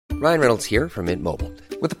Ryan Reynolds here from Mint Mobile.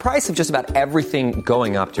 With the price of just about everything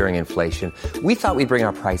going up during inflation, we thought we'd bring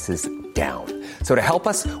our prices down. So to help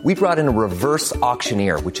us, we brought in a reverse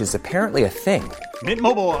auctioneer, which is apparently a thing. Mint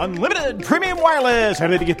Mobile Unlimited Premium Wireless. How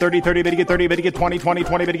to get 30, 30, bit to get 30, bit to get 20, 20,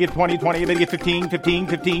 20, bit to get 20, 20, bit to get 15, 15,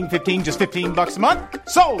 15, 15, just $15 a month?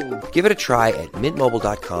 Sold! Give it a try at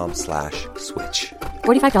mintmobile.com/switch.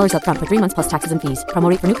 $45 up front for 3 months plus taxes and fees. Promo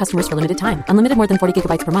rate for new customers for limited time. Unlimited more than 40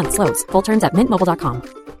 gigabytes per month. Slows full terms at mintmobile.com.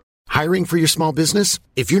 Hiring for your small business?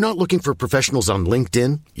 If you're not looking for professionals on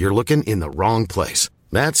LinkedIn, you're looking in the wrong place.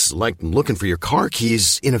 That's like looking for your car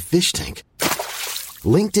keys in a fish tank.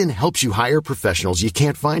 LinkedIn helps you hire professionals you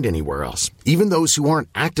can't find anywhere else, even those who aren't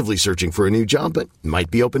actively searching for a new job but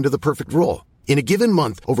might be open to the perfect role. In a given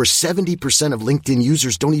month, over 70% of LinkedIn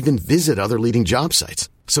users don't even visit other leading job sites.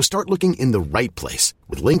 So start looking in the right place.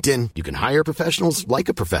 With LinkedIn, you can hire professionals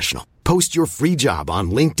like a professional. Post your free job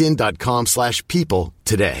on linkedin.com/people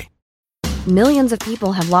today. Millions of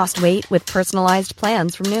people have lost weight with personalized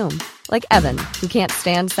plans from Noom. Like Evan, who can't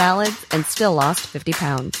stand salads and still lost 50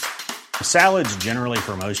 pounds. Salads generally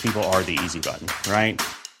for most people are the easy button, right?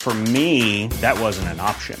 For me, that wasn't an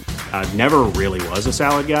option. I never really was a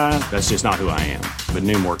salad guy. That's just not who I am. But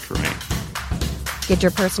Noom worked for me. Get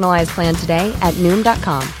your personalized plan today at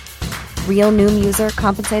Noom.com. Real Noom user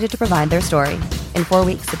compensated to provide their story. In 4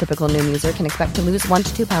 weeks, the typical Noom user can expect to lose 1 to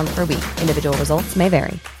 2 pounds per week. Individual results may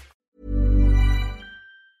vary.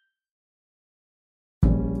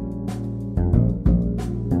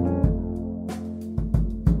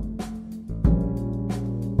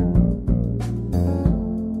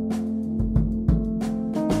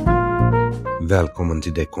 Välkommen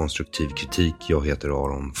till Dekonstruktiv kritik. Jag heter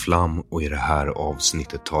Aron Flam och i det här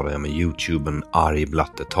avsnittet talar jag med YouTuben En Arg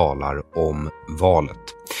Blatte Talar om valet.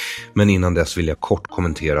 Men innan dess vill jag kort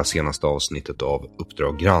kommentera senaste avsnittet av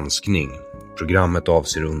Uppdrag Granskning. Programmet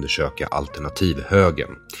avser undersöka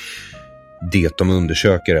alternativhögern. Det de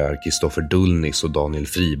undersöker är Kristoffer Dullnis och Daniel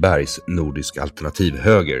Fribergs nordisk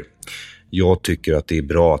alternativhöger. Jag tycker att det är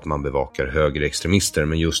bra att man bevakar högerextremister,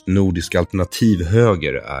 men just nordisk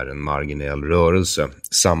alternativhöger är en marginell rörelse.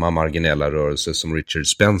 Samma marginella rörelse som Richard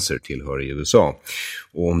Spencer tillhör i USA.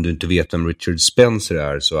 Och om du inte vet vem Richard Spencer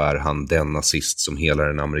är, så är han den nazist som hela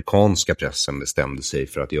den amerikanska pressen bestämde sig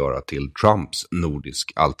för att göra till Trumps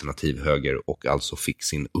nordisk alternativhöger och alltså fick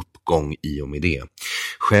sin uppgång i och med det.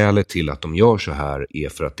 Skälet till att de gör så här är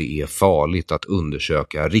för att det är farligt att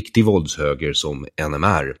undersöka riktig våldshöger som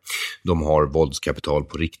NMR. De har våldskapital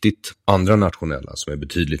på riktigt. Andra nationella som är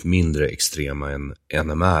betydligt mindre extrema än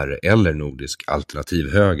NMR eller nordisk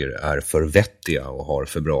alternativhöger är för vettiga och har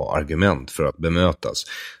för bra argument för att bemötas.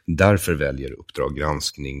 Därför väljer Uppdrag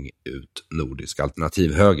Granskning ut nordisk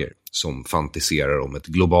alternativhöger som fantiserar om ett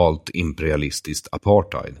globalt imperialistiskt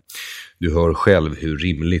apartheid. Du hör själv hur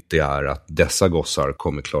rimligt det är att dessa gossar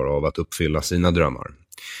kommer klara av att uppfylla sina drömmar.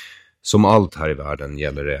 Som allt här i världen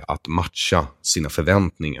gäller det att matcha sina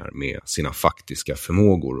förväntningar med sina faktiska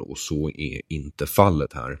förmågor, och så är inte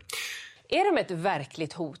fallet här. Är de ett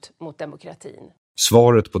verkligt hot mot demokratin?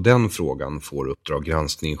 Svaret på den frågan får Uppdrag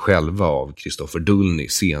Granskning själva av Kristoffer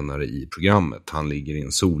Dullnis senare i programmet. Han ligger i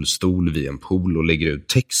en solstol vid en pool och lägger ut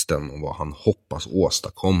texten om vad han hoppas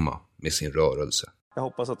åstadkomma med sin rörelse. Jag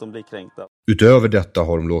hoppas att de blir kränkta. Utöver detta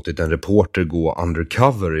har de låtit en reporter gå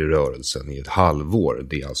undercover i rörelsen i ett halvår.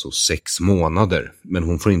 Det är alltså 6 månader. Men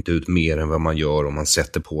hon får inte ut mer än vad man gör om man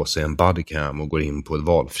sätter på sig en bodycam och går in på ett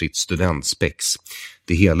valfritt studentspex.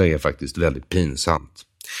 Det hela är faktiskt väldigt pinsamt.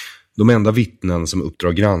 De enda vittnen som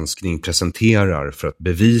Uppdrag Granskning presenterar för att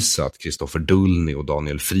bevisa att Kristoffer Dullnis och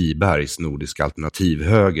Daniel Fribergs nordiska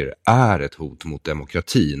alternativhöger är ett hot mot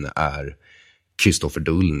demokratin är Kristoffer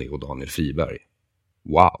Dullnis och Daniel Friberg.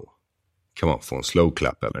 Wow, kan man få en slow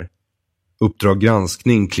clap eller? Uppdrag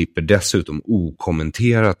Granskning klipper dessutom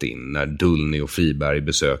okommenterat in när Dullnis och Friberg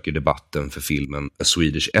besöker debatten för filmen A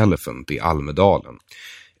Swedish Elephant i Almedalen.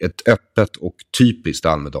 Ett öppet och typiskt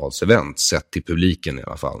Almedalsevent sett till publiken i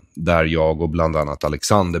alla fall, där jag och bland annat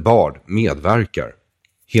Alexander Bard medverkar.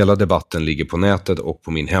 Hela debatten ligger på nätet och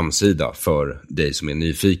på min hemsida för dig som är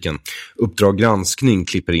nyfiken. Uppdrag Granskning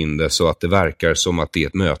klipper in det så att det verkar som att det är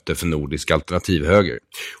ett möte för nordisk alternativhöger.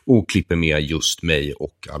 Och klipper med just mig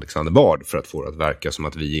och Alexander Bard för att få det att verka som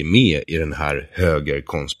att vi är med i den här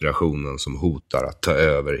högerkonspirationen som hotar att ta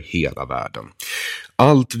över hela världen.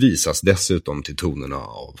 Allt visas dessutom till tonerna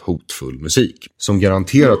av hotfull musik, som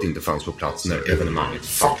garanterat inte fanns på plats när evenemanget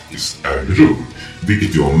faktiskt ägde rum.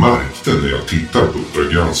 Vilket jag märkte när jag tittade på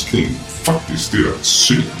Uppdrag Granskning. Faktiskt är rätt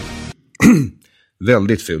synd.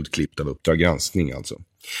 Väldigt fult klippt av Uppdrag Granskning alltså.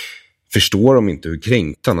 Förstår de inte hur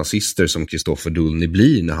kränkta nazister som Kristoffer Dullny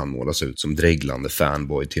blir när han målas ut som dreglande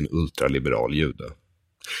fanboy till en ultraliberal jude?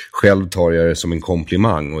 Själv tar jag det som en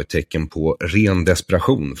komplimang och ett tecken på ren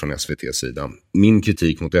desperation från SVT:s sida. Min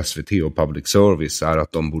kritik mot SVT och public service är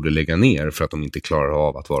att de borde lägga ner för att de inte klarar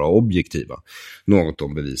av att vara objektiva. Något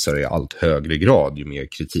de bevisar i allt högre grad ju mer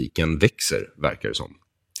kritiken växer, verkar det som.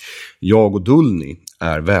 Jag och Dullny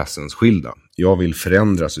är väsensskilda. Jag vill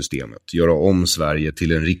förändra systemet, göra om Sverige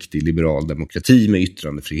till en riktig liberal demokrati med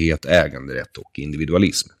yttrandefrihet, äganderätt och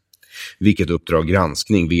individualism. Vilket Uppdrag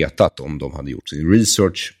Granskning vetat om de hade gjort sin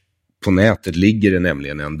research. På nätet ligger det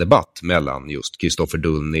nämligen en debatt mellan just Kristoffer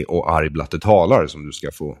Dullny och En Arg Blatte Talar som du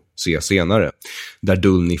ska få se senare. Där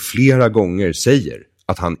Dullny flera gånger säger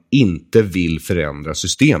att han inte vill förändra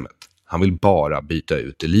systemet. Han vill bara byta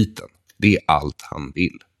ut eliten. Det är allt han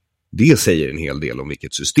vill. Det säger en hel del om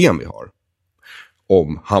vilket system vi har.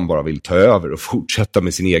 Om han bara vill ta över och fortsätta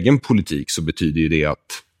med sin egen politik så betyder ju det att,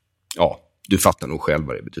 ja, du fattar nog själv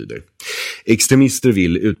vad det betyder. Extremister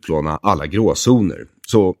vill utplåna alla gråzoner.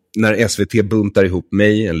 Så när SVT buntar ihop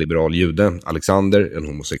mig, en liberal jude, Alexander, en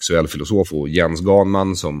homosexuell filosof och Jens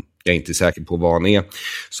Ganman, som jag inte är säker på vad han är,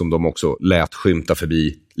 som de också lät skymta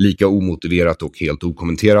förbi lika omotiverat och helt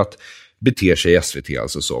okommenterat, beter sig SVT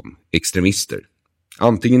alltså som extremister.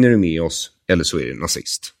 Antingen är du med oss eller så är du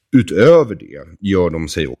nazist. Utöver det gör de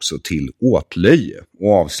sig också till åtlöje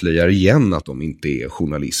och avslöjar igen att de inte är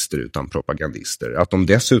journalister utan propagandister. Att de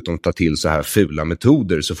dessutom tar till så här fula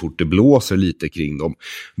metoder så fort det blåser lite kring dem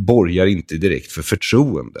borgar inte direkt för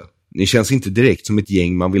förtroende. Ni känns inte direkt som ett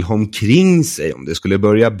gäng man vill ha omkring sig om det skulle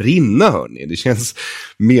börja brinna, hörni. Det känns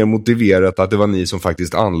mer motiverat att det var ni som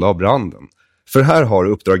faktiskt anlade branden. För här har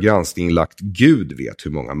Uppdrag Granskning lagt Gud vet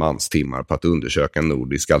hur många manstimmar på att undersöka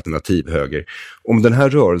nordisk alternativhöger. Om den här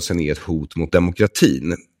rörelsen är ett hot mot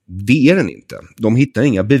demokratin, det är den inte. De hittar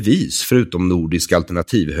inga bevis förutom nordisk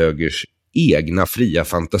alternativhögers egna fria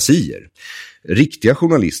fantasier. Riktiga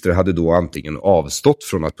journalister hade då antingen avstått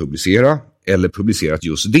från att publicera eller publicerat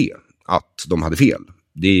just det, att de hade fel.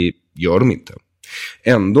 Det gör de inte.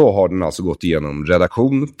 Ändå har den alltså gått igenom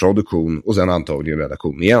redaktion, produktion och sen antagligen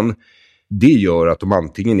redaktion igen. Det gör att de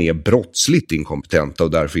antingen är brottsligt inkompetenta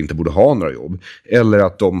och därför inte borde ha några jobb, eller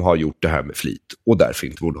att de har gjort det här med flit och därför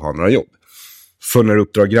inte borde ha några jobb. För när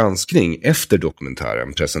Uppdrag Granskning efter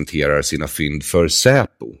dokumentären presenterar sina fynd för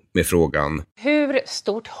Säpo med frågan Hur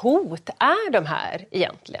stort hot är de här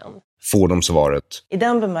egentligen? Får de svaret: i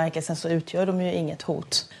den bemärkelsen så utgör de ju inget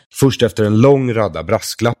hot. Först efter en lång radda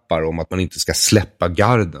brasklappar om att man inte ska släppa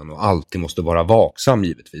garden och alltid måste vara vaksam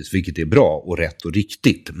givetvis, vilket är bra och rätt och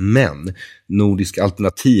riktigt. Men nordisk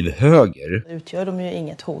alternativhöger Utgör de ju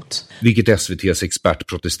inget hot. Vilket SVT:s expert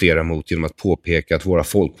protesterar mot genom att påpeka att våra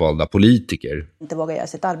folkvalda politiker inte vågar göra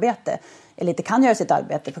sitt arbete, eller inte kan göra sitt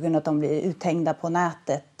arbete på grund av att de blir uthängda på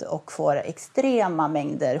nätet och får extrema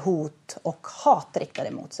mängder hot och hat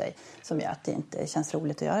riktade mot sig som gör att det inte känns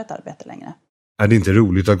roligt att göra ett arbete längre. Är det inte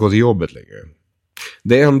roligt att gå till jobbet längre?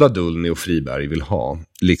 Det enda Dullny och Friberg vill ha,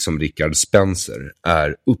 liksom Richard Spencer,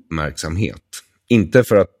 är uppmärksamhet. Inte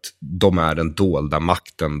för att de är den dolda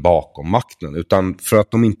makten bakom makten, utan för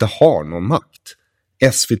att de inte har någon makt.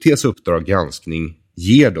 SVT:s Uppdrag Granskning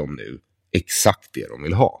ger dem nu exakt det de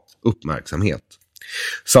vill ha, uppmärksamhet.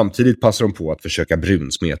 Samtidigt passar de på att försöka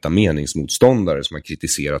brunsmeta meningsmotståndare som har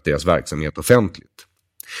kritiserat deras verksamhet offentligt.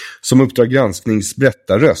 Som Uppdrag Gransknings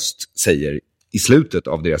berättarröst säger i slutet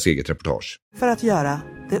av deras eget reportage. För att göra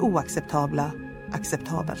det oacceptabla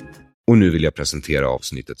acceptabelt. Och nu vill jag presentera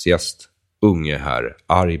avsnittets gäst, unge herr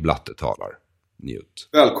Arg Blatte Talar. Njut.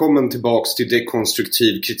 Välkommen tillbaks till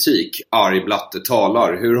dekonstruktiv kritik. Arg Blatte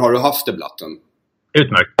Talar. Hur har du haft det, Blatten?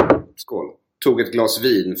 Utmärkt. Skål. Tog ett glas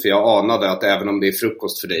vin för jag anade att även om det är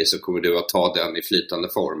frukost för dig så kommer du att ta den i flytande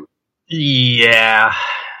form. Yeah.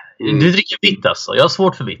 Du dricker vitt alltså. Jag har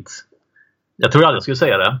svårt för vitt. Jag tror aldrig jag skulle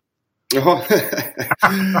säga det. Jaha.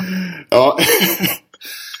 Ja.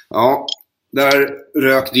 Ja. Där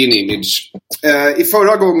rök din image. I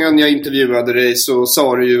förra gången jag intervjuade dig så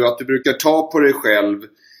sa du ju att du brukar ta på dig själv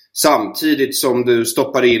samtidigt som du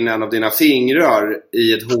stoppar in en av dina fingrar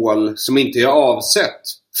i ett hål som inte är avsett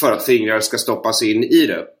för att fingrar ska stoppas in i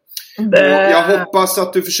det. Och jag hoppas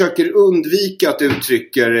att du försöker undvika att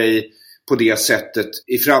uttrycka dig på det sättet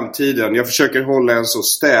i framtiden. Jag försöker hålla en så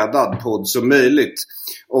städad podd som möjligt.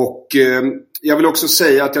 Och jag vill också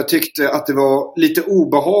säga att jag tyckte att det var lite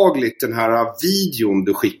obehagligt den här videon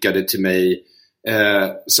du skickade till mig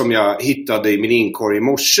som jag hittade i min inkorg i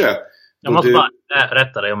morse. Jag måste bara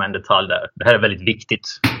rätta dig om en detalj där. Det här är väldigt viktigt.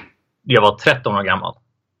 Jag var 13 år gammal.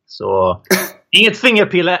 Så inget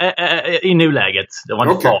fingerpiller i nuläget. Det var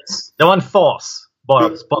en fas. Det var en fas. Bara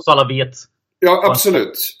så alla vet. Ja,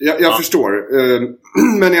 absolut. Jag förstår.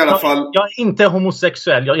 Men i alla fall... Jag är inte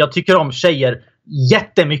homosexuell. Jag tycker om tjejer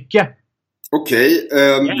jättemycket. Okej.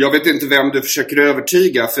 Jag vet inte vem du försöker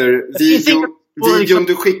övertyga. För videon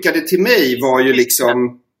du skickade till mig var ju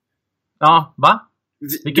liksom... Ja, va?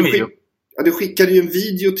 Vilken video? Du skickade ju en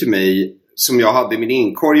video till mig som jag hade i min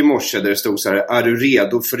inkorg i morse där det stod så här: är du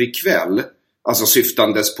redo för ikväll? Alltså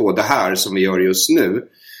syftandes på det här som vi gör just nu.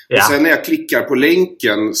 Ja. Och sen när jag klickar på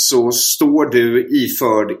länken så står du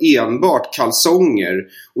iförd enbart kalsonger.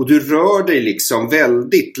 Och du rör dig liksom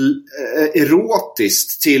väldigt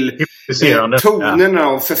erotiskt till tonerna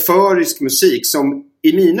av förförisk musik som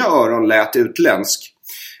i mina öron lät utländsk.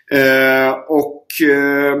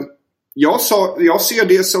 Jag ser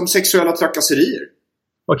det som sexuella trakasserier.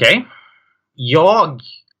 Okej. Jag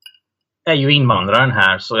är ju invandraren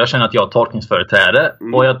här, så jag känner att jag har tolkningsföreträde.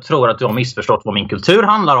 Och jag tror att du har missförstått vad min kultur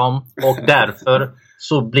handlar om. Och därför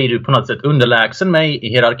så blir du på något sätt underlägsen mig i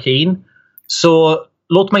hierarkin. Så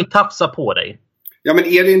låt mig tafsa på dig. Ja, men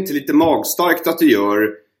är det inte lite magstarkt att du gör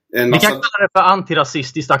en massa... Vi kan kalla det för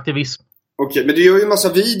antirasistisk aktivism. Okej, men du gör ju en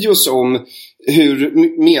massa videos om hur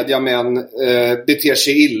mediamän beter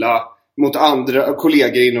sig illa mot andra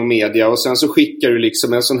kollegor inom media. Och sen så skickar du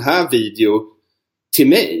liksom en sån här video till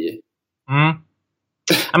mig. Mm.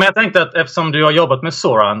 Ja, men jag tänkte att eftersom du har jobbat med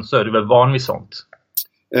Soran så är du väl van vid sånt.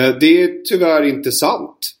 Det är tyvärr inte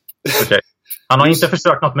sant. Okay. Han har inte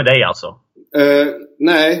försökt något med dig alltså?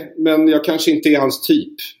 Nej, men jag kanske inte är hans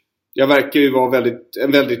typ. Jag verkar ju vara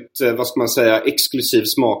en väldigt vad ska man säga, exklusiv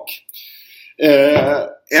smak.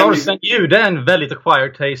 Sorsen jude är en väldigt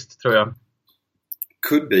acquired taste, tror jag.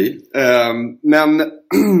 Could be. Men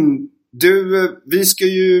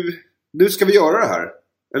nu ska vi göra det här,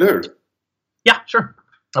 eller hur? Ja, sure.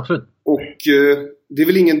 Absolut. Och det är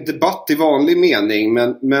väl ingen debatt i vanlig mening,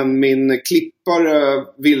 men min klippare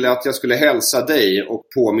ville att jag skulle hälsa dig och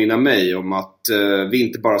påminna mig om att vi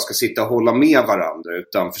inte bara ska sitta och hålla med varandra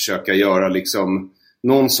utan försöka göra liksom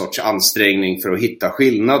någon sorts ansträngning för att hitta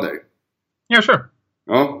skillnader. Ja, sure.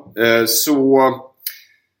 Ja, så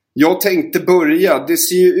jag tänkte börja. Det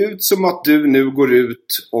ser ju ut som att du nu går ut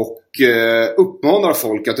och uppmanar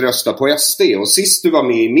folk att rösta på SD. Och sist du var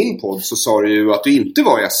med i min podd så sa du ju att du inte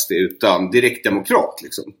var SD utan direktdemokrat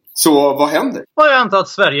liksom. Så vad händer? Jag antar att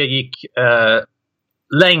Sverige gick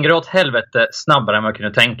längre åt helvete snabbare än vad jag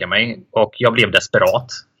kunde tänka mig. Och jag blev desperat,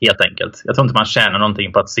 helt enkelt. Jag tror inte man tjänar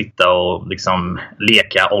någonting på att sitta och liksom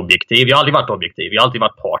leka objektiv. Jag har aldrig varit objektiv, jag har alltid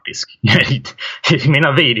varit partisk.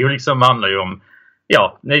 Mina videor liksom handlar ju om...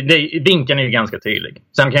 Ja, vinkeln är ju ganska tydlig.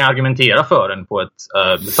 Sen kan jag argumentera för den på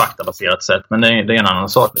ett faktabaserat sätt. Men det är en annan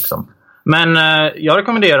sak liksom. Men jag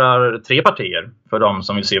rekommenderar 3 partier för de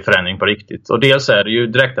som vill se förändring på riktigt. Och dels är det ju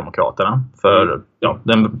direktdemokraterna. För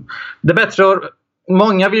det är bättre.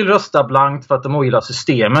 Många vill rösta blankt för att de ogillar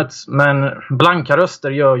systemet. Men blanka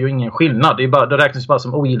röster gör ju ingen skillnad. Det räknas bara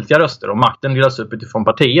som ogiltiga röster. Och makten delas upp utifrån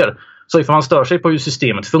partier. Så ifall man stör sig på hur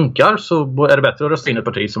systemet funkar så är det bättre att rösta in ett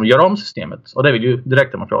parti som gör om systemet. Och det vill ju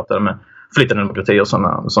direktdemokrater med flyttande demokrati och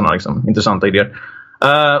sådana liksom, intressanta idéer.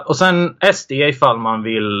 Och sen SD ifall man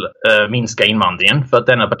vill minska invandringen. För att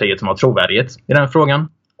det är partiet som har trovärdighet i den frågan.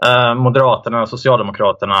 Moderaterna och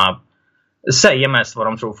Socialdemokraterna säger mest vad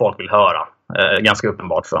de tror folk vill höra. Ganska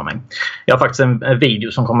uppenbart för mig. Jag har faktiskt en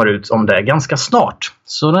video som kommer ut om det ganska snart.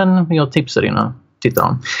 Så den vill jag tipsa dina tittare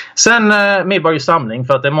om. Sen medborgarsamling,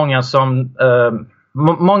 för att det är många som...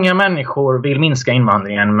 många människor vill minska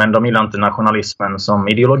invandringen, men de gillar inte nationalismen som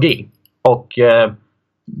ideologi. Och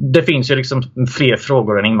det finns ju liksom fler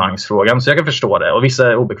frågor än invandringsfrågan, så jag kan förstå det. Och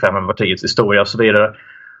vissa är obekväma med partiets historia och så vidare.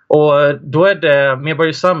 Och då är det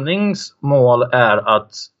medborgarsamlings mål är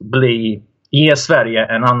att ge Sverige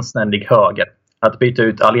en anständig höger. Att byta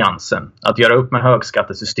ut alliansen. Att göra upp med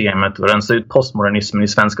högskattesystemet och rensa ut postmodernismen i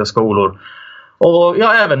svenska skolor. Och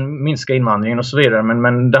även minska invandringen och så vidare.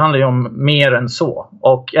 Men det handlar ju om mer än så.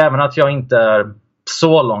 Och även att jag inte är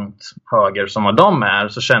så långt höger som vad de är,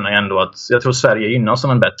 så känner jag ändå att jag tror Sverige gynnas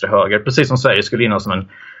som en bättre höger. Precis som Sverige skulle gynnas som en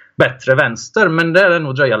bättre vänster. Men det är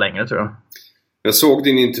nog dröja längre, tror jag. Jag såg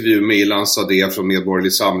din intervju med Ilan Sadeh från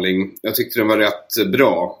Medborgerlig Samling. Jag tyckte den var rätt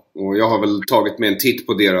bra. Och jag har väl tagit med en titt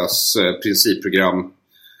på deras principprogram.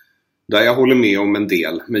 Där jag håller med om en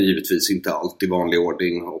del, men givetvis inte allt i vanlig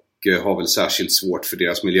ordning. Och har väl särskilt svårt för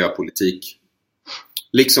deras miljöpolitik.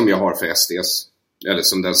 Liksom jag har för SDs. Eller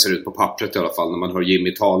som den ser ut på pappret i alla fall. När man hör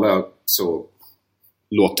Jimmy tala så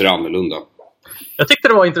låter det annorlunda. Jag tyckte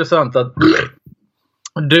det var intressant att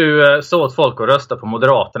du sa åt folk att rösta på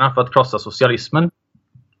Moderaterna för att krossa socialismen.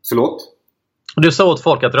 Förlåt? Du sa åt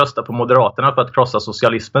folk att rösta på Moderaterna för att krossa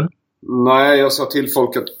socialismen. Nej, jag sa till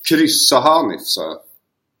folk att kryssa Hanif, sa jag.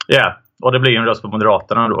 Ja, och det blir ju en röst på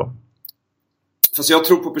Moderaterna då. Fast jag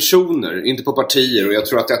tror på personer, inte på partier. Och jag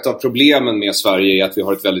tror att ett av problemen med Sverige är att vi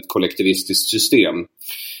har ett väldigt kollektivistiskt system.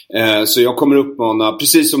 Så jag kommer uppmana,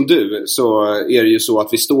 precis som du, så är det ju så att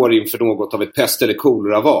vi står inför något av ett pest- eller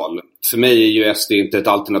kolera-val. För mig är ju SD inte ett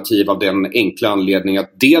alternativ av den enkla anledning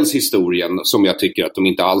att dels historien, som jag tycker att de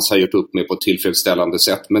inte alls har gjort upp med på ett tillfredsställande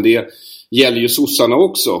sätt. Men det gäller ju sossarna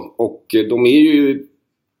också. Och de är ju i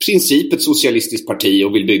princip ett socialistiskt parti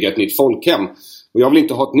och vill bygga ett nytt folkhem. Och jag vill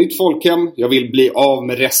inte ha ett nytt folkhem. Jag vill bli av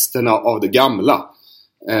med resterna av det gamla.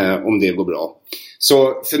 Om det går bra.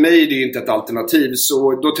 Så för mig är det ju inte ett alternativ.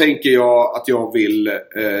 Så då tänker jag att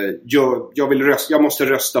jag måste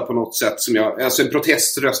rösta på något sätt som alltså en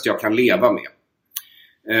proteströst jag kan leva med.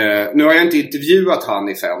 Nu har jag inte intervjuat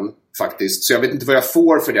Hanif än faktiskt. Så jag vet inte vad jag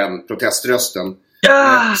får för den proteströsten.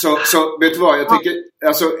 Så vet du vad, jag tänker,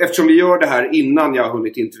 alltså, eftersom vi gör det här innan jag har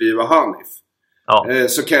hunnit intervjua Hanif,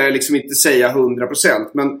 så kan jag liksom inte säga 100%.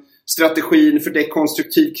 Men strategin för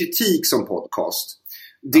dekonstruktiv kritik som podcast,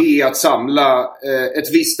 det är att samla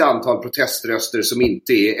ett visst antal proteströster som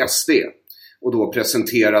inte är SD och då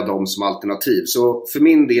presentera dem som alternativ. Så för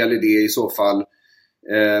min del är det i så fall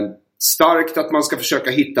starkt att man ska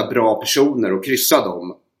försöka hitta bra personer och kryssa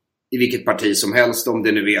dem i vilket parti som helst, om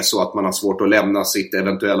det nu är så att man har svårt att lämna sitt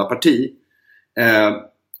eventuella parti.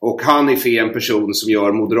 Och Hanif är en person som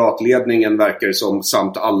gör moderatledningen, verkar som,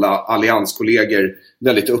 samt alla allianskollegor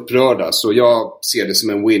väldigt upprörda. Så jag ser det som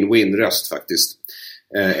en win-win-röst faktiskt.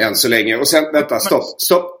 Än så länge. Och sen, vänta, stopp.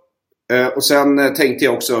 Och sen tänkte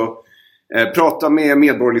jag också prata med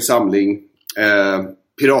Medborgerlig Samling.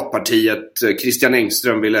 Piratpartiet, Christian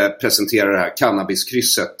Engström ville presentera det här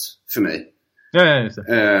cannabiskrysset för mig.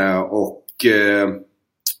 Och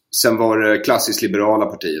sen var det klassiskt liberala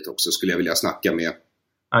partiet också, skulle jag vilja snacka med.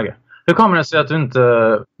 Okay. Hur kommer det sig att du inte...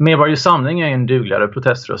 Medborgerlig Samling är en dugligare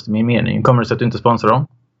proteströst i min mening. Kommer det sig att du inte sponsrar dem?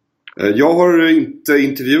 Jag har inte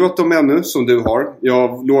intervjuat dem ännu, som du har.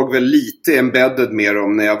 Jag låg väl lite embedded med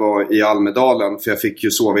dem när jag var i Almedalen. För jag fick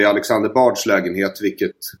ju sova i Alexander Bards lägenhet,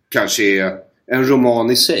 vilket kanske är en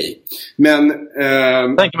roman i sig. Men...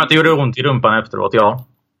 Tänker man att det gjorde ont i rumpan efteråt, ja.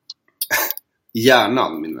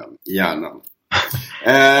 Hjärnan, min vän. Hjärnan.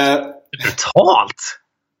 Betalt?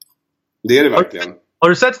 Det är det verkligen. Har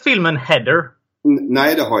du sett filmen Heather?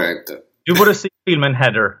 Nej, det har jag inte. Du borde se filmen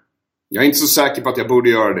Heather. Jag är inte så säker på att jag borde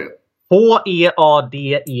göra det.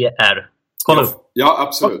 H-E-A-D-E-R. Kolla upp. Ja,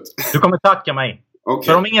 absolut. Du kommer tacka mig. Okay.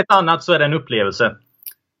 För om inget annat så är det en upplevelse.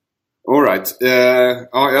 All right.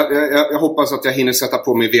 Jag hoppas att jag hinner sätta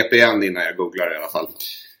på mig VPN innan jag googlar i alla fall.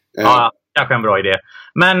 Ja, kanske en bra idé.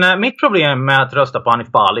 Men mitt problem med att rösta på Hanif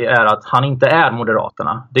Bali är att han inte är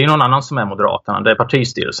Moderaterna. Det är någon annan som är Moderaterna. Det är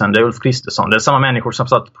partistyrelsen, det är Ulf Kristersson. Det är samma människor som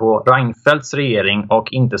satt på Reinfeldts regering och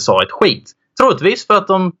inte sa ett skit. Troligtvis för att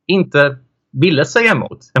de inte ville säga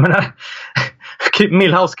emot. Jag menar,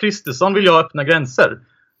 Milhouse Kristersson vill jag öppna gränser.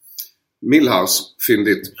 Milhouse,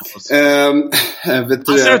 fyndigt. Han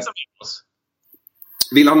ser ut som Milhouse.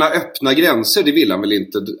 Vill han ha öppna gränser? Det vill han väl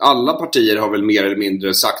inte. Alla partier har väl mer eller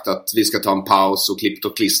mindre sagt att vi ska ta en paus och klippt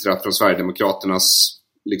och klistrat från Sverigedemokraternas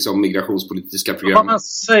liksom migrationspolitiska program. Vad man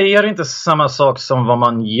säger inte samma sak som vad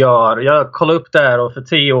man gör. Jag kollade upp det här och för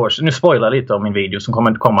 10 år sedan, nu spoilar jag lite om min video som kommer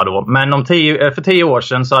inte komma då, men för 10 år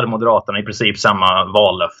sedan så hade Moderaterna i princip samma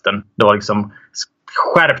vallöften. Det var liksom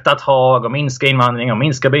skärpta tag och minska invandring och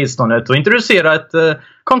minska biståndet och introducera ett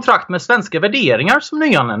kontrakt med svenska värderingar som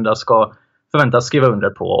nyanlända ska förväntas skriva under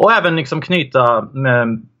på. Och även liksom knyta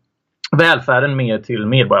välfärden mer till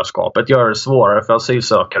medborgarskapet. Gör det svårare för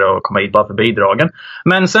asylsökare att komma hit bara för bidragen.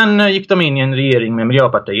 Men sen gick de in i en regering med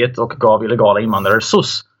Miljöpartiet och gav illegala invandrare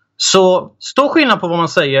SOS. Så stor skillnad på vad man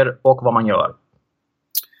säger och vad man gör.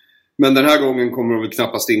 Men den här gången kommer de väl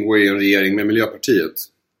knappast ingå i en regering med Miljöpartiet?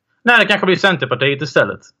 Nej, det kanske blir Centerpartiet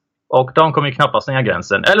istället. Och de kommer ju knappast ner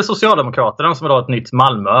gränsen. Eller Socialdemokraterna som vill ha ett nytt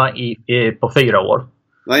Malmö på 4 år.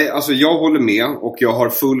 Nej, alltså jag håller med och jag har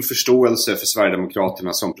full förståelse för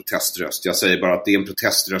Sverigedemokraterna som proteströst. Jag säger bara att det är en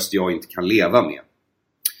proteströst jag inte kan leva med.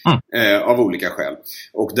 Av olika skäl.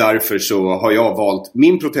 Och därför så har jag valt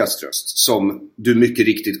min proteströst, som du mycket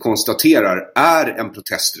riktigt konstaterar är en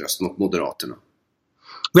proteströst mot Moderaterna.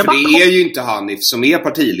 För det är ju inte Hanif som är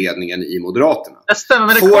partiledningen i Moderaterna.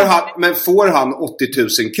 Men får han 80 000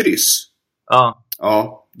 kryss?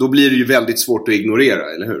 Ja, då blir det ju väldigt svårt att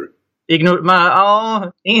ignorera, eller hur?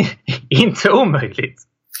 Inte omöjligt.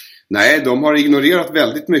 Nej, de har ignorerat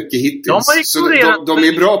väldigt mycket hittills. De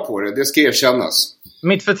är bra på det, det ska erkännas.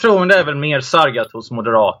 mitt förtroende är väl mer sargat hos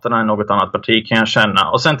Moderaterna än något annat parti, kan jag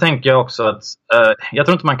känna. Och sen tänker jag också att jag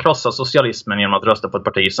tror inte man krossar socialismen genom att rösta på ett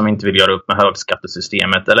parti som inte vill göra upp med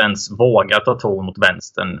högskattesystemet eller ens vågar ta ton mot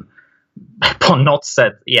vänstern på något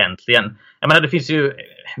sätt egentligen. Jag menar, det finns ju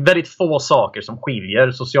väldigt få saker som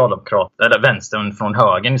skiljer socialdemokrater eller vänstern från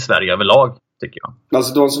högern i Sverige överlag, tycker jag.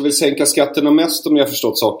 Alltså de som vill sänka skatterna mest, om jag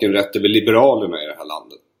förstått saken rätt, är väl liberalerna i det här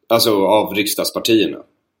landet. Alltså av riksdagspartierna.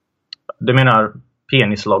 Du menar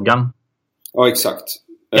penisloggan? Ja, exakt.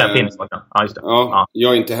 Ja, penisloggan. Ja, just det. Ja,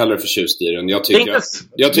 jag är inte heller förtjust i den. Jag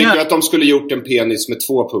tycker att de skulle gjort en penis med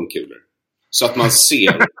 2 pungkulor. Så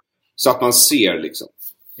att man ser liksom.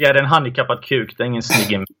 Ja, det är en handikappad kuk. Det är ingen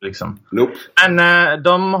snygg liksom. Nope. Men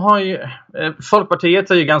de har ju...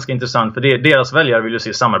 Folkpartiet är ju ganska intressant, för deras väljare vill ju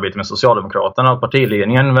se samarbete med Socialdemokraterna, och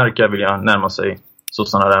partiledningen verkar vilja närma sig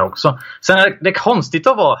sossarna där också. Sen är det konstigt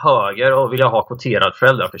att vara höger och vilja ha kvoterad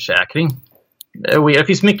föräldraförsäkring. Det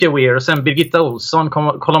finns mycket weird. Och sen Birgitta Olsson,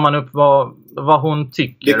 kollar man upp vad hon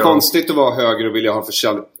tycker. Det är konstigt att vara höger och vilja ha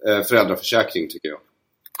föräldraförsäkring, tycker jag.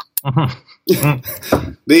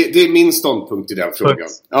 Det är min ståndpunkt i den frågan.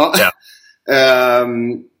 Ja. Yeah.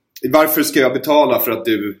 Varför ska jag betala för att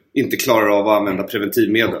du inte klarar av att använda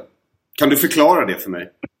preventivmedel? Kan du förklara det för mig?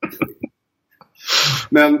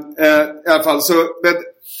 Men i alla fall så...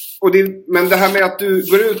 Men det här med att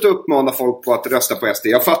du går ut och uppmanar folk på att rösta på SD,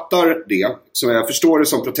 jag fattar det, så jag förstår det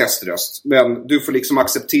som proteströst, men du får liksom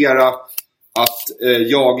acceptera att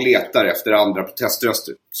jag letar efter andra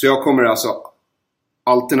proteströster. Så jag kommer alltså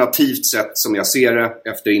alternativt sett, som jag ser det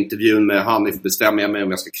efter intervjun med Hanif, bestämmer jag mig om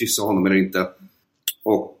jag ska kryssa honom eller inte.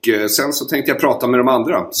 Och sen så tänkte jag prata med de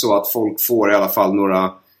andra, så att folk får i alla fall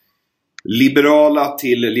några liberala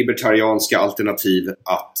till libertarianska alternativ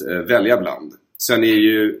att välja bland. Sen är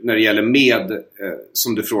ju, när det gäller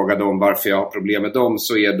som du frågade om varför jag har problem med dem,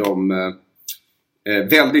 så är de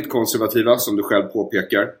väldigt konservativa, som du själv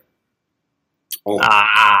påpekar. Och...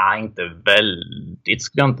 inte väldigt,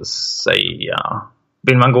 ska jag inte säga.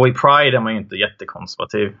 Vill man gå i Pride är man ju inte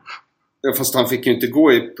jättekonservativ. Ja, fast han fick ju inte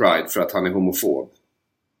gå i Pride för att han är homofob.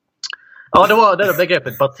 Ja, det var det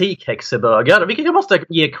begreppet batikhäxebögar, vilket jag måste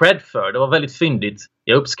ge cred för. Det var väldigt fyndigt.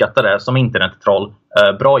 Jag uppskattar det som internettroll.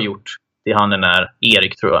 Bra gjort. Det han den där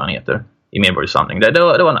Erik, tror jag han heter, i Medborgarsamling. Det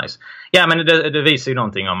var nice. Ja, men det visar ju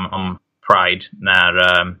någonting om Pride när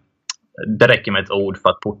det räcker med ett ord för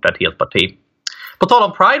att porta ett helt parti. På tal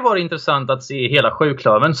om Pride var det intressant att se hela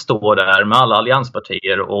sjuklöven stå där med alla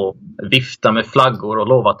allianspartier och vifta med flaggor och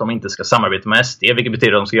lova att de inte ska samarbeta med SD, vilket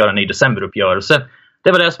betyder att de ska göra en ny decemberuppgörelse. Det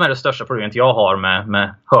är väl det som är det största problemet jag har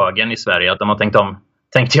med högern i Sverige, att de har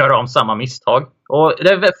tänkt göra om samma misstag. Och det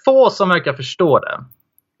är få som verkar förstå det.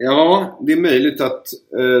 Ja, det är möjligt att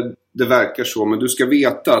det verkar så, men du ska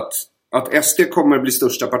veta att SD kommer att bli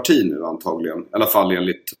största parti nu antagligen, i alla fall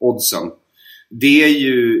enligt oddsen. Det är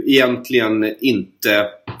ju egentligen inte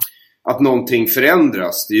att någonting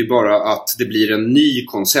förändras, det är ju bara att det blir en ny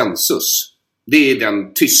konsensus. Det är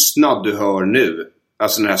den tystnad du hör nu,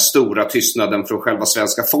 alltså den här stora tystnaden från själva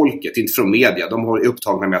svenska folket, inte från media. De är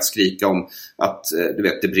upptagna med att skrika om att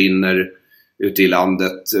det brinner ute i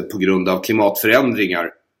landet på grund av klimatförändringar.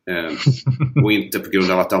 Och inte på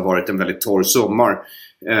grund av att det har varit en väldigt torr sommar.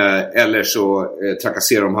 Eller så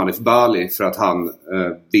trakasserar de Hanif Bali för att han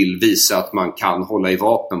vill visa att man kan hålla i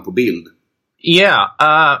vapen på bild. Ja,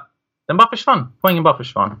 den bara försvann. Poängen bara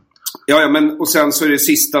försvann. Ja, men och sen så är det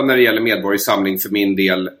sista när det gäller medborgarsamling för min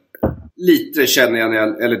del. Lite känner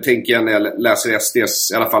jag eller tänker jag när jag läser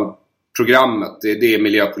SDs, i alla fall programmet. Det är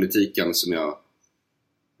miljöpolitiken som jag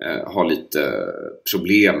har lite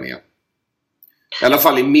problem med. I alla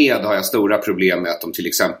fall har jag stora problem med att de till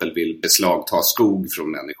exempel vill beslagta skog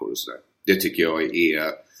från människor och sådär. Det tycker jag är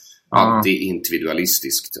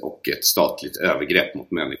anti-individualistiskt och ett statligt övergrepp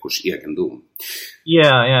mot människors egendom.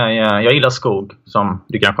 Ja. Jag gillar skog, som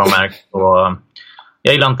du kanske har märkt. Och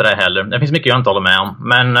jag gillar inte det heller. Det finns mycket jag inte håller med om.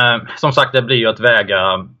 Men som sagt, det blir ju att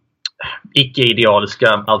väga icke-idealiska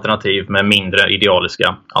alternativ med mindre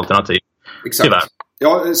idealiska alternativ. Exakt. Tyvärr.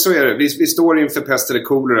 Ja, så är det. Vi står inför pest eller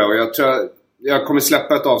kolera, och jag kommer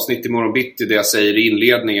släppa ett avsnitt i morgon bitti där jag säger i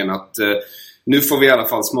inledningen att nu får vi i alla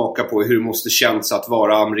fall smaka på hur det måste kännas att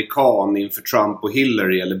vara amerikan inför Trump och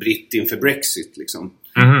Hillary, eller britt inför Brexit liksom.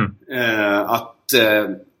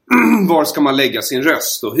 Var ska man lägga sin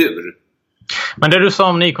röst och hur? Men det du sa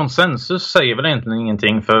om ny konsensus säger väl egentligen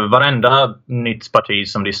ingenting, för varenda nytt parti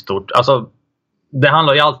som blir stort, alltså det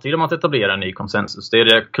handlar ju alltid om att etablera en ny konsensus. Det är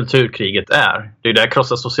det kulturkriget är. Det är det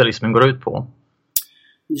krossa socialismen går ut på.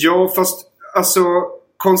 Ja, fast alltså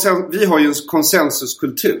vi har ju en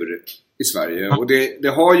konsensuskultur i Sverige. Och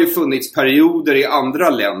det har ju funnits perioder i andra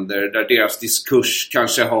länder där deras diskurs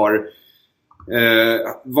kanske har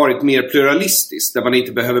varit mer pluralistisk. Där man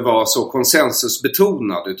inte behöver vara så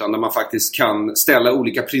konsensusbetonad, utan där man faktiskt kan ställa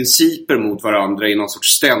olika principer mot varandra i någon sorts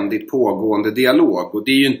ständigt pågående dialog. Och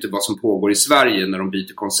det är ju inte vad som pågår i Sverige när de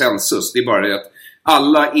byter konsensus. Det är bara det att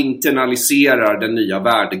alla internaliserar den nya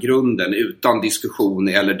värdegrunden utan diskussion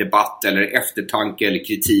eller debatt eller eftertanke eller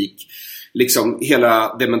kritik. Liksom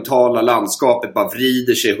hela det mentala landskapet bara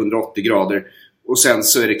vrider sig 180 grader och sen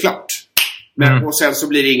så är det klart. Och sen så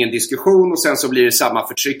blir det ingen diskussion och sen så blir det samma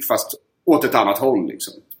förtryck fast åt ett annat håll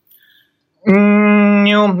liksom.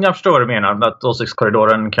 Jo, jag förstår vad du menar. Att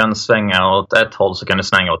åsiktskorridoren kan svänga åt ett håll så kan det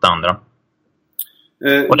svänga åt andra.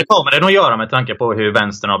 Och det kommer det nog göra med tanke på hur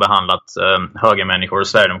vänstern har behandlat högermänniskor och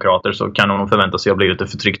sverigedemokrater, så kan de förvänta sig att bli lite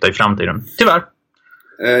förtryckta i framtiden. Tyvärr.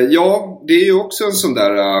 Ja, det är ju också en sån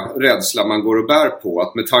där rädsla man går och bär på.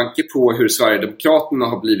 Att med tanke på hur Sverigedemokraterna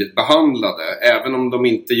har blivit behandlade, även om de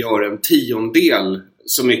inte gör en 10-del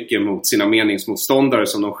så mycket mot sina meningsmotståndare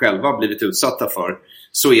som de själva har blivit utsatta för,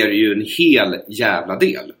 så är det ju en hel jävla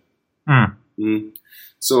del.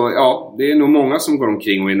 Så ja, det är nog många som går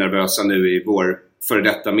omkring och är nervösa nu i vår före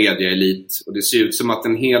detta medieelit. Och det ser ut som att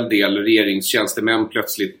en hel del regeringstjänstemän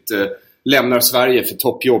plötsligt lämnar Sverige för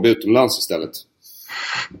toppjobb utomlands istället.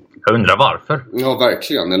 Jag undrar varför. Ja,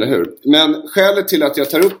 verkligen, eller hur? Men skälet till att jag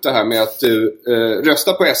tar upp det här med att du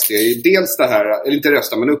röstar på SD är dels det här, eller inte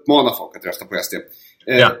rösta men uppmana folk att rösta på SD.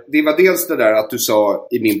 Det var dels det där att du sa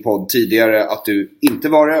i min podd tidigare att du inte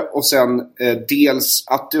var det, och sen dels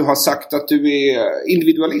att du har sagt att du är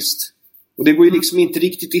individualist. Och det går ju liksom inte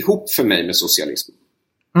riktigt ihop för mig med socialism.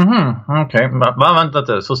 Okej. Vad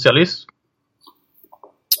väntar du? Socialism?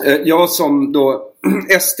 Ja, som då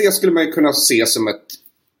SD skulle man ju kunna se som ett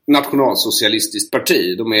nationalsocialistiskt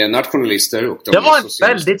parti. De är nationalister och de det var är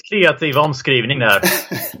en väldigt kreativ omskrivning där.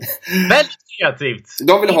 Väldigt kreativt.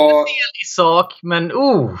 De vill ha en del i sak, men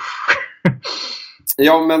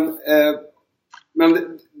Ja, men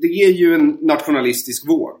det är ju en nationalistisk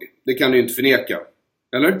våg. Det kan du inte förneka.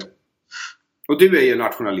 Eller? Och du är ju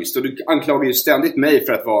nationalist och du anklagar ju ständigt mig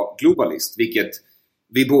för att vara globalist, vilket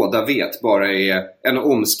vi båda vet bara är en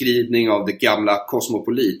omskrivning av det gamla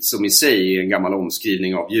kosmopolit, som i sig är en gammal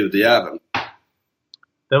omskrivning av judejäveln.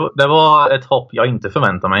 Det var ett hopp jag inte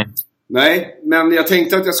förväntade mig. Nej, men jag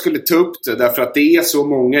tänkte att jag skulle ta upp det därför att det är så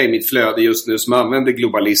många i mitt flöde just nu som använder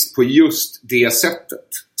globalist på just det sättet.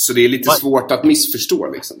 Så det är lite svårt att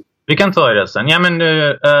missförstå liksom. Vi kan ta det sen. Ja, men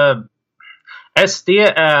SD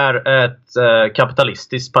är ett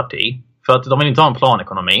kapitalistiskt parti. För att de vill inte ha en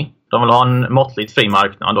planekonomi. De vill ha en måttligt fri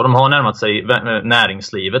marknad. Och de har närmat sig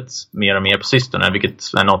näringslivet mer och mer på sistone.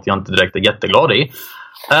 Vilket är något jag inte direkt är jätteglad i.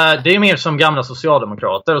 Det är mer som gamla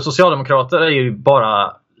socialdemokrater. Och socialdemokrater är ju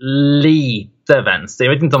bara lite vänster.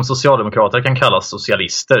 Jag vet inte om socialdemokrater kan kallas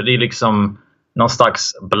socialister. Det är liksom någon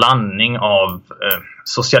slags blandning av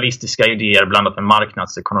socialistiska idéer blandat med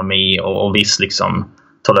marknadsekonomi och viss liksom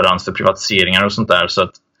tolerans för privatiseringar och sånt där. Så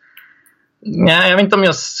att, nej, jag vet inte om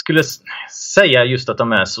jag skulle säga just att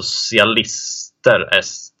de är socialister,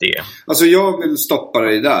 SD. Alltså jag vill stoppa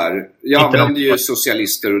dig där. Jag använder ju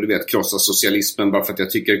socialister och du vet krossa socialismen bara för att jag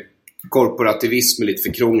tycker korporativism är lite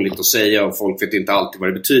för krångligt att säga och folk vet inte alltid vad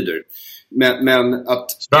det betyder. Men att...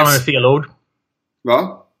 Du använder fel ord.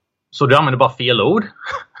 Va? Så du använder bara fel ord?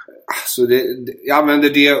 Alltså jag använder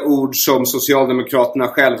det ord som Socialdemokraterna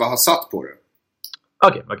själva har satt på det.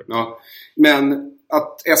 Okej. Ja. Men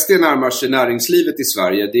att SD närmar sig näringslivet i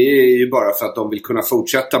Sverige, det är ju bara för att de vill kunna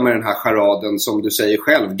fortsätta med den här charaden som du säger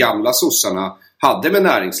själv, gamla sossarna hade med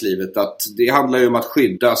näringslivet. Att det handlar ju om att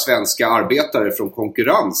skydda svenska arbetare från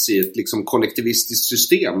konkurrens i ett liksom kollektivistiskt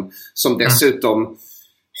system som dessutom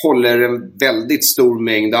håller en väldigt stor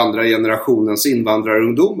mängd andra generationens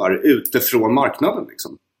invandrarungdomar ute från marknaden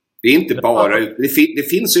liksom. Det är inte bara, det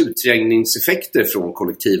finns utträngningseffekter från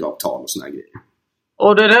kollektivavtal och såna här grejer.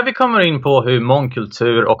 Och det är där vi kommer in på hur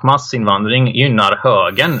mångkultur och massinvandring gynnar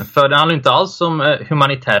högern. För det handlar inte alls om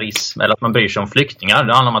humanitarism eller att man bryr sig om flyktingar.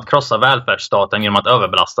 Det handlar om att krossa välfärdsstaten genom att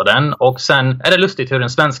överbelasta den. Och sen är det lustigt hur den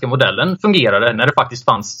svenska modellen fungerade när det faktiskt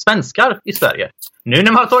fanns svenskar i Sverige. Nu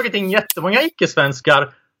när man har tagit in jättemånga icke-svenskar,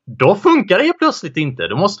 då funkar det plötsligt inte.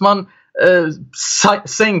 Då måste man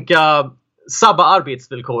sabba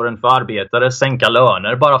arbetsvillkoren för arbetare, sänka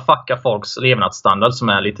löner, bara fucka folks levnadsstandard som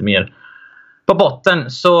är lite mer på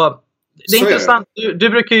botten. Så det är intressant. Du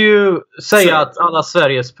brukar ju säga att alla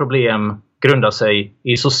Sveriges problem grundar sig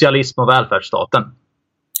i socialism och välfärdsstaten.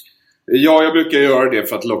 Ja, jag brukar göra det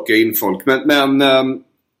för att locka in folk. Men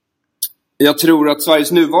Jag tror att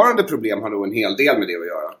Sveriges nuvarande problem har nog en hel del med det att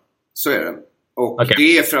göra. Så är det. Och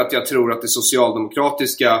det är för att jag tror att det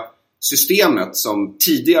socialdemokratiska systemet som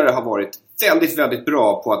tidigare har varit väldigt, väldigt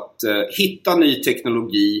bra på att hitta ny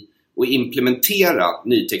teknologi och implementera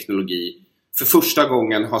ny teknologi för första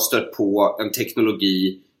gången har stött på en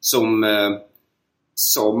teknologi som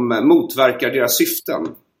motverkar deras syften.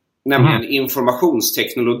 Nämligen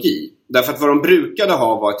informationsteknologi. Därför att vad de brukade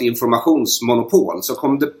ha var ett informationsmonopol.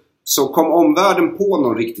 Så kom omvärlden på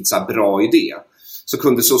någon riktigt så här bra idé. Så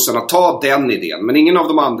kunde sossarna ta den idén. Men ingen av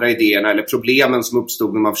de andra idéerna eller problemen som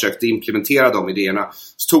uppstod när man försökte implementera de idéerna.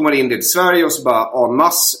 Så tog man in det till Sverige och så bara en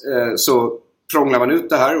mass så prånglar man ut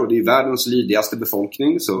det här. Och det är världens lydigaste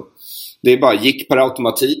befolkning. Så det bara gick per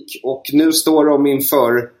automatik. Och nu står de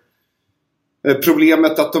inför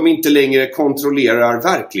problemet att de inte längre kontrollerar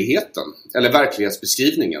verkligheten. Eller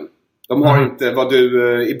verklighetsbeskrivningen. De har inte vad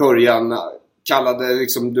du i början kallade,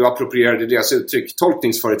 liksom, du approprierade deras uttryck,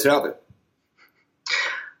 tolkningsföreträde.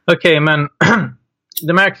 Okej, men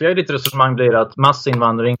det märkliga i ditt resonemang blir att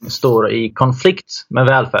massinvandring står i konflikt med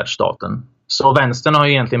välfärdsstaten. Så vänstern har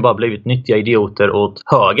egentligen bara blivit nyttiga idioter åt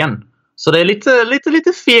högern. Så det är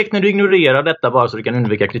lite fegt när du ignorerar detta bara så du kan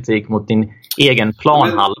undvika kritik mot din egen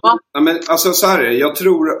planhalva. Men alltså så här är det. Jag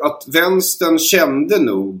tror att vänstern kände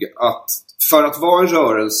nog att för att vara en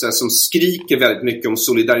rörelse som skriker väldigt mycket om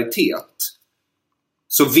solidaritet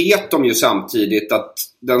så vet de ju samtidigt att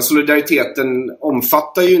den solidariteten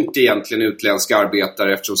omfattar ju inte egentligen utländska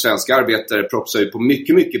arbetare eftersom svenska arbetare propsar ju på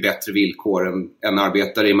mycket, mycket bättre villkor än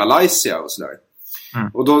arbetare i Malaysia och sådär.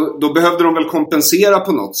 Och då behövde de väl kompensera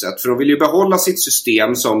på något sätt. För de vill ju behålla sitt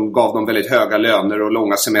system som gav dem väldigt höga löner och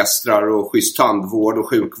långa semestrar och schysst tandvård och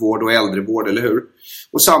sjukvård och äldrevård, eller hur?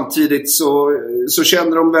 Och samtidigt så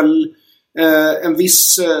känner de väl en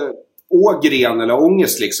viss ågren eller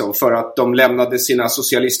ångest liksom för att de lämnade sina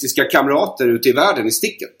socialistiska kamrater ute i världen i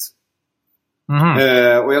sticket.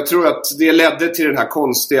 Och jag tror att det ledde till den här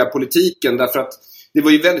konstiga politiken därför att det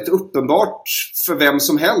var ju väldigt uppenbart för vem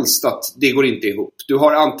som helst att det går inte ihop. Du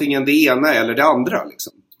har antingen det ena eller det andra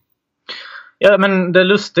liksom. Ja, men det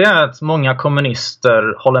lustiga är att många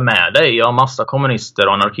kommunister håller med dig. Jag har massa kommunister,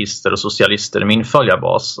 anarkister och socialister i min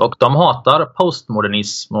följarbas. Och de hatar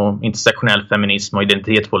postmodernism och intersektionell feminism och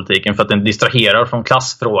identitetspolitiken för att den distraherar från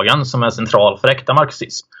klassfrågan som är central för äkta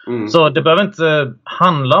marxism. Så det behöver inte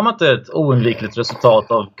handla om att det är ett oundvikligt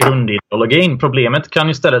resultat av grundideologin. Problemet kan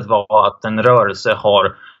istället vara att en rörelse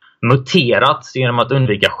har muterat genom att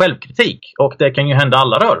undvika självkritik. Och det kan ju hända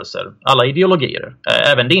alla rörelser, alla ideologier,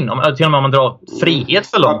 även din. Till och med om man drar frihet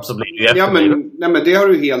för långt så blir det ju efterblivet. Men det har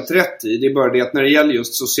du helt rätt i. Det är bara det att när det gäller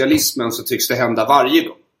just socialismen så tycks det hända varje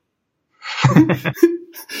gång.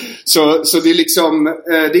 så det är liksom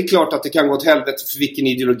det är klart att det kan gå åt helvete för vilken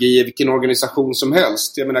ideologi, vilken organisation som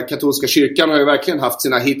helst. Jag menar, katolska kyrkan har ju verkligen haft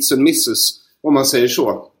sina hits and misses, om man säger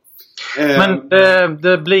så. Men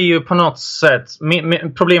det blir ju på något sätt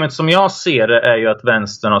problemet som jag ser det är ju att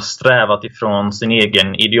vänstern har strävat ifrån sin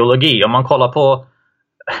egen ideologi. Om man kollar på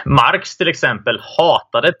Marx till exempel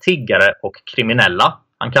hatade tiggare och kriminella.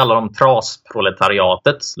 Han kallar dem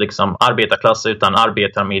trasproletariatet, liksom arbetarklass utan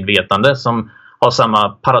arbetarmedvetande som har samma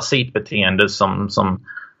parasitbeteende som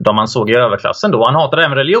de man såg i överklassen då. Han hatade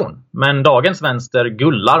även religion. Men dagens vänster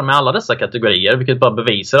gullar med alla dessa kategorier, vilket bara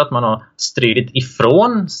bevisar att man har stridit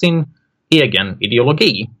ifrån sin egen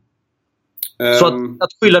ideologi. Så att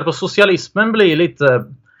skylla på socialismen blir lite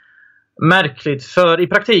märkligt, för i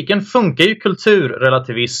praktiken funkar ju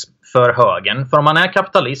kulturrelativism för högern. För om man är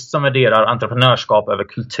kapitalist som värderar entreprenörskap över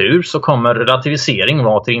kultur så kommer relativisering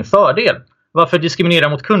vara till din fördel. Varför diskriminera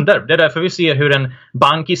mot kunder? Det är därför vi ser hur en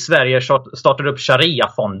bank i Sverige startar upp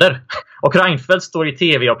sharia-fonder. Och Reinfeldt står i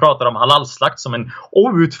tv och pratar om halalslakt som en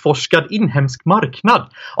outforskad inhemsk marknad.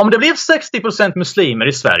 Om det blev 60% muslimer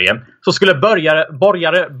i Sverige så skulle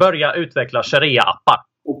borgare börja utveckla sharia-appar.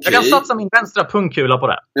 Okay. Jag kan satsa min vänstra pungkula på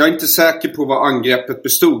det. Jag är inte säker på vad angreppet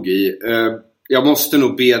bestod i. Jag måste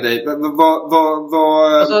nog be dig.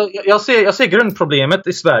 Alltså, jag ser grundproblemet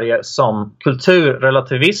i Sverige som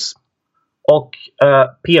kulturrelativism och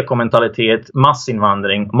PK-mentalitet,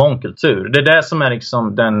 massinvandring, mångkultur. Det är det som är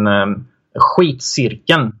liksom den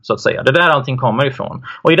skitcirkeln så att säga. Det är där allting kommer ifrån.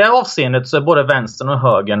 Och i det avseendet så är både vänstern och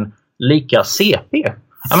högern lika CP.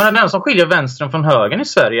 Jag menar, den som skiljer vänstern från högern i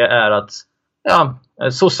Sverige är att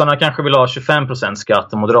sossarna kanske vill ha 25%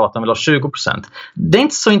 skatt och moderaterna vill ha 20%. Det är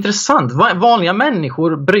inte så intressant. Vanliga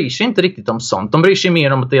människor bryr sig inte riktigt om sånt. De bryr sig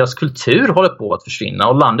mer om att deras kultur håller på att försvinna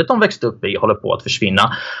och landet de växte upp i håller på att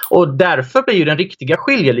försvinna. Och därför blir ju den riktiga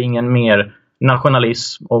skiljelinjen mer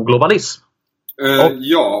nationalism och globalism.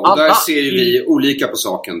 Och där ser ju vi olika på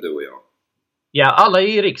saken, du och jag. alla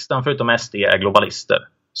i riksdagen förutom SD är globalister.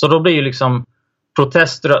 Så då blir ju liksom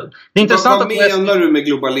protester. Det är intressant vad menar du med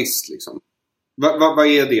globalist liksom? Vad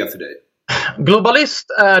är det för dig?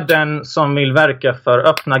 Globalist är den som vill verka för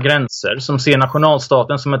öppna gränser, som ser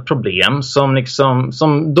nationalstaten som ett problem,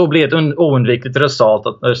 som då blir ett oundvikligt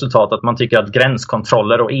resultat att man tycker att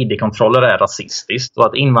gränskontroller och ID-kontroller är rasistiskt och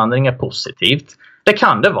att invandring är positivt. Det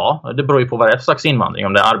kan det vara. Det beror ju på vad det är för slags invandring,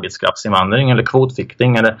 om det är arbetskraftsinvandring eller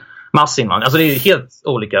kvotflykting eller massinvandring. Alltså det är helt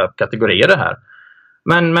olika kategorier det här.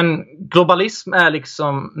 Men globalism är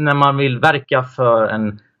liksom när man vill verka för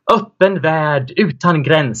en öppen värld utan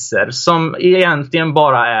gränser, som egentligen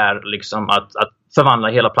bara är liksom att förvandla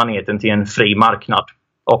hela planeten till en fri marknad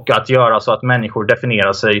och att göra så att människor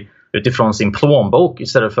definierar sig utifrån sin plånbok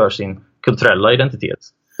istället för sin kulturella identitet,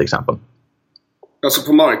 till exempel. Alltså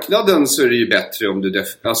på marknaden så är det ju bättre om du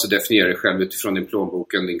definierar dig själv utifrån din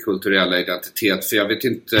plånbok än din kulturella identitet, för jag vet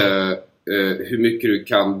inte hur mycket du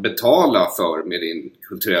kan betala för med din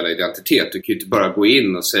kulturella identitet. Du kan ju inte bara gå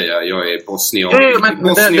in och säga jag är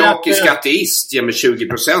bosniakisk ateist, ge mig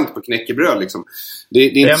 20% på knäckebröd liksom. Det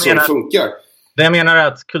är inte så det funkar. Det jag menar är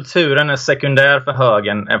att kulturen är sekundär för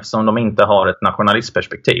högern eftersom de inte har ett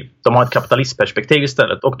nationalistperspektiv. De har ett kapitalistperspektiv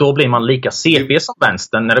istället, och då blir man lika CP som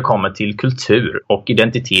vänstern när det kommer till kultur och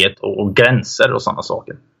identitet och gränser och sådana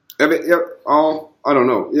saker. I don't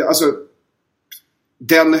know. Alltså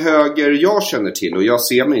den höger jag känner till, och jag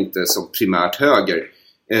ser mig inte som primärt höger,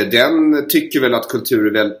 den tycker väl att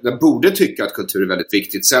den borde tycka att kultur är väldigt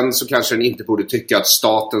viktigt. Sen så kanske den inte borde tycka att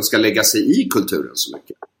staten ska lägga sig i kulturen så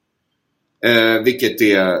mycket. Vilket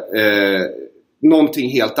är någonting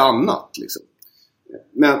helt annat liksom.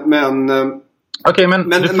 Men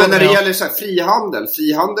när det gäller så här,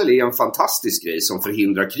 frihandel är en fantastisk grej som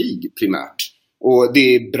förhindrar krig primärt. Och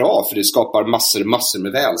det är bra för det skapar massor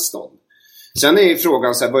med välstånd. Sen är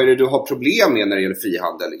frågan så här, vad är det du har problem med när det gäller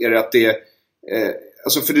frihandel? Är det att det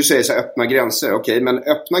alltså för du säger så här, öppna gränser, okej, men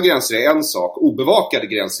öppna gränser är en sak, obevakade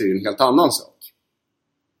gränser är en helt annan sak.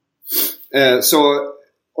 Så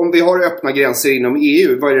om vi har öppna gränser inom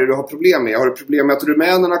EU, vad är det du har problem med? Har du problem med att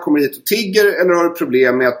rumänerna kommer hit och tigger, eller har du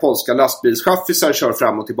problem med att polska lastbilschaffisar kör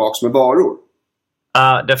fram och tillbaks med varor?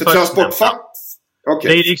 För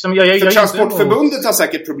Transportförbundet har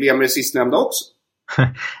säkert problem med det sistnämnda också.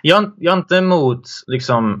 Jag är inte emot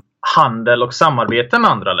liksom handel och samarbete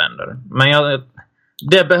med andra länder, men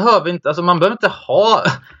det behöver inte, alltså man behöver inte ha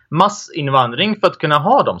massinvandring för att kunna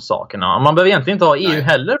ha de sakerna. Man behöver egentligen inte ha EU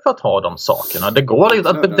heller för att ha de sakerna. Det går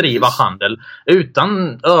att bedriva handel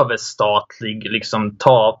utan överstatlig liksom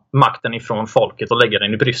ta makten ifrån folket och lägga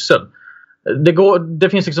den i Bryssel. Det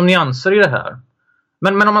finns liksom nyanser i det här.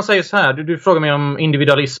 Men om man säger så här, du frågar mig om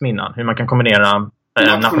individualism innan, hur man kan kombinera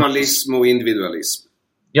nationalism och individualism.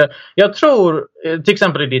 Jag tror, till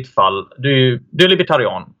exempel i ditt fall, du är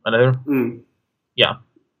libertarian, eller hur? Mm. Ja.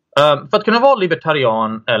 För att kunna vara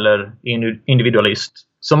libertarian eller individualist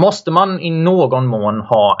så måste man i någon mån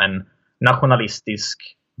ha en nationalistisk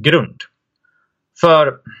grund. För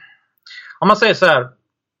om man säger så här,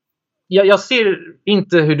 jag ser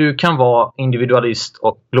inte hur du kan vara individualist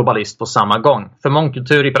och globalist på samma gång. För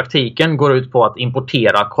mångkultur i praktiken går ut på att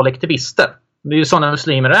importera kollektivister. Det är ju sådana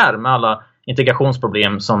muslimer är med alla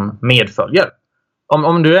integrationsproblem som medföljer.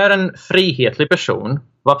 Om du är en frihetlig person,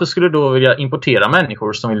 varför skulle du då vilja importera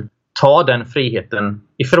människor som vill ta den friheten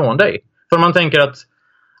ifrån dig? För man tänker att,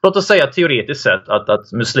 låt oss säga teoretiskt sett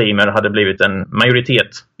att muslimer hade blivit en majoritet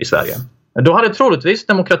i Sverige. Då hade troligtvis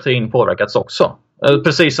demokratin påverkats också.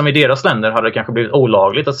 Precis som i deras länder hade det kanske blivit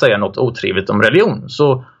olagligt att säga något otrevligt om religion.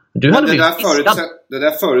 Så du hade det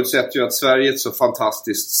där förutsätter ju att Sverige är ett så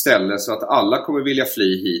fantastiskt ställe så att alla kommer vilja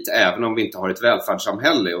fly hit även om vi inte har ett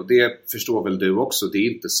välfärdssamhälle. Och det förstår väl du också, det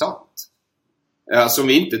är inte sant. Alltså om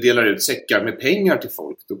vi inte delar ut säckar med pengar till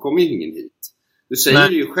folk, då kommer ju ingen hit. Du säger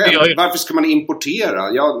det ju själv, varför ska man importera?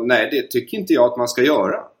 Nej, det tycker inte jag att man ska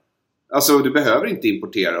göra. Alltså du behöver inte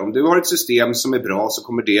importera. Om du har ett system som är bra så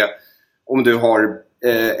kommer det, om du har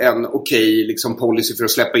en okej liksom policy för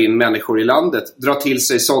att släppa in människor i landet, dra till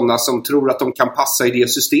sig sådana som tror att de kan passa i det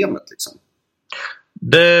systemet liksom.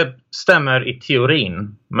 Det stämmer i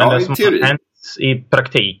teorin. Men det som har hänt i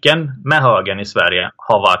praktiken med högern i Sverige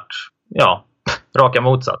har varit raka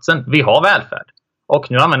motsatsen. Vi har välfärd.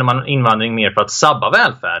 Och nu använder man invandring mer för att sabba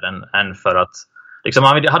välfärden än för att liksom,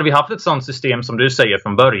 hade vi haft ett sådant system som du säger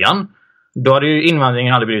från början, då hade ju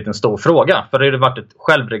invandringen aldrig blivit en stor fråga. För det hade varit ett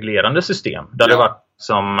självreglerande system. Det hade varit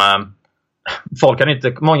som folk hade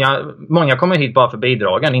inte, många kommer hit bara för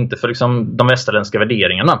bidragen, inte för liksom de västerländska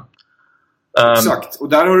värderingarna. Exakt, och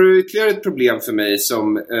där har du ytterligare ett problem för mig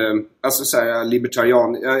som alltså så här,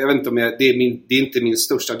 libertarian. Jag vet inte om det är inte min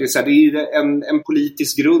största. Det är, så här, det är en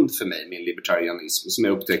politisk grund för mig, min libertarianism, som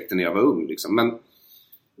jag upptäckte när jag var ung liksom. Men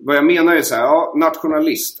vad jag menar är så här, ja,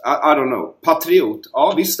 nationalist, I don't know, patriot,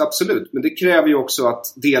 ja visst absolut, men det kräver ju också att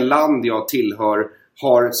det land jag tillhör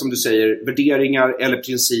har, som du säger, värderingar eller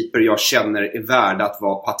principer jag känner är värda att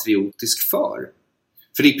vara patriotisk för.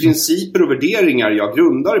 För det är principer och värderingar jag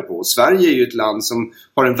grundar på. Sverige är ju ett land som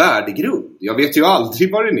har en värdegrund. Jag vet ju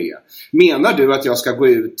aldrig vad den är. Menar du att jag ska gå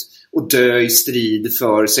ut och dö i strid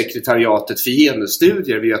för sekretariatet för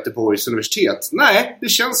genusstudier vid Göteborgs universitet? Nej, det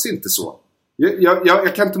känns inte så.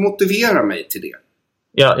 Jag kan inte motivera mig till det.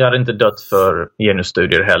 Jag hade inte dött för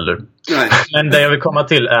genusstudier heller. Nej. Men det jag vill komma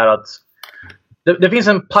till är att det finns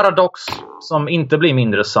en paradox som inte blir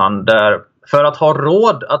mindre sann, där för att ha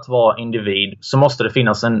råd att vara individ så måste det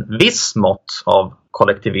finnas en viss mått av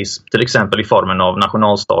kollektivism, till exempel i formen av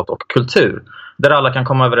nationalstat och kultur, där alla kan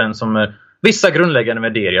komma överens om vissa grundläggande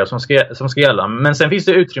värderingar som ska gälla. Men sen finns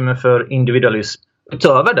det utrymme för individualism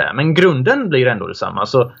utöver det, men grunden blir ändå detsamma.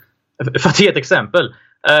 Så för att ge ett exempel,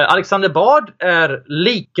 Alexander Bard är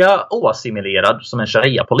lika oassimilerad som en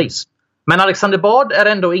sharia-polis. Men Alexander Bard är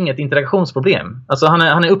ändå inget interaktionsproblem. Alltså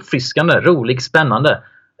han är uppfriskande, rolig, spännande.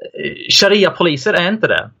 Sharia-poliser är inte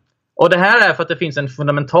det. Och det här är för att det finns en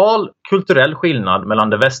fundamental kulturell skillnad mellan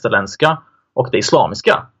det västerländska och det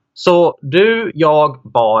islamiska. Så du, jag,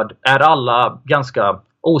 Bard är alla ganska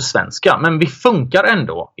osvenska, men vi funkar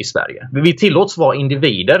ändå i Sverige. Vi tillåts vara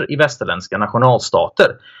individer i västerländska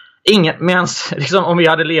nationalstater. Liksom, om vi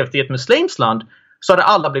hade levt i ett muslimskt land så hade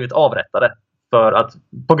alla blivit avrättade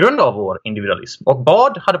på grund av vår individualism. Och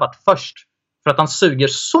Bard hade varit först för att han suger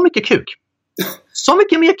så mycket kuk. Så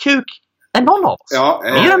mycket mer kuk än någon av oss. Ja,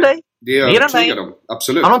 mer än dig. Det är jag övertygad om.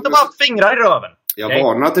 Absolut. Han har inte bara fingrar i röven. Jag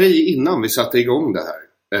varnade dig innan vi satte igång det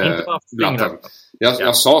här. Inte bara fingrar.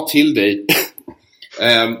 Jag sa till dig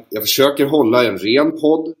jag försöker hålla en ren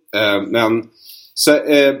podd, men så,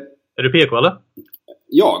 är du PK eller?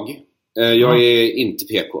 Jag är inte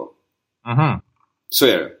PK. Så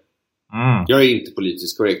är det. Jag är inte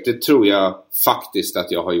politiskt korrekt. Det tror jag faktiskt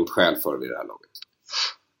att jag har gjort skäl för vid det här laget.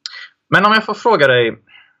 Men om jag får fråga dig,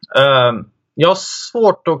 jag har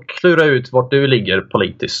svårt att klura ut vart du ligger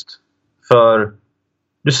politiskt. För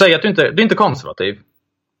du säger att du är inte konservativ.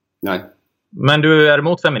 Nej. Men du är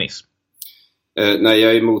emot feminism. Nej,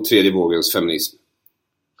 jag är emot tredje vågens feminism.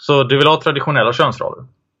 Så du vill ha traditionella könsroller?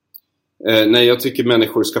 Nej, jag tycker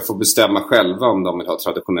människor ska få bestämma själva om de vill ha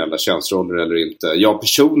traditionella könsroller eller inte. Jag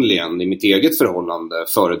personligen i mitt eget förhållande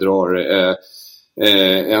föredrar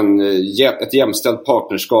ett jämställt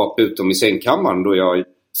partnerskap utom i sängkammaren, då jag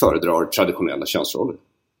föredrar traditionella könsroller.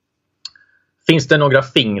 Finns det några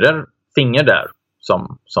finger där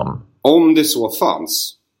som... Om det så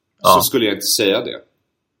fanns så skulle jag inte säga det.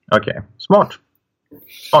 Okej, smart.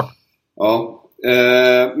 Ja,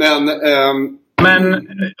 men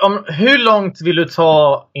hur långt vill du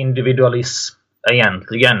ta individualism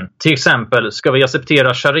egentligen? Till exempel, ska vi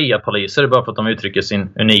acceptera sharia-poliser bara för att de uttrycker sin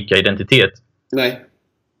unika identitet? Nej.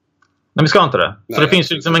 Men vi ska inte det. Nej, så det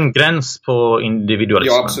finns ju liksom en gräns på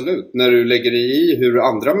individualismen. Ja, absolut. När du lägger i hur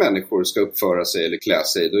andra människor ska uppföra sig eller klä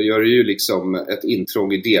sig, då gör du ju liksom ett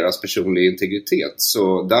intrång i deras personliga integritet.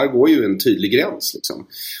 Så där går ju en tydlig gräns liksom.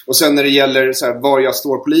 Och sen när det gäller så här, var jag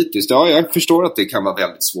står politiskt, ja, jag förstår att det kan vara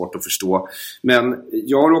väldigt svårt att förstå. Men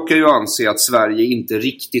jag råkar ju anse att Sverige inte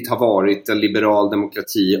riktigt har varit en liberal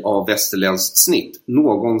demokrati av västerländskt snitt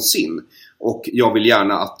någonsin. Och jag vill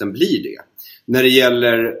gärna att den blir det. När det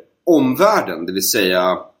gäller omvärlden, det vill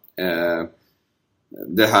säga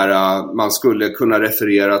det här man skulle kunna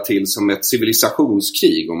referera till som ett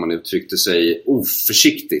civilisationskrig om man uttryckte sig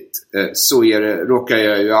oförsiktigt, så råkar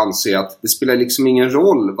jag ju anse att det spelar liksom ingen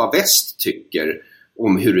roll vad väst tycker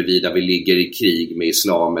om huruvida vi ligger i krig med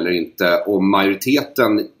islam eller inte. Om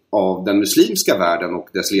majoriteten av den muslimska världen och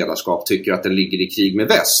dess ledarskap tycker att den ligger i krig med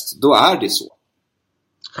väst, då är det så.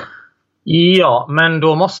 Ja, men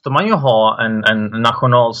då måste man ju ha en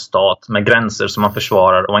nationalstat med gränser som man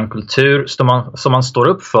försvarar och en kultur som man står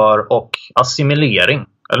upp för, och assimilering.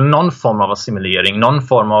 Eller någon form av assimilering, någon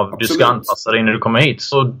form av du ska anpassa dig när du kommer hit.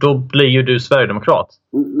 Så då blir ju du sverigedemokrat.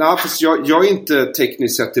 Nej, fast jag är inte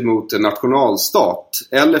tekniskt sett emot en nationalstat.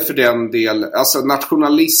 Eller för den del, alltså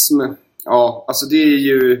nationalism, ja, alltså det är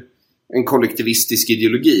ju en kollektivistisk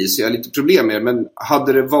ideologi, så jag har lite problem med det. Men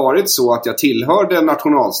hade det varit så att jag tillhörde en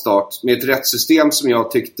nationalstat med ett rättssystem som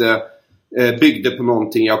jag tyckte byggde på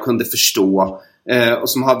någonting jag kunde förstå, och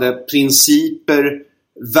som hade principer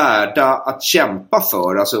värda att kämpa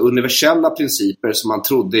för. Alltså universella principer som man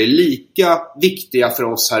trodde är lika viktiga för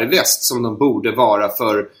oss här i väst som de borde vara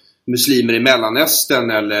för muslimer i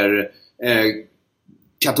Mellanöstern eller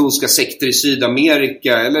katolska sekter i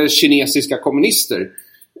Sydamerika eller kinesiska kommunister.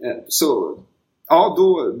 Så ja,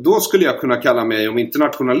 då skulle jag kunna kalla mig, om inte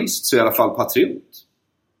nationalist så i alla fall patriot.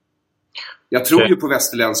 Jag tror ju på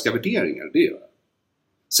västerländska värderingar, det gör jag.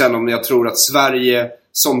 Sen om jag tror att Sverige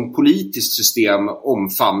som politiskt system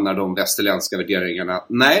omfamnar de västerländska värderingarna,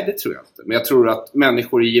 nej, det tror jag inte. Men jag tror att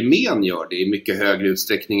människor i gemen gör det i mycket högre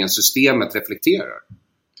utsträckning än systemet reflekterar.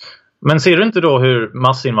 Men ser du inte då hur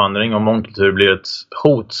massinvandring och mångkultur blir ett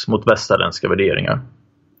hot mot västerländska värderingar?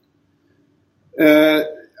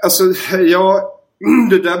 Alltså, ja,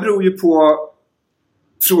 det där beror ju på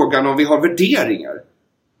frågan om vi har värderingar.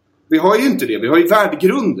 Vi har ju inte det, vi har ju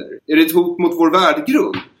värdegrunder. Är det ett hot mot vår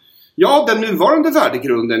värdegrund? Ja, den nuvarande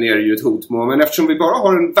värdegrunden är det ju ett hot mot. Men eftersom vi bara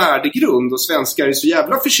har en värdegrund och svenskar är så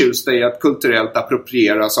jävla förtjusta i att kulturellt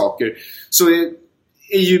appropriera saker, så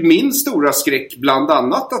är ju min stora skräck bland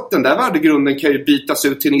annat att den där värdegrunden kan ju bytas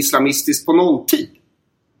ut till en islamistisk på nolltid.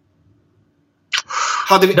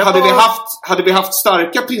 Hade vi haft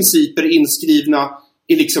starka principer inskrivna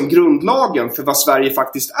i liksom grundlagen för vad Sverige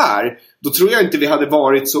faktiskt är, då tror jag inte vi hade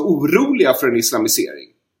varit så oroliga för en islamisering.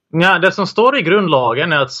 Ja, det som står i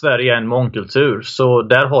grundlagen är att Sverige är en mångkultur, så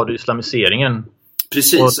där har du islamiseringen.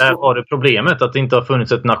 Precis. Och där har du problemet att det inte har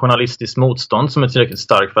funnits ett nationalistiskt motstånd som är tillräckligt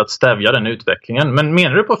starkt för att stävja den utvecklingen. Men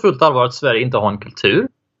menar du på fullt allvar att Sverige inte har en kultur?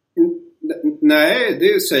 Nej,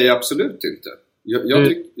 det säger jag absolut inte.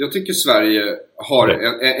 Jag tycker Sverige har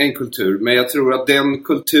en kultur, men jag tror att den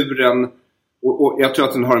kulturen, och jag tror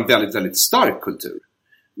att den har en väldigt, väldigt stark kultur.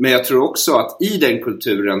 Men jag tror också att i den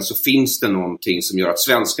kulturen så finns det någonting som gör att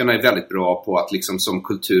svenskarna är väldigt bra på att liksom som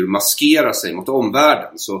kultur maskera sig mot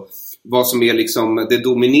omvärlden. Så vad som är liksom det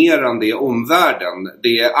dominerande i omvärlden,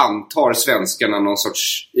 det antar svenskarna någon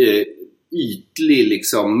sorts ytlig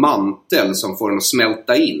liksom mantel som får den att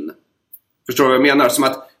smälta in. Förstår du vad jag menar? Som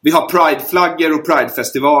att vi har prideflaggor och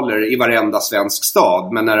pridefestivaler i varenda svensk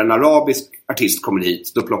stad, men när en arabisk artist kommer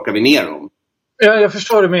hit, då plockar vi ner dem. Ja, jag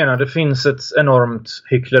förstår vad du menar. Det finns ett enormt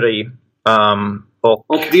hyckleri.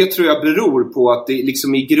 Och det tror jag beror på att det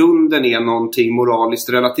liksom i grunden är någonting moraliskt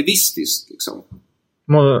relativistiskt. Liksom.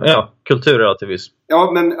 Ja, kulturrelativism.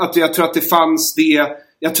 Ja, men att jag tror att det fanns det.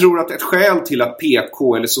 Jag tror att ett skäl till att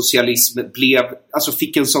PK eller socialism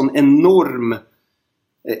fick en sån enorm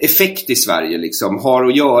effekt i Sverige liksom, har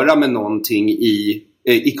att göra med någonting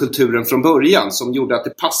i kulturen från början som gjorde att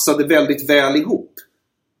det passade väldigt väl ihop.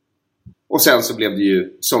 Och sen så blev det ju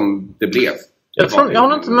som det blev. Jag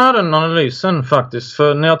håller inte med den analysen faktiskt.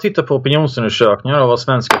 För när jag tittar på opinionsundersökningar av vad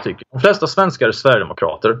svenskar tycker. De flesta svenskar är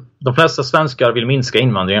sverigedemokrater. De flesta svenskar vill minska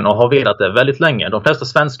invandringen och har velat det väldigt länge. De flesta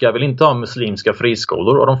svenskar vill inte ha muslimska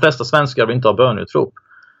friskolor. Och de flesta svenskar vill inte ha bönutrop.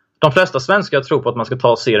 De flesta svenskar tror på att man ska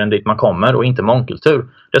ta serien dit man kommer och inte mångkultur.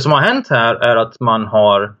 Det som har hänt här är att man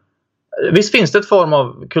har... Visst finns det ett form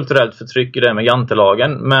av kulturellt förtryck i det med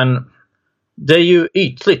jantelagen, men det är ju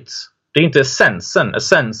ytligt. Det är inte essensen.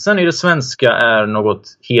 Essensen i det svenska är något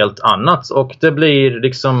helt annat. Och det blir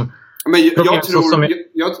liksom... Men jag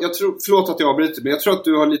tror, förlåt att jag avbryter, men jag tror att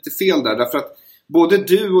du har lite fel där. Därför att både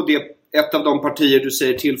du och ett av de partier du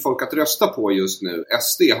säger till folk att rösta på just nu,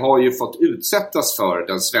 SD, har ju fått utsättas för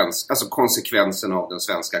den svenska, alltså konsekvensen av den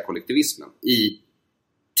svenska kollektivismen i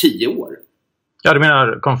 10 år. Ja, du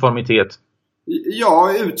menar konformitet?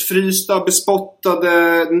 Ja, utfrysta,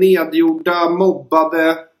 bespottade, nedgjorda,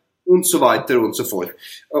 mobbade... och så vidare och så fort.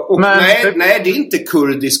 Och nej, det är inte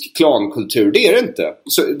kurdisk klankultur. Det är det inte.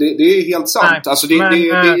 Så det är helt sant. Nej, alltså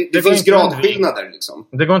det finns gradskillnader liksom.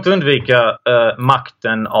 Det går inte att undvika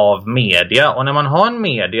makten av media. Och när man har en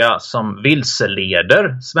media som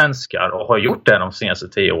vilseleder svenskar och har gjort det de senaste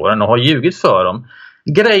 10 åren och har ljugit för dem.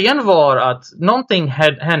 Grejen var att någonting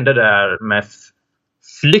hände där med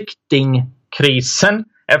flyktingkrisen,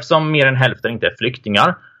 eftersom mer än hälften inte är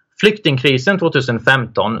flyktingar. Flyktingkrisen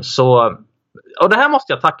 2015, så, och det här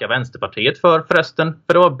måste jag tacka Vänsterpartiet för förresten,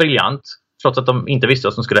 för det var briljant, trots att de inte visste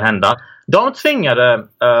vad som skulle hända. De tvingade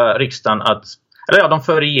riksdagen att, eller ja, de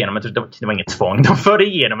förde igenom det var inget tvång, de förde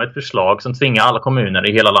igenom ett förslag som tvingar alla kommuner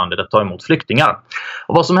i hela landet att ta emot flyktingar.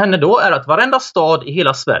 Och vad som hände då är att varenda stad i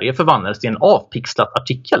hela Sverige förvandlades till en avpixlat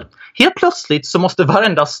artikel. Helt plötsligt så måste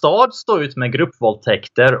varenda stad stå ut med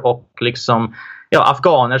gruppvåldtäkter och liksom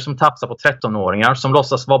afghaner som tafsar på 13-åringar som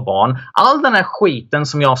låtsas vara barn. All den här skiten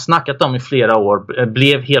som jag har snackat om i flera år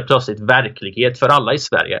blev helt plötsligt verklighet för alla i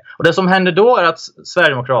Sverige. Och det som händer då är att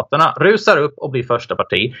Sverigedemokraterna rusar upp och blir första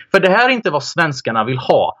parti. För det här är inte vad svenskarna vill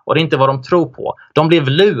ha och det är inte vad de tror på. De blev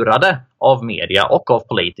lurade av media och av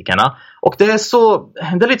politikerna. Och det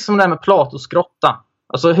är lite som det här med Platos grotta.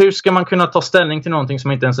 Alltså hur ska man kunna ta ställning till någonting som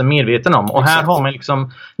man inte ens är medveten om? Och här har man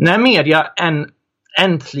liksom, när media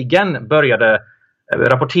äntligen började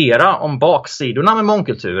rapportera om baksidorna med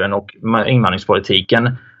mångkulturen och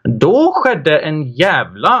invandringspolitiken, då skedde en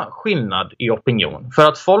jävla skillnad i opinion. För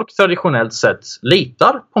att folk traditionellt sett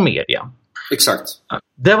litar på media. Exakt.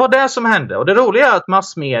 Det var det som hände. Och det roliga är att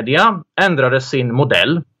massmedia ändrade sin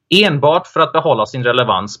modell enbart för att behålla sin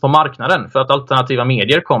relevans på marknaden. För att alternativa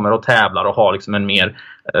medier kommer och tävlar och har liksom en mer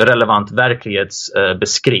relevant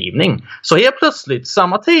verklighetsbeskrivning. Så helt plötsligt,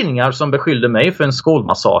 samma tidningar som beskyllde mig för en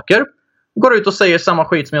skolmassaker går ut och säger samma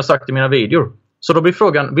skit som jag sagt i mina videor. Så då blir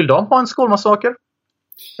frågan, vill de ha en skolmassaker?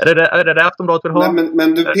 Är det Aftonbladet vill ha? Nej,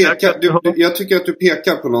 men jag tycker att du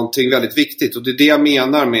pekar på någonting väldigt viktigt. Och det är det jag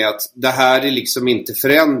menar med att det här är liksom inte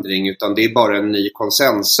förändring, utan det är bara en ny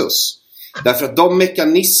konsensus. Därför att de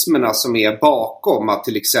mekanismerna som är bakom att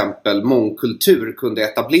till exempel mångkultur kunde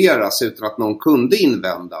etableras utan att någon kunde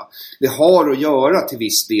invända, det har att göra till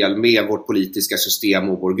viss del med vårt politiska system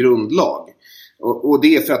och vår grundlag. Och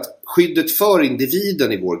det är för att skyddet för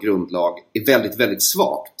individen i vår grundlag är väldigt, väldigt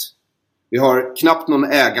svagt. Vi har knappt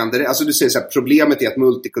någon ägande. Alltså du säger så här, problemet är att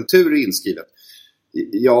multikultur är inskrivet.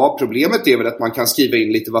 Ja, problemet är väl att man kan skriva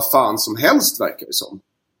in lite vad fan som helst, verkar det som.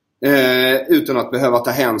 Utan att behöva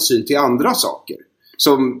ta hänsyn till andra saker.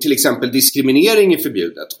 Som till exempel diskriminering är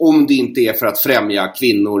förbjudet. Om det inte är för att främja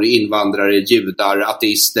kvinnor, invandrare, judar,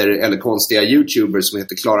 ateister eller konstiga YouTubers som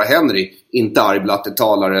heter Clara Henry, inte Arg Blatte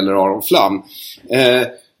Talar eller Aron Flam.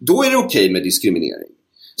 Då är det okej med diskriminering.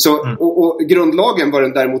 Så, och grundlagen, vad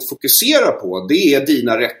den däremot fokuserar på, det är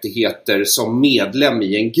dina rättigheter som medlem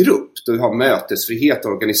i en grupp. Du har mötesfrihet,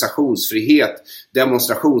 organisationsfrihet,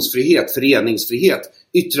 demonstrationsfrihet, föreningsfrihet.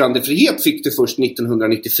 Yttrandefrihet fick du först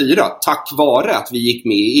 1994 tack vare att vi gick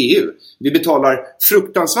med i EU. Vi betalar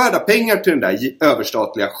fruktansvärda pengar till den där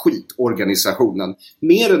överstatliga skitorganisationen.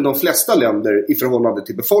 Mer än de flesta länder i förhållande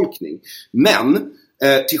till befolkning. Men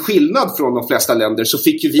till skillnad från de flesta länder så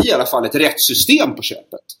fick ju vi i alla fall ett rättssystem på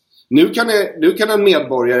köpet. Nu kan en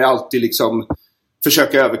medborgare alltid liksom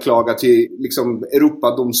försöka överklaga till liksom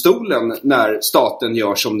Europadomstolen när staten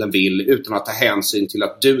gör som den vill utan att ta hänsyn till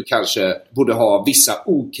att du kanske borde ha vissa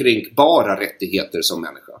okränkbara rättigheter som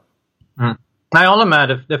människa. Mm. Nej, jag håller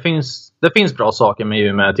med. Det finns bra saker med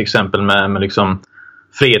EU, med till exempel med liksom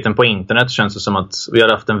friheten på internet. Känns det som att vi har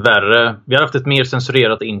haft ett mer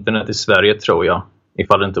censurerat internet i Sverige, tror jag,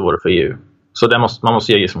 ifall det inte vore för EU. Så man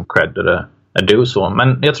måste ge som cred är du så.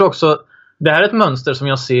 Men jag tror också det här är ett mönster som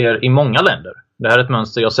jag ser i många länder. Det här är ett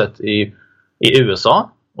mönster jag har sett i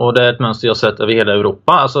USA. Och det är ett mönster jag har sett över hela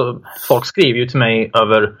Europa. Alltså, folk skriver ju till mig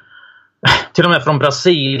över, till och med från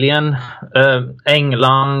Brasilien,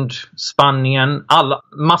 England, Spanien,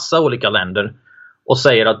 massa olika länder. Och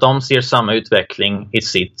säger att de ser samma utveckling i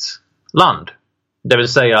sitt land. Det vill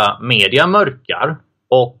säga, media mörkar.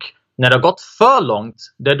 Och när det har gått för långt,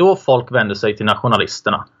 det är då folk vänder sig till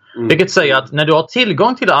nationalisterna. Vilket säger att när du har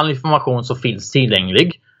tillgång till all information som finns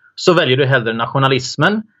tillgänglig, så väljer du hellre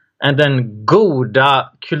nationalismen än den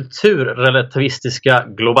goda kulturrelativistiska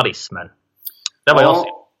globalismen. Det var jag ser.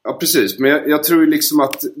 Ja, precis. Men jag tror liksom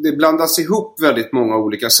att det blandas ihop väldigt många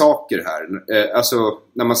olika saker här. Alltså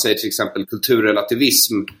när man säger till exempel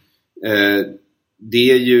kulturrelativism,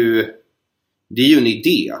 det är ju en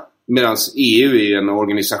idé. Medan EU är en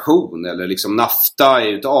organisation, eller liksom NAFTA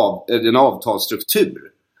är en avtalsstruktur.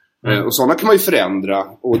 Och sådana kan man ju förändra.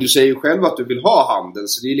 Och du säger ju själv att du vill ha handel,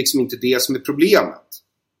 så det är liksom inte det som är problemet.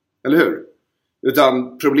 Eller hur?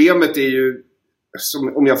 Utan problemet är ju,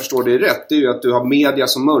 om jag förstår det rätt, det är ju att du har media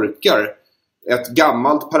som mörkar ett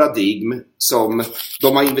gammalt paradigm som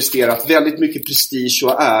de har investerat väldigt mycket prestige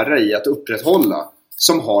och ära i att upprätthålla,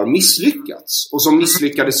 som har misslyckats. Och som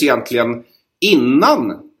misslyckades egentligen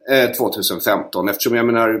innan 2015. Eftersom jag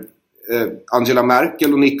menar Angela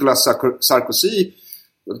Merkel och Nicolas Sarkozy,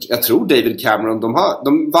 jag tror David Cameron, de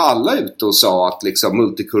var alla ute och sa att liksom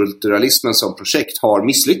multikulturalismen som projekt har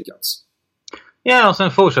misslyckats. Ja, och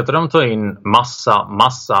sen fortsätter de ta in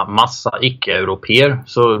massa icke-europeer.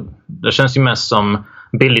 Så det känns ju mest som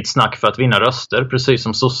billigt snack för att vinna röster, precis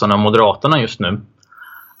som sossarna och moderaterna just nu.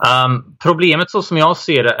 Problemet så som jag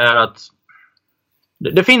ser det är att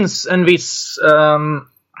det finns en viss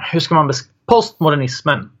hur ska man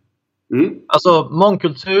postmodernismen. Alltså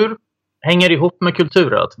mångkultur hänger ihop med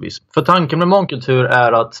kulturrelativism. För tanken med mångkultur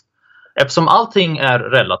är att eftersom allting är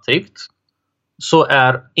relativt så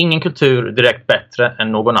är ingen kultur direkt bättre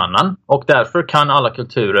än någon annan. Och därför kan alla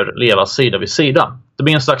kulturer leva sida vid sida. Det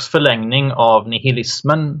blir en slags förlängning av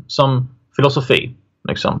nihilismen som filosofi.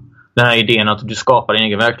 Liksom. Den här idén att du skapar din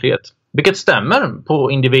egen verklighet. Vilket stämmer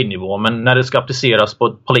på individnivå, men när det ska appliceras på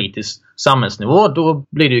ett politiskt samhällsnivå, då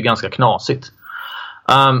blir det ju ganska knasigt.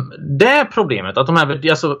 Det är problemet att de här,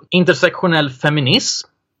 alltså intersektionell feminism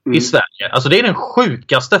i Sverige, alltså det är den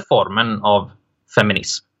sjukaste formen av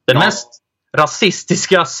feminism. Den mest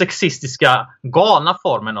rasistiska, sexistiska, galna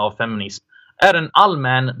formen av feminism är en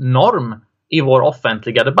allmän norm i vår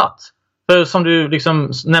offentliga debatt. För som du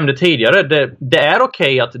liksom nämnde tidigare, det är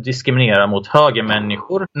okej att diskriminera mot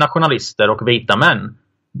högermänniskor, nationalister och vita män.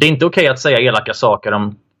 Det är inte okej att säga elaka saker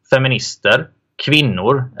om feminister,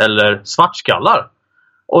 kvinnor eller svartskallar.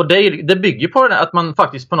 Och det bygger på att man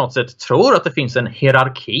faktiskt på något sätt tror att det finns en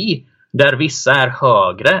hierarki där vissa är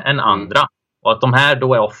högre än andra. Och att de här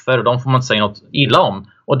då är offer och de får man inte säga något illa om.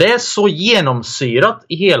 Och det är så genomsyrat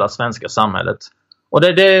i hela svenska samhället. Och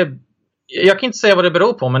jag kan inte säga vad det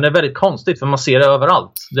beror på, men det är väldigt konstigt för man ser det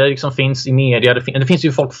överallt. Det liksom finns i media, det finns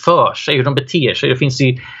ju folk för sig, hur de beter sig. Det finns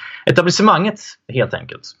i etablissemanget helt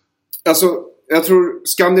enkelt. Alltså, jag tror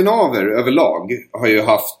skandinaver överlag har ju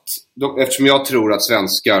haft, eftersom jag tror att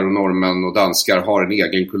svenskar och norrmän och danskar har en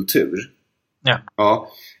egen kultur. Ja.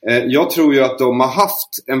 Jag tror ju att de har haft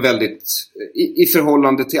en väldigt, i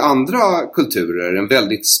förhållande till andra kulturer, en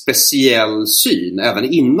väldigt speciell syn,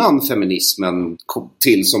 även innan feminismen kom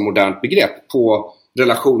till som modernt begrepp, på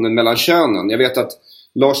relationen mellan könen. Jag vet att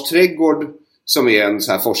Lars Trädgård, som är en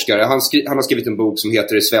så här forskare, han har skrivit en bok som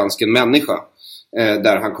heter I svensken människa,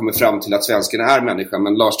 där han kommer fram till att svensken är människa,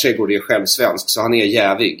 men Lars Trädgård är själv svensk, så han är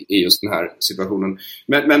jävig i just den här situationen.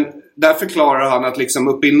 Men där förklarar han att liksom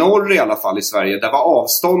uppe i norr i alla fall i Sverige, där var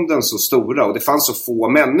avstånden så stora och det fanns så få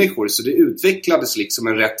människor, så det utvecklades liksom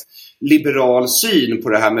en rätt liberal syn på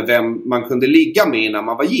det här med vem man kunde ligga med innan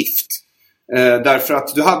man var gift. Därför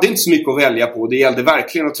att du hade inte så mycket att välja på. Det gällde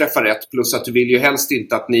verkligen att träffa rätt. Plus att du vill ju helst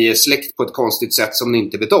inte att ni är släkt på ett konstigt sätt som ni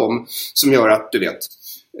inte vet om, som gör att du vet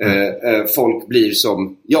folk blir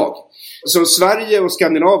som jag. Så Sverige och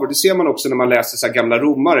skandinaver, det ser man också när man läser så här gamla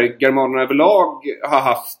romare. Germanerna överlag har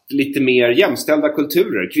haft lite mer jämställda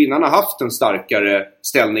kulturer. Kvinnan har haft en starkare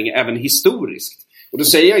ställning även historiskt. Och då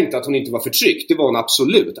säger jag inte att hon inte var förtryckt. Det var hon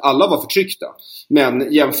absolut. Alla var förtryckta.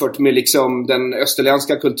 Men jämfört med liksom den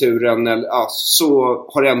österländska kulturen, så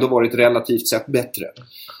har det ändå varit relativt sett bättre.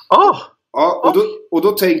 Och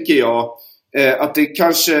då tänker jag att det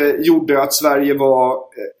kanske gjorde att Sverige var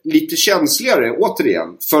lite känsligare,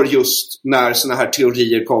 återigen, för just när såna här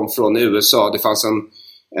teorier kom från USA. Det fanns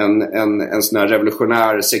en sån här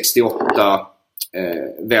revolutionär 68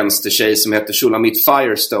 vänstertjej som heter Shulamit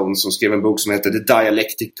Firestone, som skrev en bok som heter The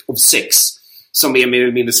Dialectic of Sex, som är mer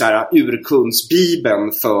eller mindre så här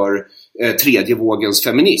urkundsbibeln för tredje vågens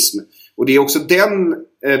feminism. Och det är också den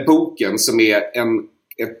boken som är en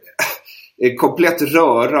komplett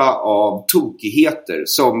röra av tokigheter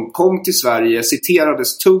som kom till Sverige,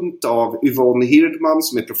 citerades tungt av Yvonne Hirdman,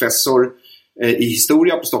 som är professor i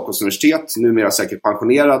historia på Stockholms universitet, numera säkert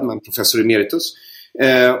pensionerad, men professor emeritus.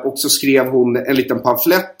 Och så skrev hon en liten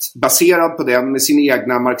pamflett baserad på den med sina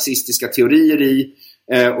egna marxistiska teorier i.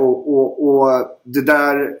 Och den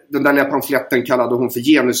där lilla pamfletten kallade hon för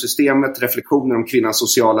Genussystemet, reflektioner om kvinnans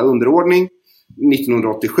sociala underordning,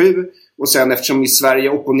 1987. Och sen, eftersom i Sverige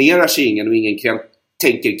opponerar sig ingen och ingen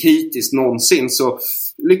tänker kritiskt någonsin, så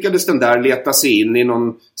lyckades den där leta sig in i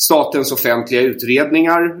någon statens offentliga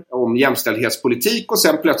utredningar om jämställdhetspolitik, och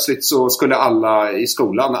sen plötsligt så skulle alla i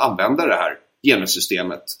skolan använda det här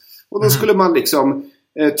genussystemet. Och då skulle man liksom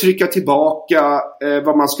trycka tillbaka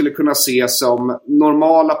vad man skulle kunna se som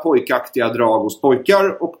normala pojkaktiga drag hos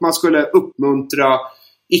pojkar, och man skulle uppmuntra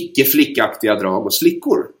icke-flickaktiga drag hos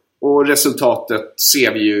flickor. Och resultatet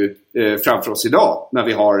ser vi ju framför oss idag, när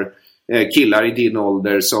vi har killar i din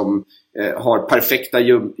ålder som har perfekta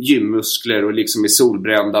gymmuskler och liksom är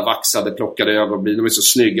solbrända, vaxade, plockade ögonbryn. De är så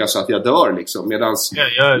snygga så att jag dör liksom.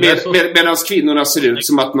 Medans kvinnorna ser ut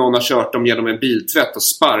som att någon har kört dem genom en biltvätt och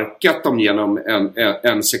sparkat dem genom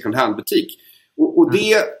en second hand butik. Och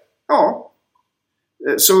det,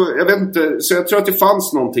 så jag vet inte, så jag tror att det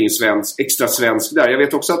fanns någonting extra svenskt där. Jag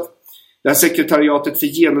vet också att det här sekretariatet för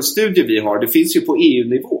genusstudier vi har, det finns ju på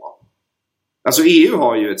EU-nivå. Alltså EU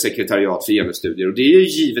har ju ett sekretariat för genusstudier, och det är ju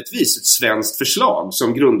givetvis ett svenskt förslag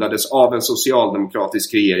som grundades av en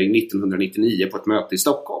socialdemokratisk regering 1999 på ett möte i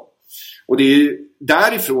Stockholm. Och det är ju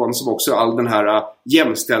därifrån som också all den här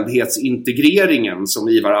jämställdhetsintegreringen som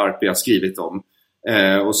Ivar Arpi har skrivit om,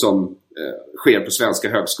 och som sker på svenska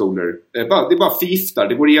högskolor. Det är bara förgiftar.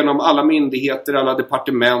 Det går igenom alla myndigheter, alla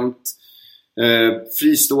departement,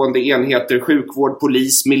 fristående enheter, sjukvård,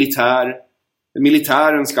 polis, militär.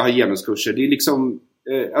 Militären ska ha genuskurser. Det är liksom,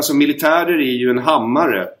 alltså militärer är ju en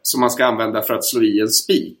hammare som man ska använda för att slå i en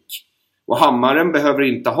spik. Och hammaren behöver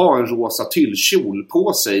inte ha en rosa tyllkjol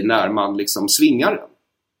på sig när man liksom svingar den.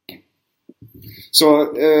 Så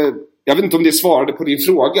jag vet inte om det svarade på din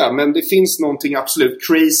fråga, men det finns någonting absolut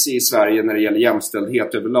crazy i Sverige när det gäller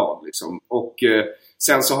jämställdhet överlag. Liksom. Och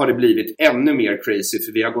sen så har det blivit ännu mer crazy,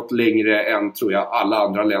 för vi har gått längre än, tror jag, alla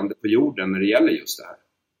andra länder på jorden när det gäller just det här.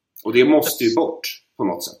 Och det måste ju bort på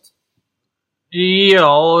något sätt.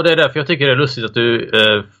 Ja, och det är därför jag tycker det är lustigt att du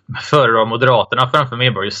föredrar Moderaterna framför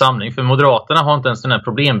Medborgarsamling. För Moderaterna har inte ens den här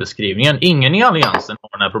problembeskrivningen. Ingen i alliansen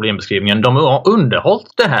har den här problembeskrivningen. De har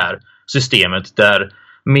underhållit det här systemet där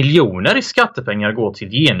miljoner i skattepengar går till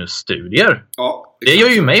genusstudier. Ja, det gör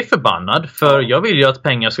ju mig förbannad, för jag vill ju att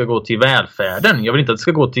pengar ska gå till välfärden. Jag vill inte att det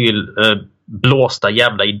ska gå till blåsta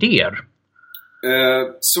jävla idéer.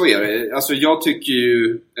 Så är det. Alltså jag tycker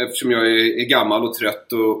ju, eftersom jag är gammal och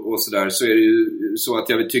trött och sådär, så är det ju så att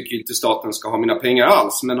jag tycker inte staten ska ha mina pengar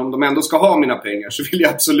alls. Men om de ändå ska ha mina pengar så vill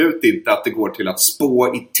jag absolut inte att det går till att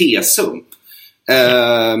spå i tesump.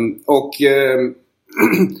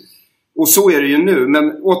 Och så är det ju nu.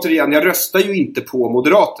 Men återigen, jag röstar ju inte på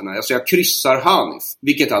Moderaterna. Alltså jag kryssar Hanif,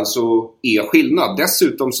 vilket alltså är skillnad.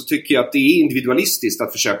 Dessutom så tycker jag att det är individualistiskt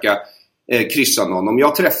att försöka kryssa någon. Om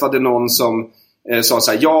jag träffade någon som sa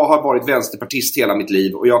så här: jag har varit vänsterpartist hela mitt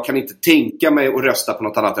liv och jag kan inte tänka mig att rösta på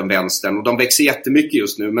något annat än vänstern, och de växer jättemycket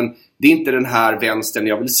just nu, men det är inte den här vänstern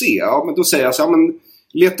jag vill se. Ja, men då säger jag så här: men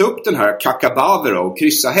leta upp den här Kakabavero och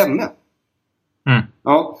kryssa henne.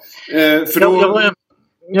 Ja, för då...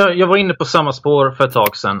 Jag var inne på samma spår för ett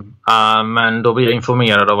tag sedan, men då blev jag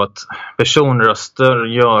informerad av att personröster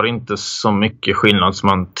gör inte så mycket skillnad som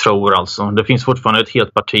man tror. Alltså. Det finns fortfarande ett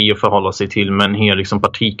helt parti att förhålla sig till, med en hel liksom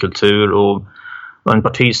partikultur och en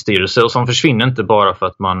partistyrelse, och som försvinner inte bara för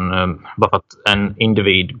att en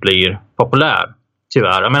individ blir populär.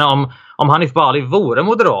 Tyvärr. Jag menar, om Hanif Bali vore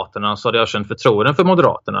Moderaterna så hade jag känt förtroende för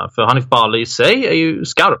Moderaterna, för Hanif Bali i sig är ju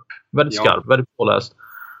skarp, väldigt skarp, väldigt påläst.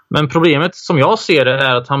 Men problemet som jag ser det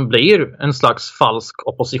är att han blir en slags falsk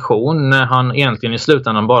opposition när han egentligen i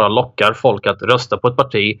slutändan bara lockar folk att rösta på ett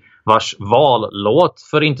parti vars vallåt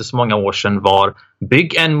för inte så många år sedan var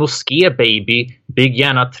 "Bygg en moské baby, bygg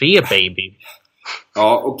gärna 3 baby".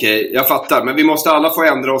 Ja, okej, jag fattar. Men vi måste alla få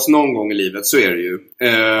ändra oss någon gång i livet, så är det ju.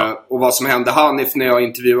 Och vad som hände Hanif när jag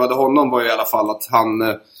intervjuade honom var ju i alla fall att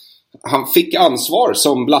han fick ansvar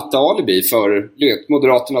som Blatte alibi för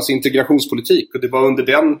Moderaternas integrationspolitik. Och det var under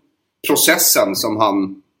den processen som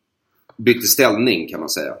han bytte ställning, kan man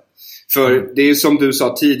säga. För det är ju som du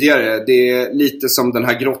sa tidigare, det är lite som den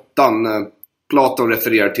här grottan Platon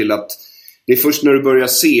refererar till, att det är först när du börjar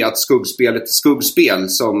se att skuggspelet är skuggspel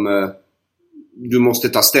som du måste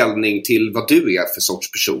ta ställning till vad du är för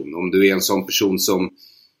sorts person. Om du är en sån person som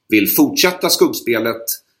vill fortsätta skuggspelet,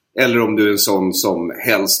 eller om du är en sån som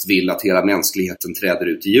helst vill att hela mänskligheten träder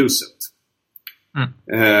ut i ljuset.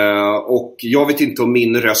 Och jag vet inte om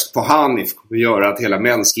min röst på Hanif kommer göra att hela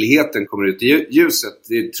mänskligheten kommer ut i ljuset.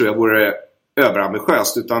 Det tror jag vore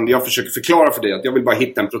överambitiöst. Utan jag försöker förklara för dig att jag vill bara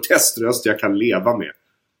hitta en proteströst jag kan leva med.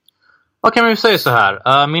 Vad kan vi säga så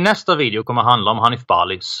här? Min nästa video kommer handla om Hanif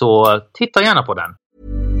Bali, så titta gärna på den.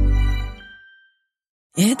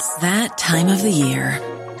 It's that time of the year.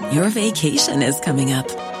 Your vacation is coming up.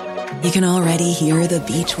 You can already hear the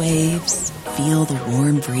beach waves, feel the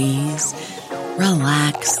warm breeze,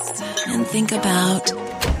 relax and think about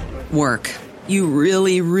work. You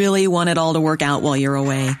really, really want it all to work out while you're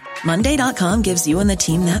away. Monday.com gives you and the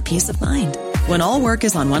team that peace of mind. When all work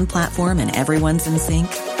is on one platform and everyone's in sync,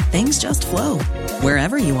 things just flow.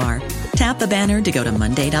 Wherever you are, tap the banner to go to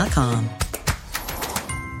Monday.com.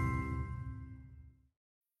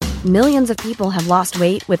 Millions of people have lost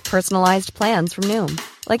weight with personalized plans from Noom.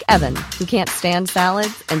 Like Evan, who can't stand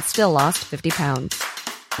salads and still lost 50 pounds.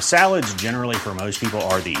 Salads generally for most people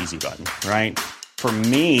are the easy button, right? For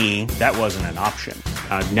me, that wasn't an option.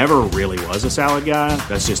 I never really was a salad guy.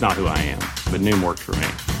 That's just not who I am. But Noom worked for me.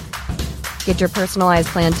 Get your personalized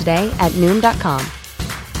plan today at Noom.com.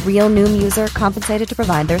 Real Noom user compensated to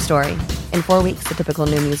provide their story. In 4 weeks, the typical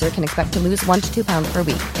Noom user can expect to lose 1 to 2 pounds per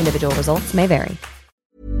week. Individual results may vary.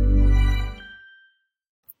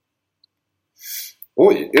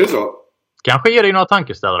 Oj, är det så? Kanske ger dig några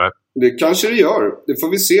tankeställare. Det kanske det gör. Det får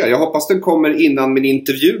vi se. Jag hoppas den kommer innan min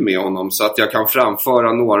intervju med honom, så att jag kan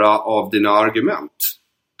framföra några av dina argument.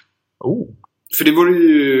 För det vore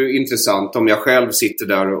ju intressant om jag själv sitter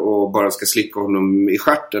där och bara ska slicka honom i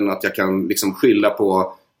stjärten, att jag kan liksom skylla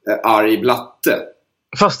på arg blatte.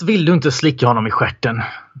 Fast vill du inte slicka honom i stjärten?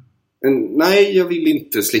 Nej, jag vill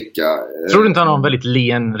inte slicka. Tror du inte han har en väldigt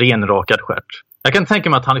renrakad stjärt? Jag kan tänka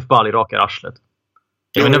mig att Hanif Bali rakar arslet.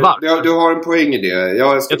 Du har en poäng i det.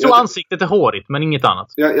 Jag tror ansiktet är hårigt, men inget annat.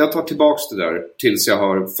 Jag tar tillbaks det där tills jag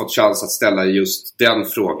har fått chans att ställa just den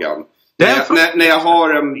frågan. När jag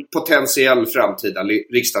har en potentiell framtida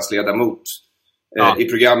riksdagsledamot i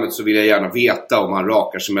programmet, så vill jag gärna veta om han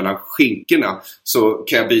rakar sig mellan skinkorna. Så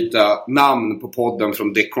kan jag byta namn på podden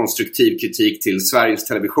från dekonstruktiv kritik till Sveriges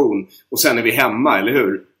Television. Och sen är vi hemma, eller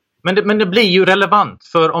hur? Men det blir ju relevant.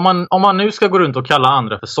 För om man nu ska gå runt och kalla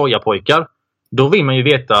andra för sojapojkar, då vill man ju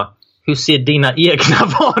veta, hur ser dina egna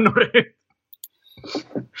vanor ut?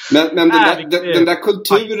 Men den där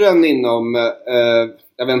kulturen inom...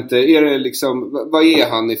 jag vet inte, är det liksom, vad är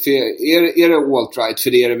han? Är det alt-right?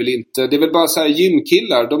 För det är det väl inte. Det är väl bara så här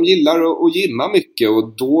gymkillar. De gillar att gymma mycket,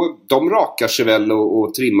 och då de rakar sig väl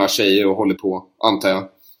och trimmar sig och håller på, antar jag.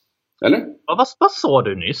 Eller? Ja, vad sa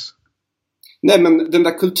du nyss? Nej, men den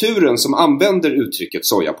där kulturen som använder uttrycket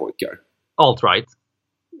sojapojkar. Alt-right?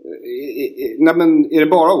 Nej, men är det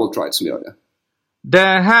bara alt-right som gör det?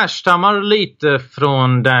 Det härstammar lite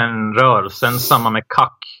från den rörelsen, samma med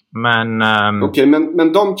kack. Okej,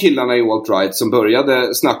 men de killarna i alt-right som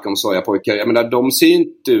började snacka om sojapojkar, jag menar, de ser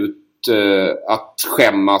inte ut att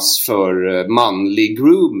skämmas för manlig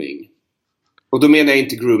grooming. Och då menar jag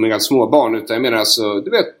inte grooming av småbarn, utan jag menar alltså,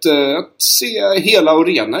 du vet, att se hela och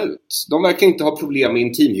rena ut. De verkar inte ha problem med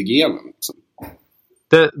intimhygienen.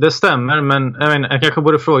 Det stämmer, men jag kanske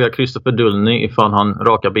borde fråga Christopher Dullny ifall han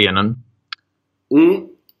rakar benen.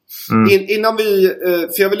 Innan vi,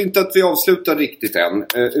 för jag vill inte att vi avslutar riktigt än,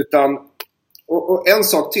 utan och en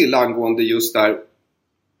sak till angående just där.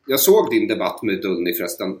 Jag såg din debatt med Dullny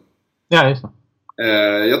förresten. Ja, just det.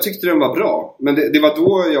 Jag tyckte den var bra, men det var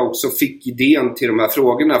då jag också fick idén till de här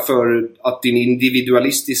frågorna, för att din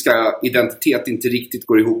individualistiska identitet inte riktigt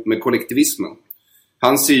går ihop med kollektivismen.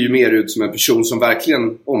 Han ser ju mer ut som en person som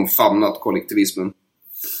verkligen omfamnat kollektivismen.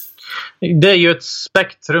 Det är ju ett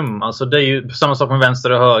spektrum, alltså det är ju samma sak med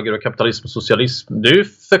vänster och höger och kapitalism och socialism. Du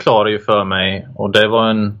förklarar ju för mig, och det var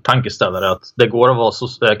en tankeställare, att det går att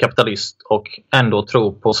vara kapitalist och ändå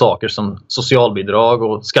tro på saker som socialbidrag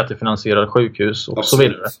och skattefinansierade sjukhus och så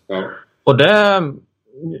vidare. Ja. Och det,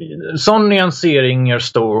 sån nyansering gör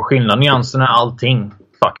stor skillnad. Nyanserna är allting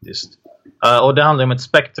faktiskt. Och det handlar om ett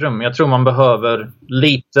spektrum. Jag tror man behöver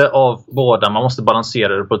lite av båda. Man måste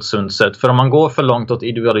balansera det på ett sunt sätt. För om man går för långt åt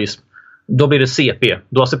individualism, då blir det CP.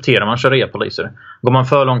 Då accepterar man sharia-poliser. Går man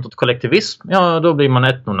för långt åt kollektivism, ja, då blir man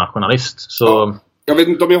etnonationalist. Så... Ja. Jag vet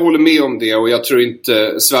inte om jag håller med om det, och jag tror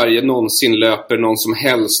inte Sverige någonsin löper någon som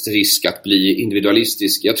helst risk att bli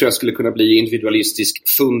individualistisk. Jag tror jag skulle kunna bli individualistisk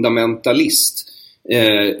fundamentalist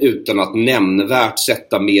utan att nämnvärt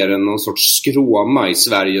sätta mer än någon sorts skråma i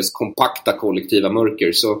Sveriges kompakta kollektiva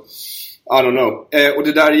mörker. Så I don't know. Och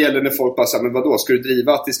det där gäller när folk bara säger, men vadå, ska du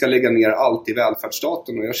driva att vi ska lägga ner allt i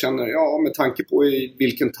välfärdsstaten? Och jag känner, ja, med tanke på i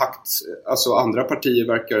vilken takt alltså andra partier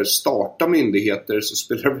verkar starta myndigheter, så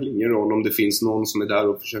spelar det väl ingen roll om det finns någon som är där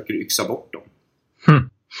och försöker yxa bort dem.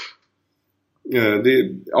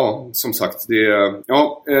 Ja, som sagt,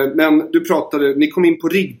 men du pratade, ni kom in på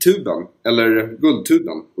riggtuben eller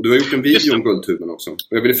guldtuben, och du har gjort en video om guldtuben också, och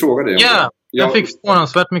jag ville fråga dig om det. Jag fick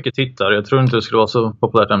förvånansvärt mycket tittare. Jag tror inte det skulle vara så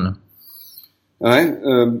populärt ännu. Nej,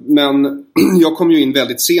 men jag kom ju in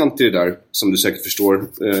väldigt sent i det där, som du säkert förstår.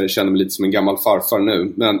 Känner mig lite som en gammal farfar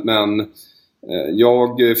nu, men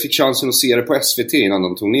jag fick chansen att se det på SVT innan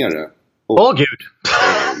de tog ner det. Gud!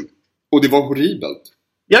 Och det var horribelt.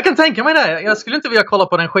 Jag kan tänka mig det. Jag skulle inte vilja kolla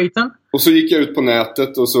på den skiten. Och så gick jag ut på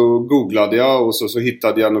nätet och så googlade jag, och så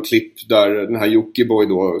hittade jag något klipp där den här Jockiboi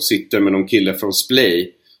då sitter med någon kille från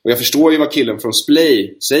Splay. Och jag förstår ju vad killen från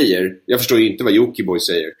Splay säger. Jag förstår ju inte vad Jockiboi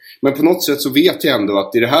säger. Men på något sätt så vet jag ändå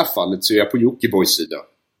att i det här fallet så är jag på Jockibois sida.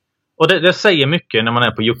 Och det säger mycket när man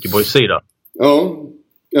är på Jockibois sida. Ja,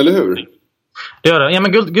 eller hur? Det gör det. Ja,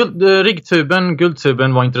 men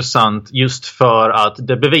guldtuben var intressant just för att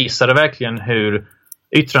det bevisade verkligen hur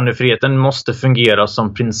yttrandefriheten måste fungera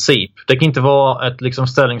som princip. Det kan inte vara ett liksom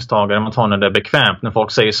ställningstagande man tar när det är bekvämt, när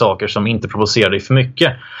folk säger saker som inte provocerar dig för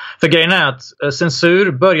mycket. För grejen är att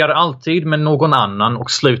censur börjar alltid med någon annan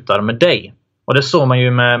och slutar med dig. Och det såg man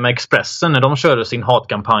ju med Expressen när de körde sin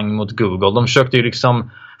hatkampanj mot Google. De försökte ju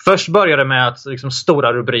liksom... Först började med att liksom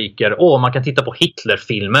stora rubriker. Man kan titta på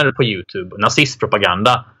Hitlerfilmer på YouTube.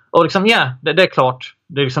 Nazistpropaganda. Och liksom, det är klart.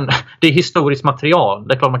 Det är historiskt material.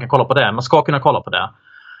 Det är klart man kan kolla på det. Man ska kunna kolla på det.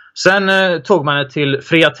 Sen tog man det till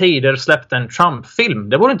Fria Tider släppte en Trump-film.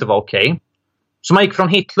 Det borde inte vara okej. Så man gick från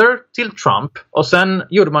Hitler till Trump och sen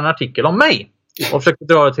gjorde man en artikel om mig. Och försökte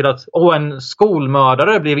dra det till att en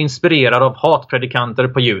skolmördare blev inspirerad av hatpredikanter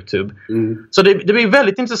på YouTube. Så det blir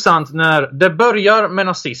väldigt intressant när det börjar med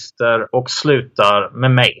nazister och slutar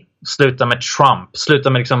med mig. Slutar med Trump.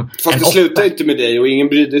 Slutar med liksom... Fast det slutar inte med dig och ingen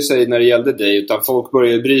brydde sig när det gällde dig, utan folk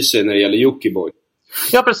började bry sig när det gäller Jockiboi.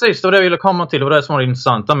 Ja, precis. Det var det jag ville komma till. Och det som var det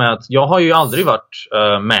intressanta med att jag har ju aldrig varit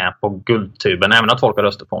med på guldtuben, även att folk har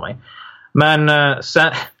röstat på mig. Men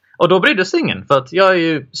sen... Och då brydde sig ingen, för att jag är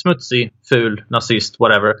ju smutsig, ful, nazist,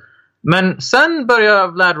 whatever. Men sen börjar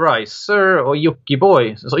Vlad Reiser och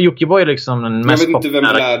Jockiboi. Så Jockiboi är liksom den mest populära... Jag vet inte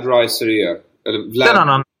vem Vlad Reiser är. Eller Vlad... Det är en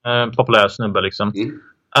annan populär snubbe liksom.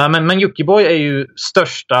 Men Jockiboi är ju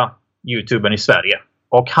största YouTubern i Sverige.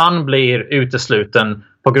 Och han blir utesluten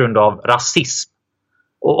på grund av rasism.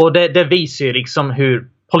 Och det visar ju liksom hur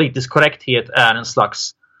politisk korrekthet är en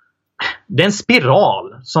slags... Det är en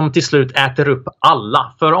spiral som till slut äter upp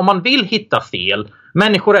alla. För om man vill hitta fel,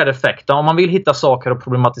 människor är defekta, om man vill hitta saker och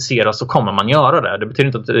problematisera så kommer man göra det. Det betyder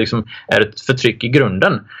inte att det liksom är ett förtryck i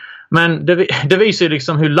grunden. Men det visar ju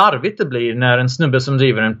liksom hur larvigt det blir när en snubbe som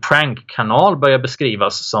driver en prankkanal börjar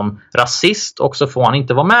beskrivas som rasist och så får han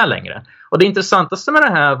inte vara med längre. Och det intressantaste med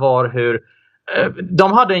det här var hur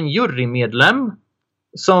de hade en jurymedlem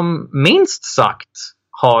som minst sagt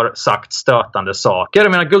har sagt stötande saker.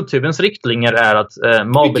 Jag menar, Guldtubens riktlinjer är att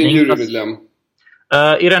vilken jurymedlem?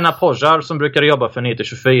 Irena Pojar som brukade jobba för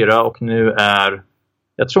 9024 och nu är...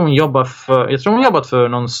 Jag tror hon jobbat för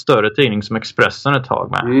någon större tidning som Expressen ett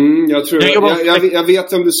tag med. Jag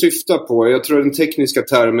vet vem du syftar på. Jag tror den tekniska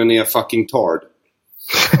termen är fucking tard.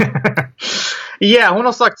 Ja, hon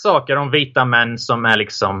har sagt saker om vita män som är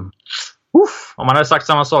liksom... Om man hade sagt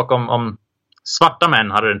samma sak om svarta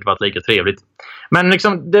män hade det inte varit lika trevligt. Men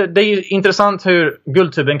liksom, det är ju intressant hur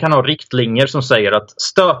Guldtuben kan ha riktlinjer som säger att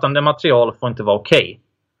stötande material får inte vara okej.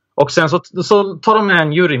 Och sen så tar de med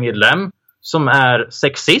en jurymedlem som är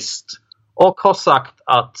sexist och har sagt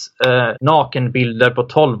att nakenbilder på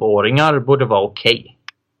 12-åringar borde vara okej.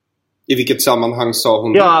 I vilket sammanhang sa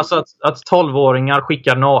hon det? Ja, alltså att 12-åringar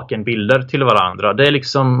skickar nakenbilder till varandra. Det är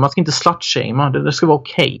liksom, man ska inte slutshamea, det ska vara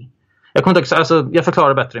okej. Jag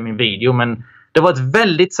förklarar bättre i min video, men det var ett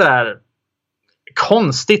väldigt så här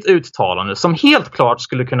konstigt uttalande som helt klart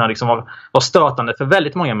skulle kunna liksom vara stötande för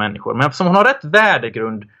väldigt många människor. Men eftersom hon har rätt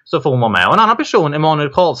värdegrund så får hon vara med. Och en annan person, Emanuel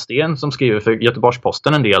Karlsten, som skriver för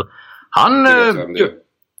Göteborgs-Posten en del,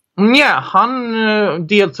 han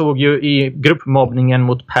deltog ju i gruppmobbningen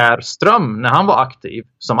mot Per Ström när han var aktiv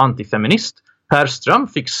som antifeminist. Per Ström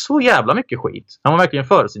fick så jävla mycket skit. Han var verkligen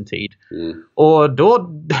före sin tid. Och då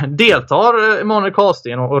deltar Emanuel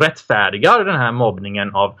Karlsten och rättfärdigar den här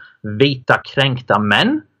mobbningen av vita kränkta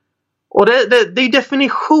män. Och det är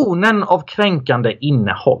definitionen av kränkande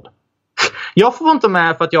innehåll. Jag får inte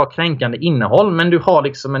med för att jag har kränkande innehåll, men du har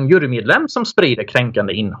liksom en jurymedlem som sprider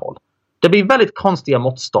kränkande innehåll. Det blir väldigt konstiga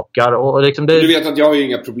måttstockar. Och liksom Du vet att jag har ju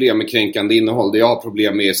inga problem med kränkande innehåll. Det jag har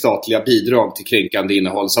problem med statliga bidrag till kränkande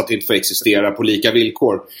innehåll så att det inte får existera på lika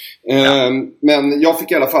villkor. Men jag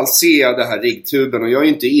fick i alla fall se det här riggtuben och jag är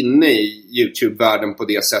inte inne i YouTube-världen på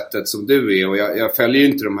det sättet som du är. Och jag följer ju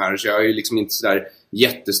inte de här så jag har ju liksom inte sådär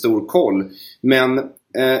jättestor koll. Men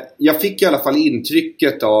jag fick i alla fall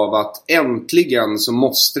intrycket av att äntligen så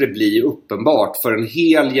måste det bli uppenbart för en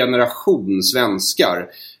hel generation svenskar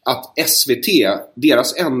att SVT,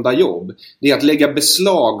 deras enda jobb, det är att lägga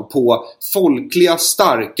beslag på folkliga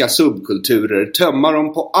starka subkulturer, tömma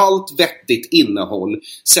dem på allt vettigt innehåll,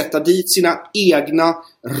 sätta dit sina egna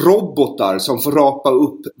robotar som får rapa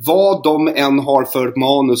upp vad de än har för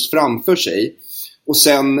manus framför sig. Och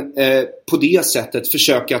sen på det sättet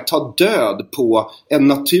försöka ta död på en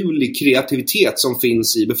naturlig kreativitet som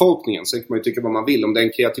finns i befolkningen. Sen kan man ju tycka vad man vill om den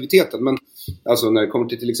kreativiteten. Men alltså när det kommer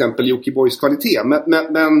till exempel Jockibois kvalitet.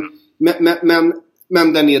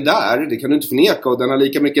 Men den är där, det kan du inte förneka. Och den har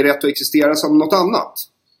lika mycket rätt att existera som något annat.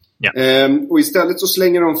 Ja. Och istället så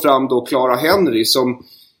slänger de fram då Clara Henry som...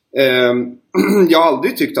 jag har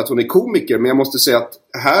aldrig tyckt att hon är komiker, men jag måste säga att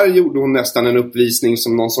här gjorde hon nästan en uppvisning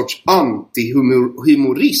som någon sorts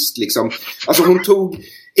anti-humorist liksom. Alltså hon tog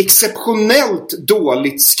exceptionellt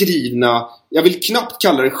dåligt skrivna, jag vill knappt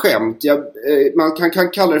kalla det skämt, man kan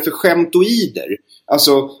kalla det för skämtoider.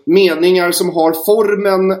 Alltså meningar som har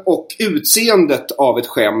formen och utseendet av ett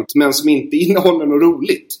skämt men som inte innehåller något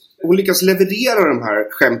roligt. Hon lyckas leverera de här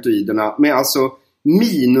skämtoiderna med alltså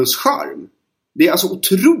minuscharm. Det är alltså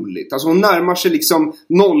otroligt. Alltså hon närmar sig liksom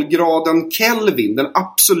 0-graden Kelvin, den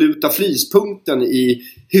absoluta frispunkten i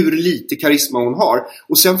hur lite karisma hon har.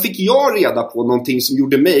 Och sen fick jag reda på någonting som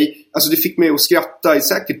gjorde mig, alltså det fick mig att skratta i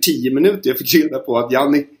säkert 10 minuter. Jag fick reda på att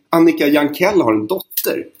Annika Jankell har en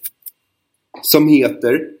dotter som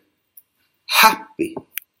heter Happy.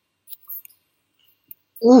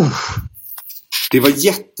 Det var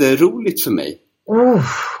jätteroligt för mig.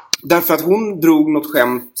 Därför att hon drog något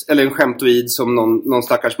skämt, eller en skämtoid som någon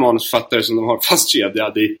stackars manusförfattare som de har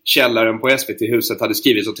fastkedjad i källaren på SVT-huset hade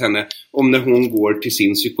skrivit åt henne om när hon går till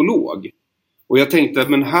sin psykolog. Och jag tänkte att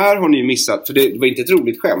men här har ni ju missat, för det var inte ett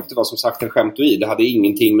roligt skämt, det var som sagt en skämtoid, det hade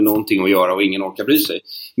ingenting med någonting att göra och ingen orkar bry sig.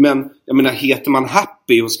 Men jag menar, heter man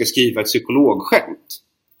Happy och ska skriva ett psykologskämt,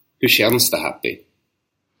 hur känns det Happy?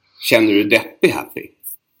 Känner du deppig Happy?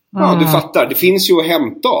 Ja, du fattar, det finns ju att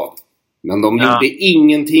hämta av. Men de gjorde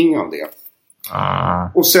ingenting av det.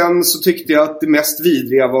 Och sen så tyckte jag att det mest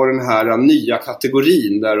vidriga var den här nya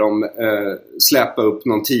kategorin där de släpar upp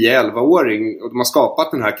någon 10-11-åring. Och de har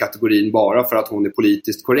skapat den här kategorin bara för att hon är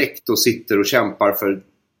politiskt korrekt och sitter och kämpar för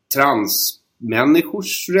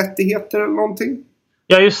transmänniskors rättigheter eller någonting.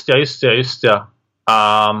 Ja, just det.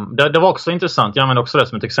 Det var också intressant. Jag använde också det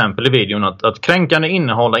som ett exempel i videon. Att kränkande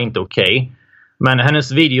innehåll är inte okej. Men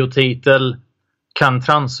hennes videotitel Kan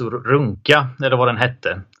transor runka, eller vad den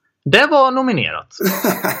hette, det var nominerat.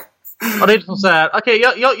 Och det är liksom så här, okej,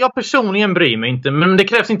 jag personligen bryr mig inte, men det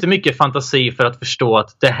krävs inte mycket fantasi för att förstå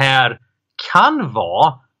att det här kan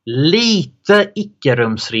vara lite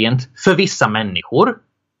icke-rumsrent för vissa människor.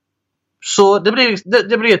 Så det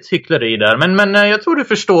blir ett hyckleri där. Men jag tror du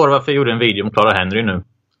förstår varför jag gjorde en video om Clara Henry nu.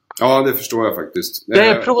 Ja, det förstår jag faktiskt. Det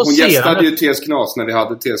är provocerande. Hon gästade ju TS Knas när vi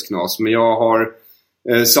hade TS Knas, men jag har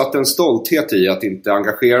satt en stolthet i att inte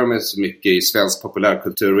engagera mig så mycket i svensk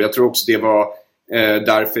populärkultur. Och jag tror också det var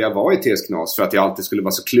därför jag var i TS Knas, för att jag alltid skulle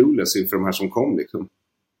vara så clueless inför de här som kom liksom.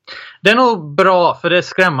 Det är nog bra, för det är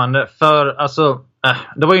skrämmande. För alltså,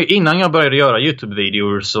 det var ju innan jag började göra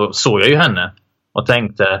YouTube-videor så såg jag ju henne och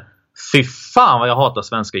tänkte, fy fan vad jag hatar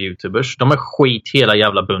svenska YouTubers. De är skit hela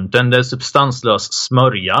jävla bunten. Det är substanslös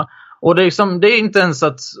smörja. Och det är inte ens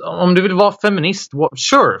att om du vill vara feminist,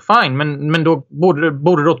 sure, fine, men då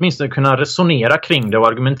borde du åtminstone kunna resonera kring det och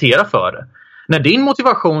argumentera för det. När din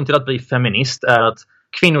motivation till att bli feminist är att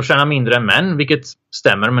kvinnor tjänar mindre än män, vilket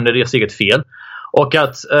stämmer, men det är deras eget fel, och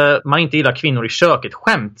att man inte gillar kvinnor i köket,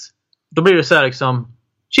 skämt, då blir det så här liksom,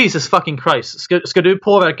 Jesus fucking Christ, ska du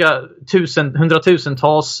påverka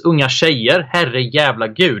hundratusentals unga tjejer? Herre jävla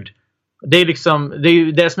gud. Det är liksom, det är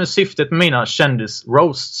ju det som är syftet med mina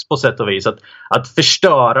kändis-roasts på sätt och vis. Att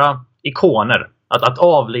förstöra ikoner. Att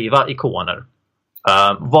avliva ikoner.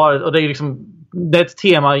 Och det är liksom, det är ett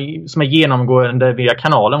tema som är genomgående via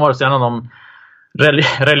kanalen. Vare sig en av de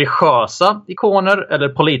religiösa ikoner eller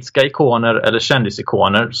politiska ikoner eller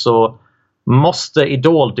kändisikoner, så måste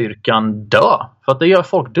idoldyrkan dö. För att det gör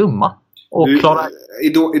folk dumma.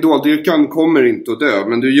 Idoldyrkan kommer inte att dö,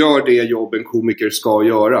 men du gör det jobb en komiker ska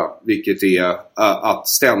göra, vilket är att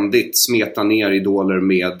ständigt smeta ner idoler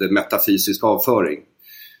med metafysisk avföring,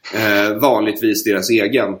 vanligtvis deras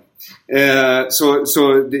egen.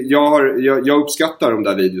 Jag uppskattar de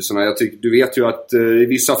där videorna. Du vet ju att i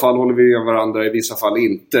vissa fall håller vi med varandra, i vissa fall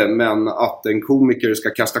inte, men att en komiker ska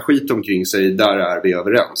kasta skit omkring sig, där är vi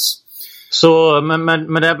överens. Så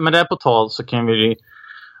med det på tal så kan vi...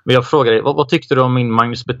 Men jag frågar dig, vad tyckte du om min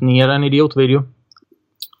Magnus Bettner en idiotvideo?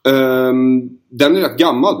 Den är rätt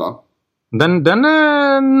gammal, va? Den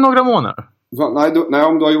är några månader. Nej,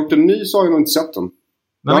 om du har gjort en ny så har jag nog inte sett den.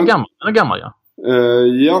 Den är gammal, ja.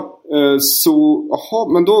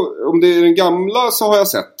 Men då, om det är den gamla så har jag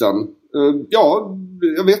sett den.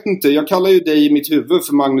 Jag vet inte. Jag kallar ju dig i mitt huvud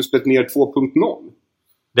för Magnus Bettner 2.0.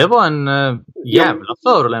 Det var en jävla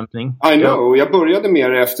förolämpning. I know. Jag började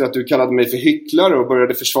med det efter att du kallade mig för hycklare och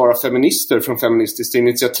började försvara feminister från Feministiskt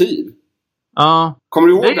initiativ. Ja. Kommer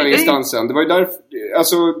du ihåg den instansen? Det var ju där,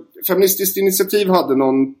 alltså, Feministiskt initiativ hade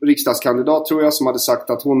någon riksdagskandidat, tror jag, som hade sagt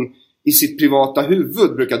att hon i sitt privata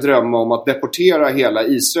huvud brukar drömma om att deportera hela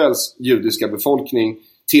Israels judiska befolkning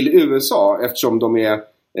till USA, eftersom de är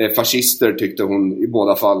fascister, tyckte hon i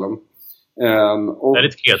båda fallen.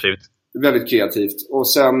 Väldigt kreativt. Väldigt kreativt. Och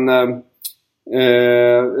sen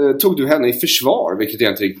tog du henne i försvar, vilket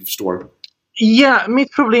jag inte riktigt förstår. Ja,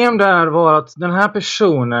 mitt problem där var att den här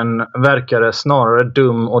personen verkade snarare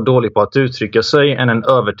dum och dålig på att uttrycka sig än en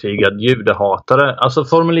övertygad judehatare. Alltså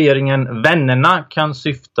formuleringen vännerna kan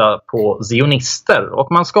syfta på zionister,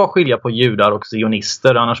 och man ska skilja på judar och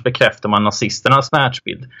zionister, annars bekräftar man nazisternas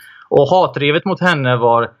världsbild. Och hatrevet mot henne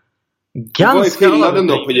var ganska... Vad är skillnaden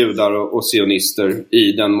då på judar och zionister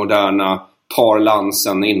i den moderna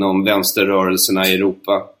parlansen inom vänsterrörelserna i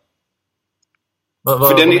Europa.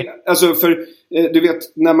 Du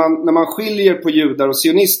vet, när man skiljer på judar och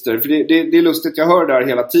sionister, för det är lustigt, jag hör det här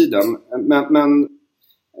hela tiden, men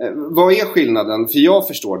vad är skillnaden? För jag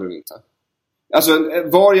förstår den inte. Alltså,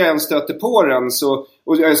 var jag än stöter på den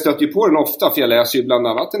och jag stöter ju på den ofta, för jag läser ju bland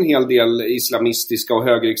annat en hel del islamistiska och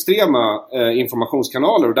högerextrema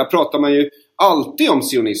informationskanaler, och där pratar man ju alltid om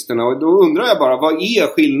sionisterna, och då undrar jag bara, vad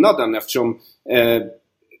är skillnaden, eftersom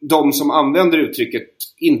de som använder uttrycket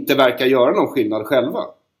inte verkar göra någon skillnad själva?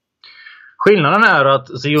 Skillnaden är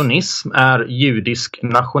att sionism är judisk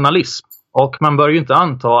nationalism. Och man bör ju inte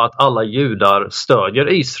anta att alla judar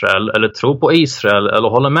stödjer Israel eller tror på Israel eller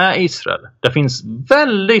håller med Israel. Det finns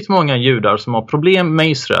väldigt många judar som har problem med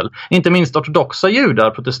Israel. Inte minst ortodoxa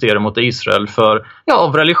judar protesterar mot Israel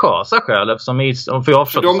av religiösa skäl.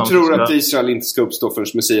 För de tror att Israel inte ska uppstå förrän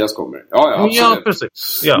Messias kommer. Ja,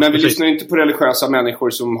 precis. Ja, men vi precis. lyssnar inte på religiösa människor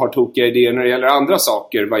som har tokiga idéer när det gäller andra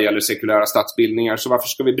saker vad gäller sekulära statsbildningar. Så varför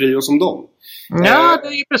ska vi bry oss om dem? Ja, det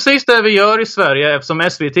är ju precis det vi gör i Sverige, eftersom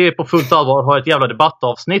SVT på fullt allvar har ett jävla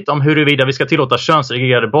debattavsnitt om huruvida vi ska tillåta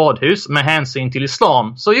könsreglerade badhus med hänsyn till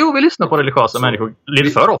islam. Så jo, vi lyssnar på religiösa människor lite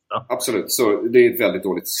för ofta. Absolut, så det är ett väldigt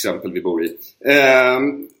dåligt exempel vi bor i.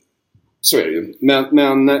 Så är det ju.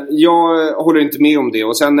 Men jag håller inte med om det.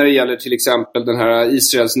 Och sen när det gäller till exempel den här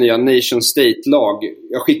Israels nya nation state-lag.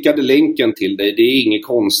 Jag skickade länken till dig. Det är inget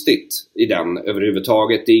konstigt i den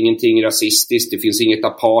överhuvudtaget. Det är ingenting rasistiskt. Det finns inget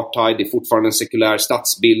apartheid. Det är fortfarande en sekulär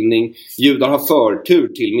statsbildning. Judar har förtur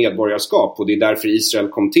till medborgarskap. Och det är därför Israel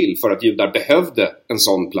kom till. För att judar behövde en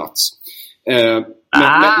sån plats.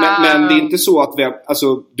 Men det är inte så att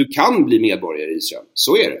du kan bli medborgare i Israel.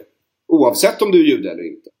 Så är det. Oavsett om du är jude eller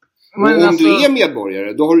inte. Men om du är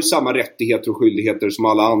medborgare, då har du samma rättigheter och skyldigheter som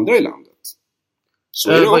alla andra i landet.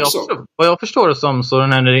 Så är det också. Vad jag förstår det som, så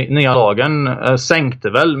den här nya lagen sänkte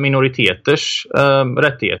väl minoriteters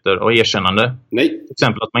rättigheter och erkännande. Nej. Till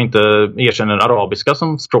exempel att man inte erkänner arabiska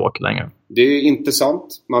som språk längre. Det är inte sant.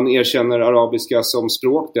 Man erkänner arabiska som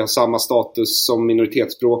språk. Det har samma status som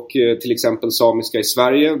minoritetsspråk, till exempel samiska i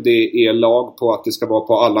Sverige. Det är lag på att det ska vara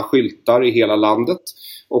på alla skyltar i hela landet.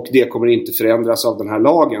 Och det kommer inte förändras av den här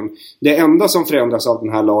lagen. Det enda som förändras av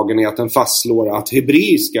den här lagen är att den fastslår att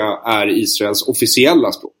hebreiska är Israels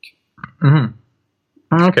officiella språk.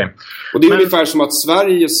 Okay. Och det är ungefär som att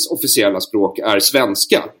Sveriges officiella språk är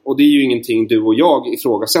svenska. Och det är ju ingenting du och jag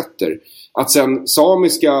ifrågasätter. Att sen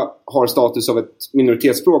samiska har status av ett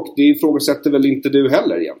minoritetsspråk, det ifrågasätter väl inte du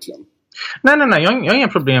heller egentligen? Nej, jag har inga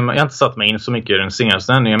problem. Jag har inte satt mig in så mycket i den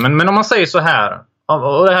senaste ändringen. Men om man säger så här,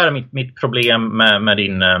 och det här är mitt problem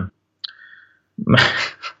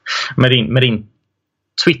med din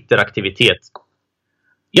Twitter-aktivitet.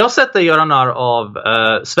 Jag har sett dig göra narr av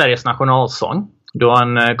Sveriges nationalsång. Du har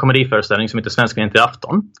en komediföreställning som heter Svenskan inte i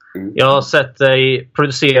afton. Jag har sett dig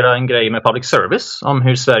producera en grej med public service om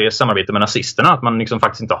hur Sverige samarbetar med nazisterna. Att man liksom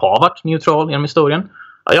faktiskt inte har varit neutral genom historien.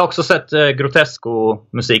 Jag har också sett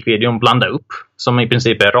Grotesco-musikvideon Blanda upp, som i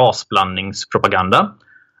princip är rasblandningspropaganda.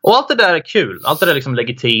 Och allt det där är kul. Allt det där är liksom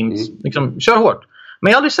legitimt. Liksom, kör hårt.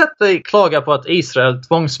 Men jag har aldrig sett dig klaga på att Israel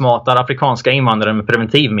tvångsmatar afrikanska invandrare med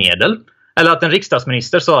preventivmedel. Eller att en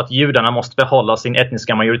riksdagsminister sa att judarna måste behålla sin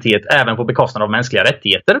etniska majoritet även på bekostnad av mänskliga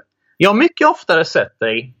rättigheter. Jag har mycket oftare sett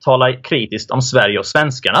dig tala kritiskt om Sverige och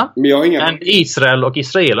svenskarna än Israel och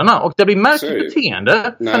israelerna. Och det blir märkligt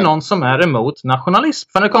beteende för någon som är emot nationalism.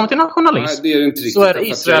 För när det kommer till nationalism så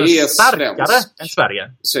är Israel starkare än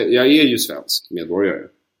Sverige. Jag är ju svensk medborgare.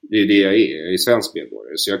 Det är det jag är. Jag är svensk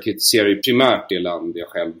medborgare. Så jag kritiserar ju primärt det land jag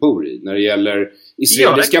själv bor i. När det gäller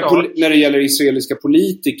israeliska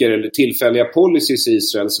politiker eller tillfälliga policies i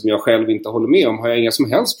Israel som jag själv inte håller med om, har jag inga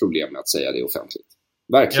som helst problem med att säga det offentligt.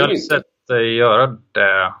 Verkligen inte. Jag har sett dig göra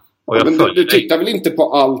det. Och jag men du tittar väl inte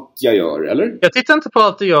på allt jag gör, eller? Jag tittar inte på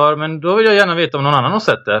allt du gör, men då vill jag gärna veta om någon annan har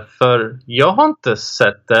sett det. För jag har inte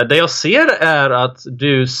sett det. Det jag ser är att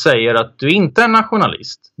du säger att du inte är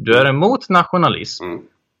nationalist. Du är emot nationalism.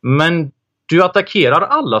 Men du attackerar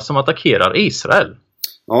alla som attackerar Israel.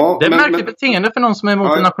 Ja, det är märkligt beteende för någon som är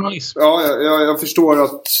emot nationalism. Ja, jag förstår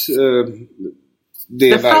att...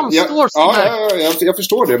 Det framstår som jag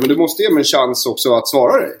förstår det, men du måste ge mig en chans också att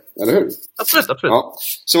svara dig, eller hur? Absolut. Ja.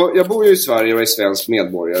 Så jag bor ju i Sverige och är svensk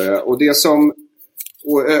medborgare. Och det som...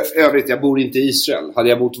 Och övrigt, jag bor inte i Israel. Hade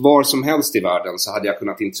jag bott var som helst i världen så hade jag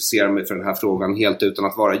kunnat intressera mig för den här frågan helt utan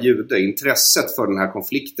att vara jude. Intresset för den här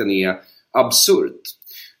konflikten är absurt.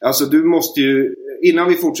 Alltså du måste ju... Innan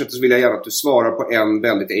vi fortsätter så vill jag gärna att du svarar på en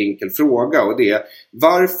väldigt enkel fråga. Och det är,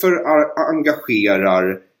 varför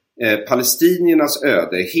engagerar palestiniernas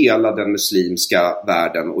öde, hela den muslimska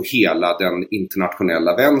världen och hela den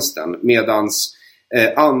internationella vänstern. Medans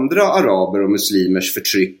andra araber och muslimers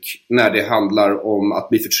förtryck, när det handlar om att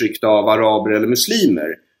bli förtryckta av araber eller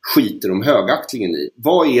muslimer, skiter de högaktlingen i.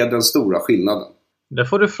 Vad är den stora skillnaden? Det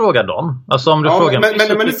får du fråga dem. Alltså om du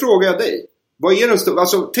frågar men nu frågar jag dig. Vad är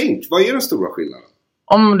den stora skillnaden?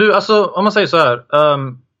 Om man säger så här,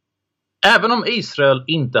 även om Israel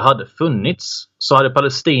inte hade funnits så hade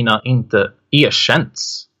Palestina inte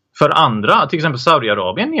erkänts. För andra, till exempel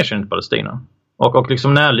Saudiarabien erkänner inte Palestina. Och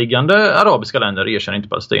liksom närliggande arabiska länder erkänner inte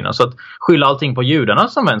Palestina. Så att skylla allting på judarna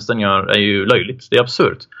som vänstern gör är ju löjligt. Det är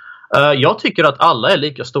absurt. Jag tycker att alla är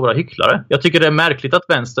lika stora hycklare. Jag tycker det är märkligt att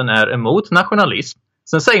vänstern är emot nationalism.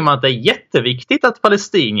 Sen säger man att det är jätteviktigt att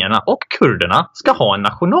palestinierna och kurderna ska ha en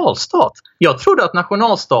nationalstat. Jag trodde att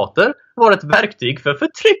nationalstater var ett verktyg för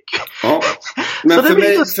förtryck. Ja. Men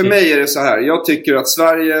för mig är det så här. Jag tycker att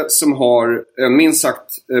Sverige, som har en minst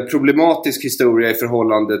sagt problematisk historia i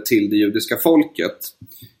förhållande till det judiska folket,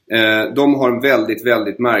 de har en väldigt,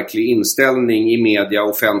 väldigt märklig inställning i media,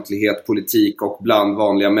 offentlighet, politik och bland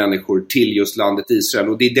vanliga människor till just landet Israel.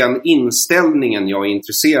 Och det är den inställningen jag är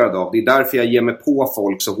intresserad av. Det är därför jag ger mig på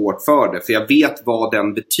folk så hårt för det. För jag vet vad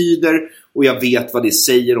den betyder och jag vet vad det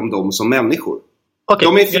säger om dem som människor. Okay.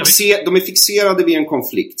 De är fixerade vid en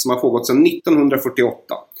konflikt som har pågått sedan 1948.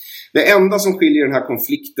 Det enda som skiljer den här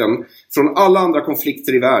konflikten från alla andra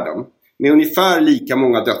konflikter i världen, med ungefär lika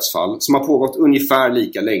många dödsfall som har pågått ungefär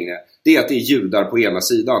lika länge, det är att det är judar på ena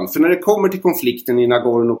sidan. För när det kommer till konflikten i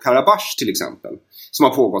Nagorno-Karabach till exempel, som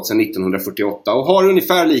har pågått sedan 1948 och har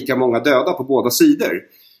ungefär lika många döda på båda sidor,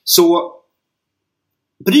 så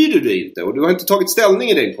bryr du dig inte och du har inte tagit ställning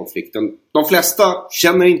i den konflikten. De flesta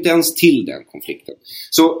känner inte ens till den konflikten.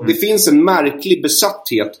 Så det finns en märklig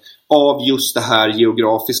besatthet av just det här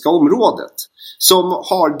geografiska området, som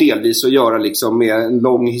har delvis att göra liksom med en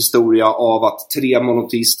lång historia av att 3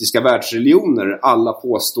 monoteistiska världsreligioner alla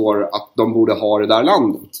påstår att de borde ha det där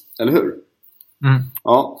landet. Eller hur?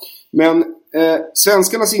 Ja. Men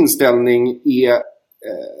svenskarnas inställning är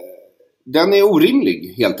den är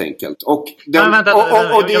orimlig helt helt och den,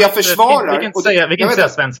 och det jag försvarar. Vi kan inte säga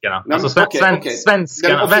svenskarna. Nej, alltså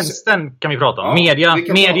svenskarna, vänstern kan vi prata om.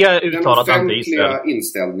 Media uttalat anti-Israel. Den offentliga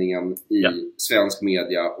inställningen i svensk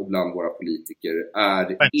media och bland våra politiker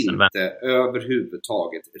är inte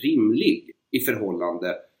överhuvudtaget rimlig i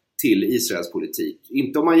förhållande till Israels politik.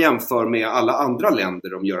 Inte om man jämför med alla andra länder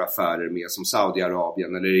de gör affärer med, som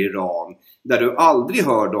Saudiarabien eller Iran, där du aldrig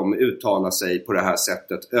hör dem uttala sig på det här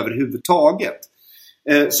sättet överhuvudtaget.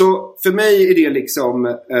 Så för mig är det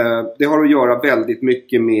liksom, det har att göra väldigt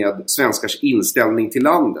mycket med svenskars inställning till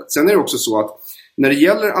landet. Sen är det också så att när det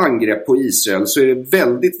gäller angrepp på Israel så är det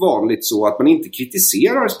väldigt vanligt så att man inte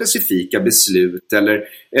kritiserar specifika beslut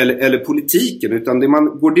eller politiken, utan det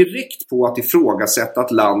man går direkt på att ifrågasätta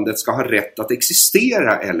att landet ska ha rätt att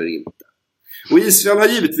existera eller inte. Och Israel har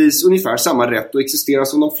givetvis ungefär samma rätt att existera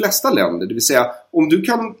som de flesta länder. Det vill säga, om du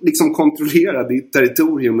kan liksom kontrollera ditt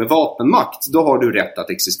territorium med vapenmakt, då har du rätt att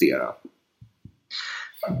existera.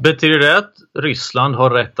 Betyder det att Ryssland har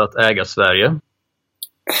rätt att äga Sverige?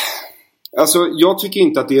 Alltså, jag tycker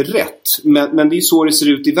inte att det är rätt. Men det är så det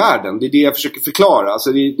ser ut i världen. Det är det jag försöker förklara.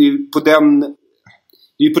 Alltså, det är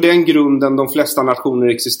på den grunden de flesta nationer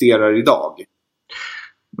existerar idag.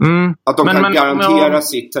 Att de kan garantera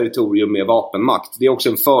sitt territorium med vapenmakt. Det är också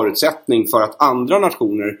en förutsättning för att andra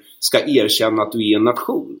nationer ska erkänna att du är en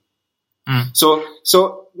nation.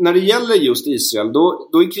 Så när det gäller just Israel,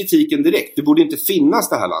 då är kritiken direkt. Det borde inte finnas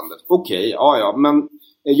det här landet. Okej, men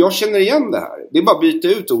jag känner igen det här. Det är bara att byta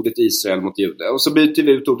ut ordet Israel mot jude. Och så byter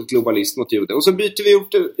vi ut ordet globalist mot jude. Och så byter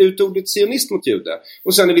vi ut ordet sionist mot jude.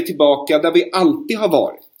 Och sen är vi tillbaka där vi alltid har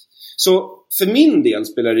varit. Så för min del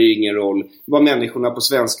spelar det ingen roll vad människorna på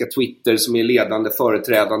svenska Twitter, som är ledande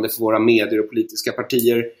företrädande för våra medier och politiska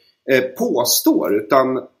partier, påstår.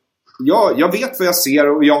 Utan jag vet vad jag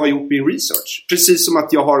ser och jag har gjort min research. Precis som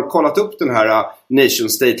att jag har kollat upp den här nation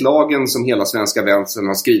state-lagen som hela svenska vänstern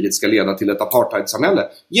har skrivit ska leda till ett apartheidsamhälle,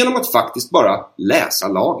 genom att faktiskt bara läsa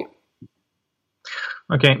lagen.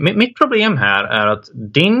 Okej, mitt problem här är att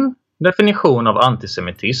din definition av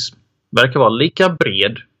antisemitism verkar vara lika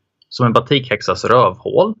bred som en batikhäxas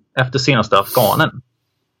rövhål efter senaste afghanen.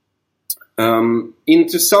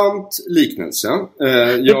 Intressant liknelse.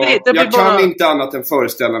 Jag kan inte annat än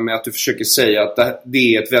föreställa mig att du försöker säga att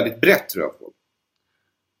det är ett väldigt brett rövhål.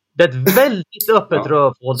 Det är ett väldigt öppet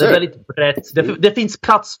rövhål. Det är väldigt brett. Det finns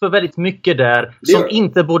plats för väldigt mycket där som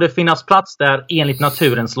inte borde finnas plats där enligt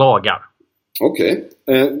naturens lagar. Okej.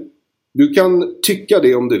 Du kan tycka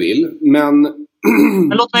det om du vill, men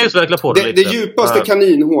Men låt mig utveckla på det lite. Det djupaste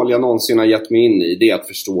kaninhål jag någonsin har gett mig in i, det är att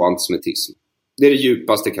förstå antisemitism. Det är det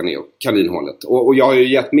djupaste kaninhålet. Och jag har ju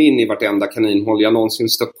gett mig in i vartenda kaninhål jag någonsin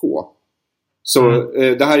stött på. Så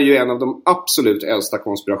det här är ju en av de absolut äldsta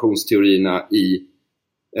konspirationsteorierna i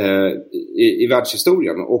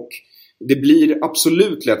världshistorien. Och det blir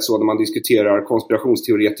absolut lätt så när man diskuterar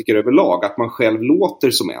konspirationsteoretiker överlag att man själv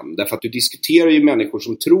låter som en. Därför att du diskuterar ju människor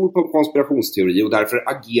som tror på en konspirationsteori och därför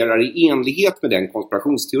agerar i enlighet med den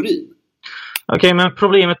konspirationsteorin. Okej, men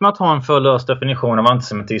problemet med att ha en för lös definition av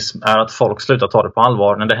antisemitism är att folk slutar ta det på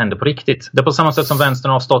allvar när det händer på riktigt. Det är på samma sätt som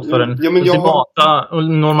vänstern har stått för den ultimata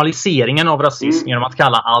normaliseringen av rasism genom att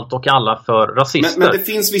kalla allt och alla för rasister. Men det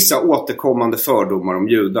finns vissa återkommande fördomar om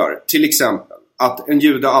judar. Till exempel att en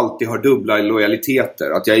jude alltid har dubbla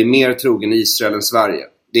lojaliteter. Att jag är mer trogen Israel än Sverige.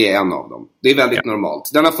 Det är en av dem. Det är väldigt normalt.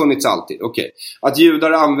 Den har funnits alltid. Okej. Att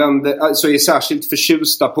judar alltså är särskilt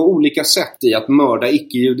förtjusta på olika sätt i att mörda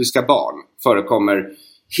icke-judiska barn förekommer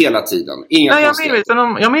hela tiden. Inga konstigheter.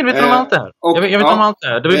 Jag är medveten om allt det här. Jag vet om allt det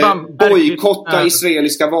här. Det vill bara bojkotta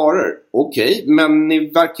israeliska varor. Okej, men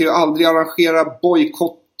ni verkar ju aldrig arrangera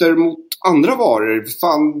bojkotter mot andra varor.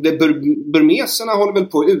 Fan, burmeserna håller väl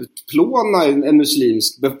på att utplåna en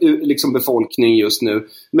muslimsk befolkning just nu.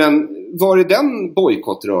 Men var är den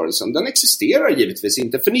bojkottrörelsen? Den existerar givetvis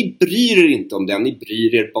inte. För ni bryr er inte om den. Ni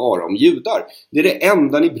bryr er bara om judar. Det är det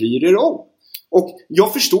enda ni bryr er om. Och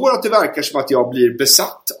jag förstår att det verkar som att jag blir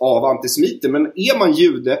besatt av antisemiter. Men är man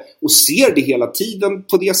jude och ser det hela tiden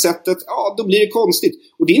på det sättet, ja, då blir det konstigt.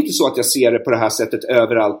 Och det är inte så att jag ser det på det här sättet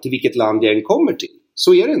överallt till vilket land jag än kommer till.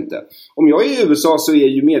 Så är det inte. Om jag är i USA så är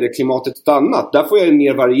ju medieklimatet ett annat. Där får jag en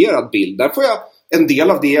mer varierad bild. Där får jag en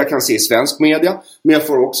del av det jag kan se i svensk media. Men jag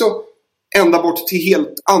får också ända bort till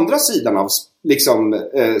helt andra sidan av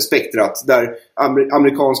spektrat. Där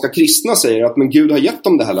amerikanska kristna säger att men Gud har gett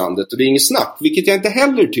dem det här landet. Och det är inget snack. Vilket jag inte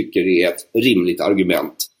heller tycker är ett rimligt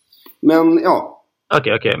argument. Men ja.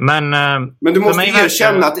 Okej. Men du måste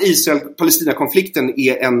erkänna att Israel-Palestina-konflikten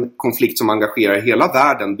är en konflikt som engagerar hela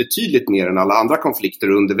världen betydligt mer än alla andra konflikter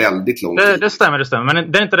under väldigt lång tid. Det stämmer.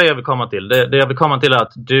 Men det är inte det jag vill komma till. Det jag vill komma till är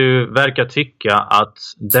att du verkar tycka att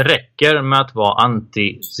det räcker med att vara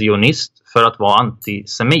antisionist för att vara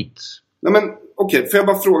antisemit. Nej, men okej, får jag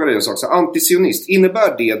bara fråga dig en sak? Så antisionist,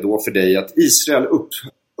 innebär det då för dig att Israel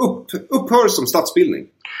upphör som statsbildning?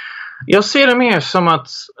 Jag ser det mer som att...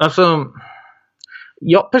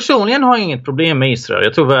 Jag personligen har inget problem med Israel.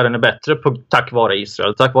 Jag tror världen är bättre tack vare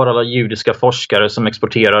Israel. Tack vare alla judiska forskare som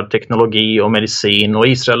exporterar teknologi och medicin. Och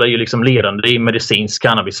Israel är ju liksom ledande i medicinsk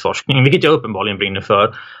cannabisforskning. Vilket jag uppenbarligen brinner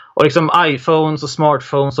för. Och liksom iPhones och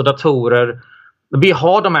smartphones och datorer. Vi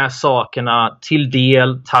har de här sakerna till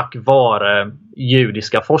del tack vare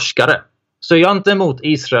judiska forskare. Så jag är inte emot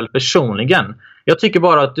Israel personligen. Jag tycker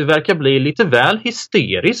bara att du verkar bli lite väl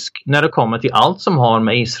hysterisk när det kommer till allt som har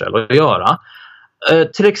med Israel att göra.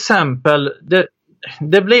 Till exempel,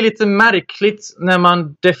 det blir lite märkligt när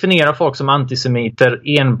man definierar folk som antisemiter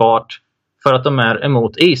enbart för att de är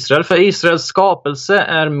emot Israel. För Israels skapelse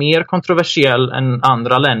är mer kontroversiell än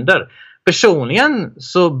andra länder. Personligen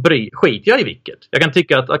så skiter jag i vilket. Jag kan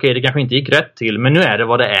tycka att det kanske inte gick rätt till, men nu är det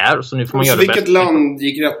vad det är. Så nu får man göra det vilket bäst. Land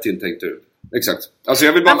gick rätt till, tänkte du? Exakt. Alltså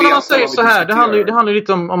jag vill bara veta. Man säger så här, det handlar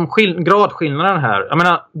lite om gradskillnaden här. Jag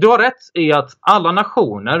menar, du har rätt i att alla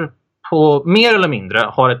nationer på mer eller mindre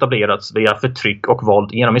har etablerats via förtryck och våld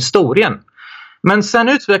genom historien. Men sen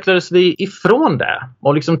utvecklades vi ifrån det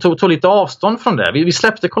och liksom tog lite avstånd från det. Vi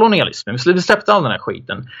släppte kolonialismen, vi släppte all den här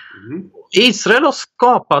skiten. Israel har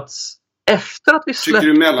skapats efter att vi släppte...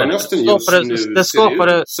 Tycker du Mellanöstern just nu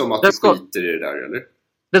ser ut som att det skiter i det där, eller?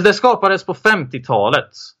 Det skapades på 50-talet.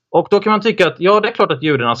 Och då kan man tycka att det är klart att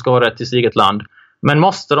judarna ska ha rätt till sitt eget land. Men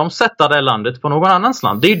måste de sätta det landet på någon annans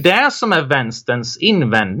land? Det är ju det som är vänsterns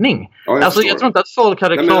invändning. Ja, jag tror inte att folk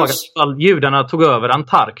hade klagat ifall judarna tog över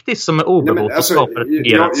Antarktis som är obebott och skapade ett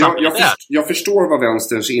fungerande samhälle. Jag förstår vad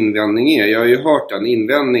vänsterns invändning är. Jag har ju hört den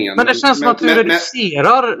invändningen. Men det känns som att du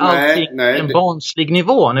reducerar allting till en barnslig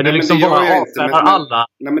nivå. När du liksom bara avfärdar alla.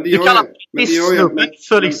 Du kallar pissnubben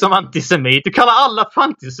för liksom antisemit. Du kallar alla för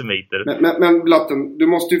antisemiter. Men Blatten, du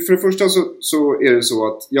måste ju, för det första så är det så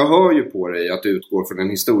att jag hör ju på dig att du utgår från en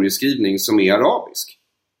historieskrivning som är arabisk.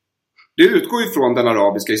 Du utgår ju från den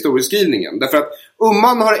arabiska historieskrivningen. Därför att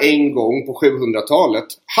Umman har en gång på 700-talet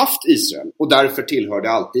haft Israel. Och därför tillhörde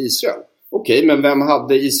alltid Israel. Okej, men vem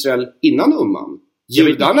hade Israel innan Umman?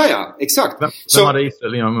 Judarna, ja. Exakt. Vem hade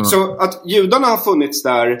Israel innan Umman? Så att judarna har funnits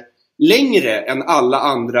där längre än alla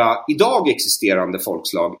andra idag existerande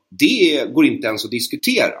folkslag. Det går inte ens att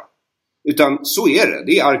diskutera. Utan så är det.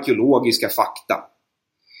 Det är arkeologiska fakta.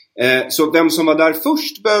 Så vem som var där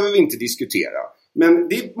först behöver vi inte diskutera. Men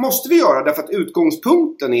det måste vi göra därför att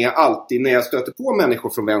utgångspunkten är alltid när jag stöter på människor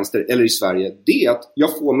från vänster eller i Sverige, det är att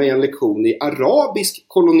jag får mig en lektion i arabisk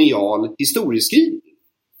kolonial historieskrivning.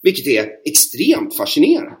 Vilket är extremt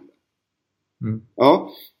fascinerande. Ja,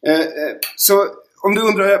 så om du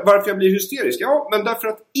undrar varför jag blir hysterisk, ja, men därför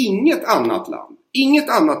att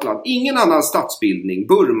ingen annan statsbildning,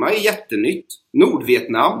 Burma är jättenytt,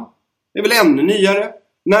 Nordvietnam är väl ännu nyare.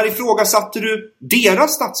 När ifrågasatte du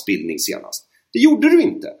deras statsbildning senast? Det gjorde du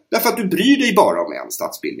inte, därför att du bryr dig bara om en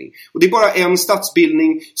statsbildning. Och det är bara en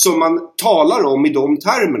statsbildning som man talar om i de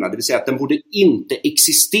termerna, det vill säga att den borde inte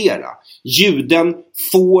existera. Juden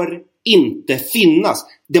får inte finnas.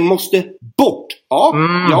 Det måste bort.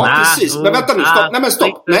 Precis. Men vänta nu,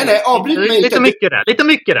 stopp. Nej, avbryt mig inte. Lite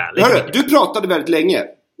mycket där. Hörru, du pratade väldigt länge.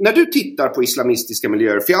 När du tittar på islamistiska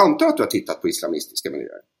miljöer, för jag antar att du har tittat på islamistiska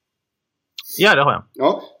miljöer. Ja, det har jag.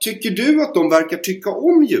 Ja, tycker du att de verkar tycka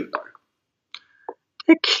om judar?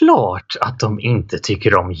 Det är klart att de inte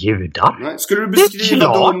tycker om judar. Nej. Skulle du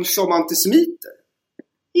beskriva dem som antisemiter?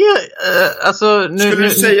 Ja, Skulle du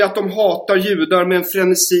säga att de hatar judar med en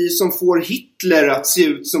frenesi som får Hitler att se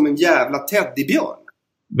ut som en jävla teddybjörn?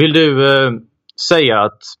 Vill du säga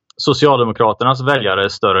att Socialdemokraternas väljare är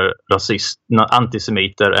större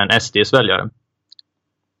antisemiter än SDs väljare?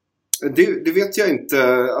 Det vet jag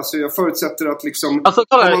inte. Alltså jag förutsätter att liksom...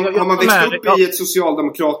 Har man växt upp i ett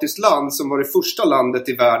socialdemokratiskt land som var det första landet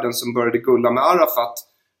i världen som började gulla med Arafat,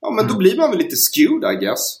 ja men då blir man väl lite skewed, I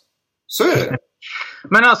guess. Så är det.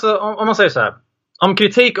 Men alltså, om man säger så här. Om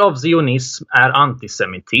kritik av zionism är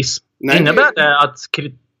antisemitism, innebär det att...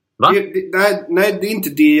 Nej, det är inte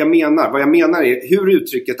det jag menar. Vad jag menar är hur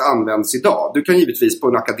uttrycket används idag. Du kan givetvis på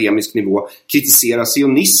en akademisk nivå kritisera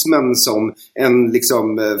sionismen som en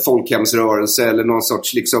liksom folkhemsrörelse eller någon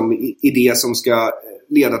sorts liksom idé som ska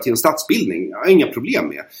leda till en statsbildning. Jag har inga problem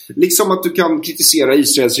med. Liksom att du kan kritisera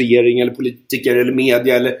Israels regering eller politiker eller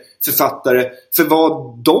media eller författare för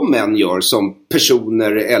vad de än gör som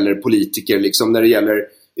personer eller politiker liksom när det gäller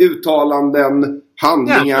uttalanden,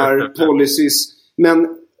 handlingar, policies.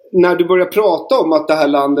 Men när du börjar prata om att det här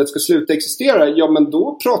landet ska sluta existera, ja men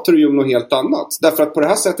då pratar du ju om något helt annat. Därför att på det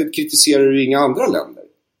här sättet kritiserar du inga andra länder.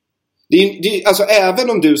 Alltså även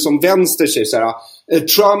om du som vänster säger så här,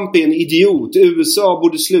 Trump är en idiot, USA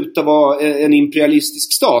borde sluta vara en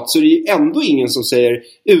imperialistisk stat, så är det ju ändå ingen som säger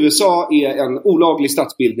USA är en olaglig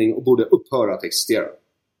statsbildning och borde upphöra att existera.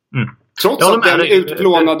 Trots att den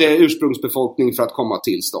utplånade ursprungsbefolkning för att komma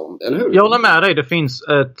till stånd, eller hur? Jag håller med dig, det finns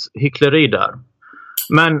ett hyckleri där.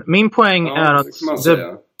 Men min poäng är att...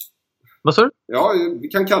 Vad sa du? Ja, vi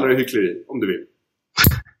kan kalla det hyckleri om du vill.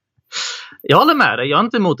 Jag håller med dig, jag är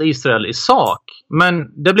inte emot Israel i sak.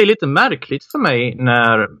 Men det blir lite märkligt för mig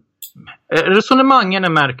när... Resonemangen är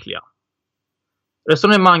märkliga.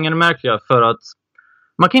 Resonemangen är märkliga för att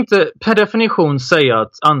man kan inte per definition säga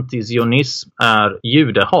att antizionism är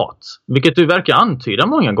judehat. Vilket du verkar antyda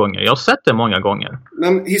många gånger. Jag har sett det många gånger.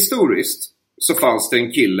 Men historiskt så fanns det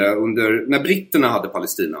en kille när britterna hade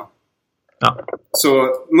Palestina. Ja. Så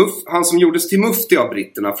han som gjordes till mufti av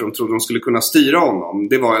britterna för de trodde de skulle kunna styra honom,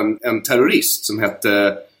 det var en terrorist som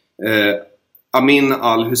hette Amin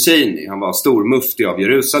al-Husseini. Han var stor mufti av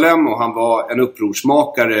Jerusalem och han var en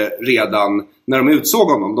upprorsmakare redan när de utsåg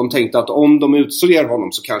honom. De tänkte att om de utsåg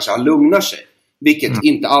honom så kanske han lugnar sig. Vilket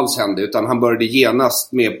inte alls hände, utan han började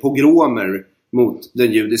genast med pogromer mot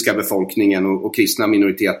den judiska befolkningen och kristna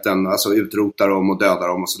minoriteten, alltså utrotar dem och dödar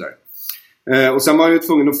dem och sådär. Och sen var han ju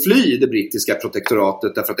tvungen att fly det brittiska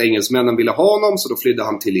protektoratet därför att engelsmännen ville ha honom, så då flydde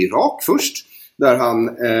han till Irak först,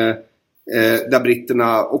 där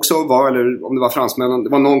britterna också var, eller om det var fransmännen, det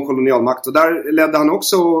var någon kolonialmakt, och där ledde han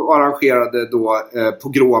också och arrangerade då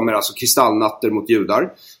pogromer, alltså kristallnatter mot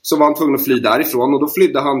judar. Så var han tvungen att fly därifrån, och då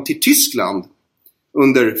flydde han till Tyskland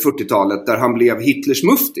under 40-talet där han blev Hitlers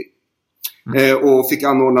mufti. Och fick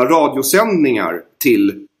anordna radiosändningar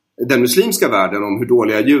till den muslimska världen om hur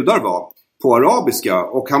dåliga judar var på arabiska.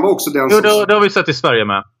 Och han var också den som... det har vi sett i Sverige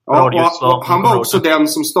med. Och han var också den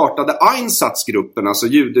som startade Einsatzgruppen, alltså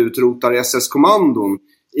judeutrotare SS-kommandon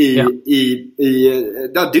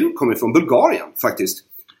där du kommer från, Bulgarien faktiskt.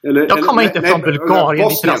 Jag kommer inte från Bulgarien,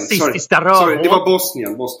 ditt rasistiska rövhål. Sorry, det var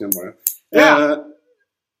Bosnien var det.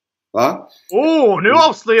 Va? Nu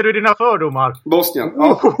avslöjar du dina fördomar. Bosnien,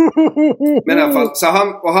 ja. Men i alla fall, så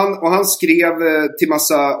han skrev till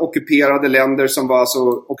massa ockuperade länder som var alltså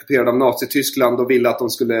ockuperade av Nazityskland och ville att de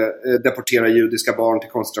skulle deportera judiska barn till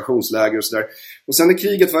koncentrationsläger och sådär. Och sen när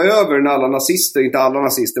kriget var över, när alla nazister, inte alla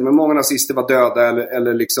nazister, men många nazister var döda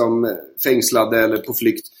eller liksom fängslade eller på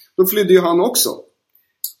flykt, då flydde ju han också.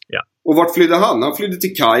 Ja. Och vart flydde han? Han flydde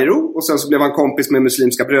till Kairo och sen så blev han kompis med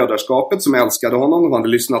Muslimska brödraskapet som älskade honom. De hade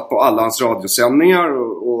lyssnat på alla hans radiosändningar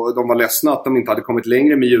och de var ledsna att de inte hade kommit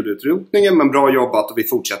längre med judeutrotningen, men bra jobbat och vi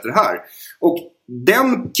fortsätter här. Och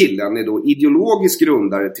den killen är då ideologisk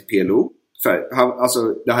grundare till PLO. Alltså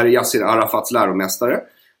det här är Yasser Arafats läromästare.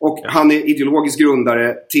 Och han är ideologisk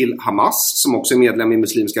grundare till Hamas som också är medlem i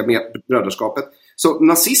Muslimska brödraskapet. Så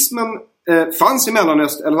nazismen fanns i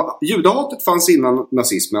Mellanöstern, eller judahatet fanns innan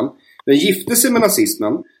nazismen. Den gifte sig med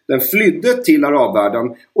nazismen, den flydde till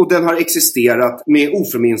arabvärlden och den har existerat med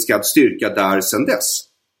oförminskad styrka där sedan dess.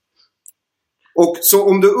 Och så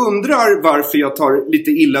om du undrar varför jag tar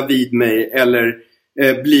lite illa vid mig eller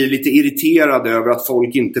blir lite irriterad över att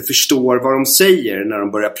folk inte förstår vad de säger när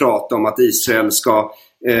de börjar prata om att Israel ska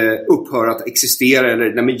upphöra att existera,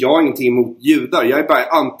 eller nej men jag har ingenting emot judar, jag är bara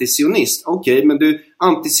antisionist. Okej, men du,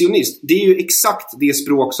 antisionist, det är ju exakt det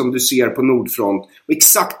språk som du ser på Nordfront och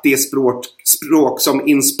exakt det språk som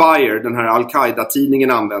Inspire, den här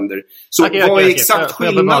Al-Qaida-tidningen, använder. Så vad är exakt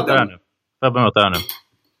skillnaden? Får jag bemöta det här nu?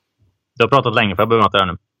 Du har pratat länge, får jag bemöta det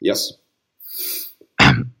här nu? Yes.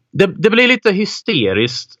 Det blir lite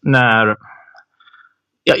hysteriskt när...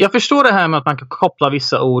 Jag förstår det här med att man kan koppla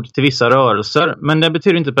vissa ord till vissa rörelser, men det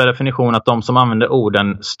betyder inte per definition att de som använder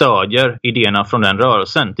orden stödjer idéerna från den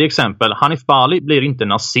rörelsen. Till exempel, Hanif Bali blir inte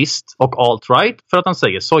nazist och alt-right för att han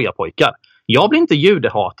säger sojapojkar. Jag blir inte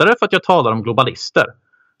judehatare för att jag talar om globalister.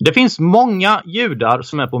 Det finns många judar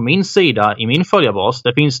som är på min sida i min följarbas.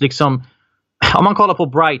 Det finns liksom... Om man kollar på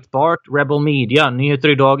Breitbart, Rebel Media, Nyheter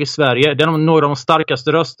idag i Sverige, det är några av de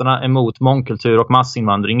starkaste rösterna emot mångkultur och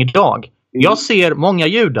massinvandring idag. Jag ser många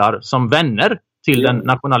judar som vänner till den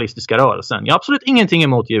nationalistiska rörelsen. Jag har absolut ingenting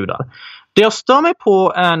emot judar. Det jag stör mig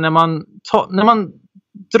på är när man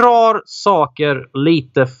drar saker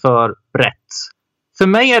lite för brett. För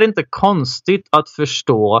mig är det inte konstigt att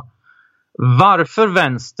förstå varför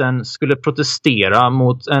vänstern skulle protestera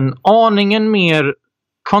mot en aningen mer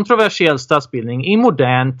kontroversiell statsbildning i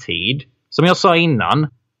modern tid. Som jag sa innan,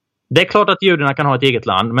 det är klart att judarna kan ha ett eget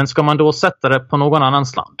land, men ska man då sätta det på någon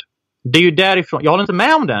annans land? Det är ju därifrån, jag håller inte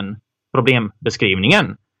med om den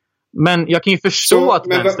problembeskrivningen. Men jag kan ju förstå att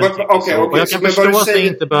vänstern och jag kan förstå att det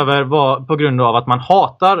inte behöver vara på grund av att man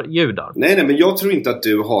hatar judar. Nej, men jag tror inte att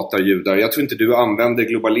du hatar judar. Jag tror inte du använder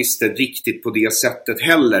globalister riktigt på det sättet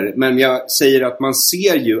heller. Men jag säger att man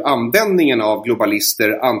ser ju användningen av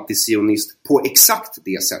globalister, antisionist på exakt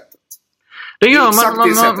det sättet. Det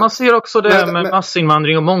gör man ser också det med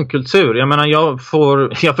massinvandring och mångkultur. Jag menar,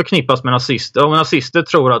 jag förknippas med nazister. Och nazister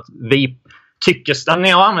tror att vi tycker, när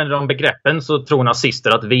jag använder de begreppen så tror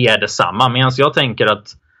nazister att vi är detsamma. Medan jag tänker att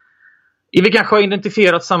vi kanske har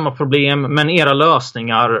identifierat samma problem, men era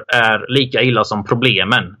lösningar är lika illa som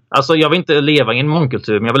problemen. Alltså jag vill inte leva i en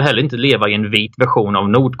mångkultur, men jag vill heller inte leva i en vit version av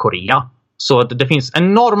Nordkorea. Så att det finns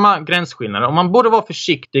enorma gränsskillnader. Och man borde vara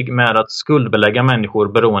försiktig med att skuldbelägga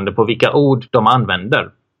människor beroende på vilka ord de använder.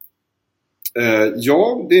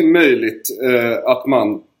 Ja, det är möjligt att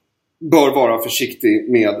man bör vara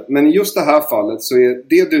försiktig med. Men i just det här fallet så är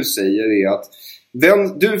det du säger är att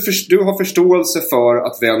du har förståelse för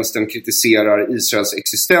att vänstern kritiserar Israels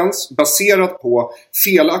existens baserat på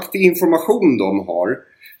felaktig information de har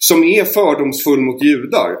som är fördomsfull mot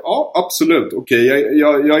judar. Ja, absolut. Okej,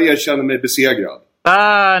 jag erkänner mig besegrad.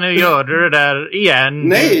 Nu gör du det där igen.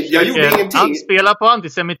 Nej, jag gjorde ingenting. Han spelar på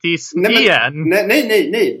antisemitism igen.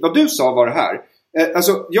 Nej. Vad du sa var det här.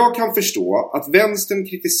 Alltså, jag kan förstå att vänstern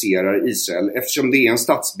kritiserar Israel eftersom det är en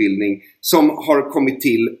statsbildning som har kommit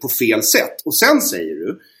till på fel sätt. Och sen säger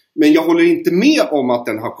du, men jag håller inte med om att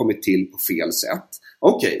den har kommit till på fel sätt.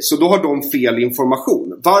 Okej, så då har de fel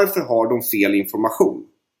information. Varför har de fel information?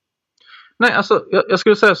 Nej, alltså jag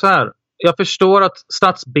skulle säga så här. Jag förstår att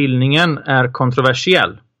statsbildningen är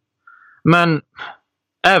kontroversiell. Men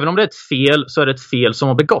även om det är ett fel så är det ett fel som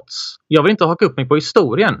har begåtts. Jag vill inte haka upp mig på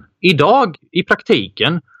historien. Idag, i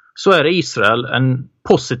praktiken, så är Israel en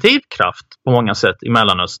positiv kraft på många sätt i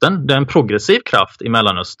Mellanöstern. Det är en progressiv kraft i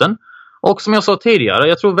Mellanöstern. Och som jag sa tidigare,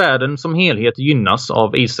 jag tror världen som helhet gynnas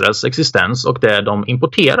av Israels existens och det de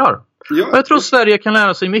importerar. Ja. Och jag tror Sverige kan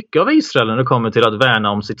lära sig mycket av Israel när det kommer till att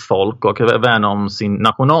värna om sitt folk och värna om sin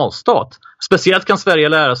nationalstat. Speciellt kan Sverige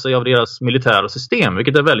lära sig av deras militära system,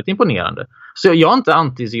 vilket är väldigt imponerande. Så jag är inte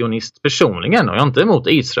antisionist personligen och jag är inte emot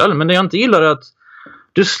Israel, men det jag inte gillar är att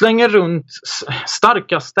du slänger runt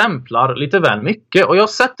starka stämplar lite väl mycket. Och jag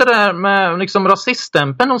sätter det här med liksom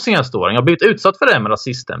rasiststämpeln de senaste åren. Jag har blivit utsatt för det med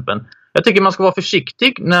rasiststämpeln. Jag tycker man ska vara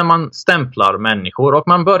försiktig när man stämplar människor. Och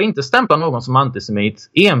man bör inte stämpla någon som antisemit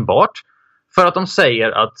enbart för att de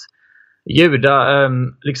säger att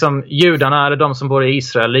judarna är de som bor i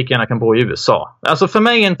Israel lika gärna kan bo i USA. Alltså för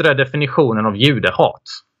mig är inte det definitionen av judehat.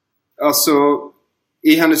 Alltså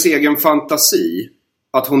i hennes egen fantasi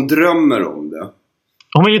att hon drömmer om det.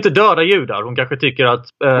 Hon vill ju inte döda judar. Hon kanske tycker att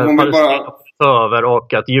över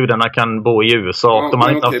och att judarna kan bo i USA. Och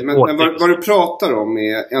men vad du pratar om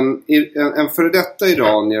är en före detta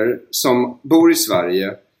iranier som bor i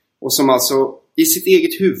Sverige och som alltså i sitt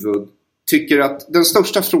eget huvud tycker att den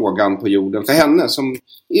största frågan på jorden för henne som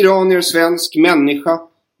iranier, svensk människa,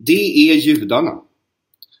 det är judarna.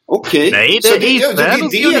 Okej. Nej, det så är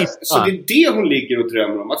Israel så det är det hon ligger och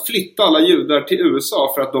drömmer om. Att flytta alla judar till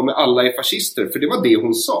USA för att de alla är fascister. För det var det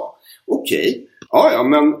hon sa. Okej. Ja,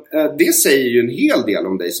 men det säger ju en hel del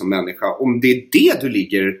om dig som människa. Om det är det du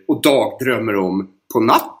ligger och dagdrömmer om på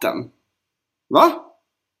natten. Va?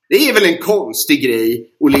 Det är väl en konstig grej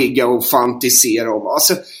att ligga och fantisera om.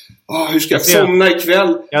 Alltså, hur ska jag somna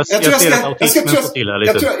ikväll? Jag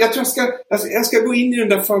ska gå in i den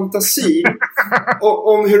där fantasin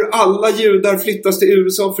om hur alla judar flyttas till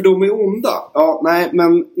USA för de är onda. Ja, nej,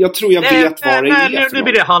 men jag tror jag vet vad det är. Nu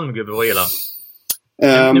blir det halmgubbe på hela.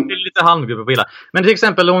 Nu blir det lite halmgubbe på hela. Men till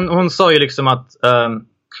exempel, hon sa ju liksom att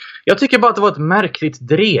jag tycker bara att det var ett märkligt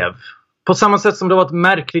drev. På samma sätt som det var ett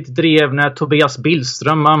märkligt drev när Tobias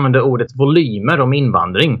Billström använde ordet volymer om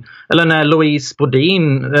invandring. Eller när Louise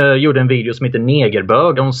Bodin gjorde en video som heter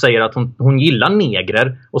Negerbög. Där hon säger att hon gillar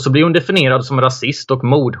negrer. Och så blir hon definierad som rasist och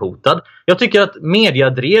mordhotad. Jag tycker att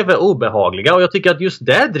mediadrev är obehagliga. Och jag tycker att just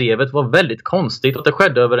det drevet var väldigt konstigt. Och det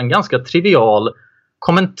skedde över en ganska trivial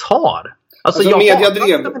kommentar. Alltså jag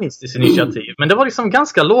har feministiskt initiativ. Men det var liksom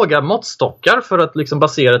ganska låga måttstockar för att liksom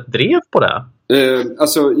basera ett drev på det.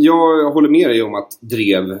 Alltså jag håller med dig om att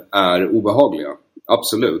drev är obehagliga.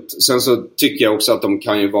 Absolut. Sen så tycker jag också att de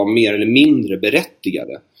kan ju vara mer eller mindre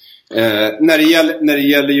berättigade. När det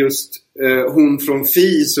gäller just hon från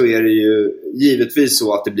Fi så är det ju givetvis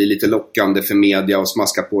så att det blir lite lockande för media att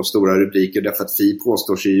smaska på stora rubriker därför att Fi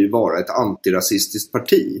påstår sig ju vara ett antirasistiskt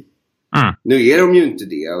parti. Nu är de ju inte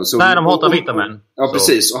det. Och så, nej, de hatar vita män. Ja, så.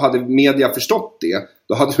 Precis. Och hade media förstått det,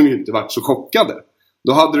 då hade de ju inte varit så chockade.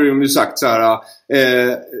 Då hade de ju sagt så här: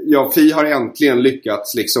 Fi har äntligen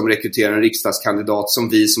lyckats liksom rekrytera en riksdagskandidat som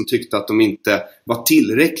vi som tyckte att de inte var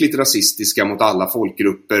tillräckligt rasistiska mot alla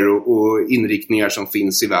folkgrupper och inriktningar som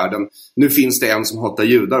finns i världen. Nu finns det en som hatar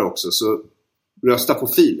judar också, så rösta på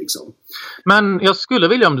Fi liksom. Men jag skulle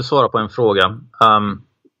vilja om du svarar på en fråga.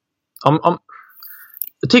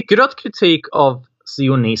 Tycker du att kritik av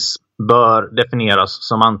sionism bör definieras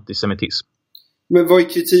som antisemitism? Men vad är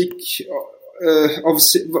kritik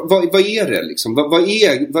vad är det liksom? Vad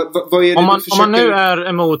är det om man nu är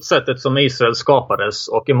emot sättet som Israel skapades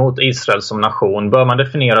och emot Israel som nation, bör man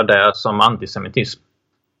definiera det som antisemitism?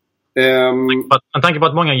 Man tänker på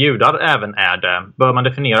att många judar även är det. Bör man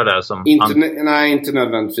definiera det som nej, inte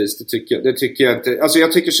nödvändigtvis. Det tycker jag inte. Alltså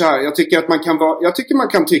jag tycker så här, jag tycker man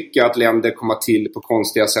kan tycka att länder kommer till på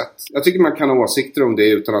konstiga sätt. Jag tycker man kan ha åsikter om det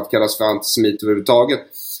utan att kallas för antisemit överhuvudtaget.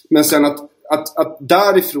 Men sen att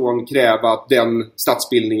därifrån kräva att den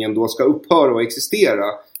statsbildningen då ska upphöra och existera,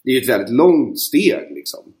 det är ju ett väldigt långt steg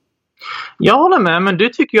liksom. Jag håller med, men du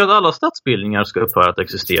tycker ju att alla statsbildningar ska upphöra att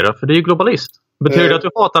existera, för det är ju globalist. Betyder det att du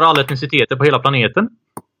hatar alla etniciteter på hela planeten?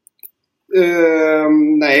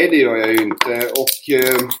 Nej, det gör jag ju inte. Och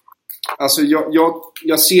alltså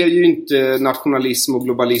jag ser ju inte nationalism och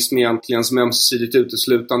globalism egentligen som ömsesidigt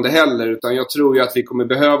uteslutande heller. Utan jag tror ju att vi kommer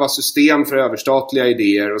behöva system för överstatliga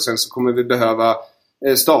idéer. Och sen så kommer vi behöva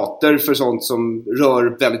stater för sånt som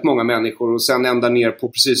rör väldigt många människor. Och sen ända ner på,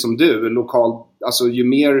 precis som du, lokalt. Alltså ju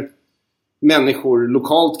mer människor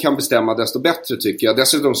lokalt kan bestämma, desto bättre tycker jag.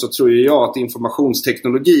 Dessutom så tror jag att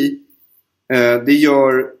informationsteknologi det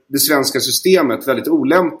gör det svenska systemet väldigt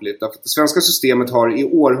olämpligt. Därför att det svenska systemet har i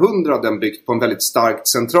århundraden byggt på en väldigt starkt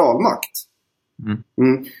centralmakt.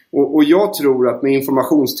 Och jag tror att med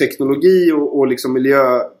informationsteknologi och liksom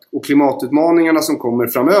miljö- och klimatutmaningarna som kommer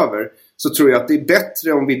framöver, så tror jag att det är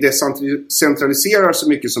bättre om vi decentraliserar så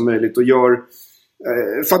mycket som möjligt och gör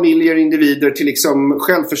familjer, individer till liksom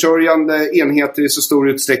självförsörjande enheter i så stor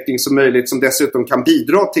utsträckning som möjligt, som dessutom kan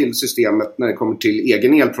bidra till systemet när det kommer till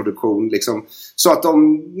egen elproduktion liksom. Så att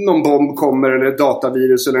om någon bomb kommer eller ett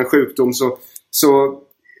datavirus eller en sjukdom så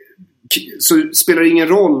spelar det ingen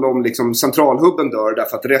roll om liksom centralhubben dör,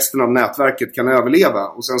 därför att resten av nätverket kan överleva.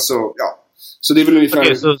 Och sen så, ja. Så det är väl ungefär...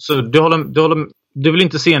 Okej, så du vill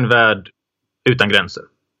inte se en värld utan gränser?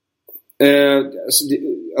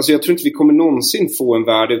 Alltså jag tror inte vi kommer någonsin få en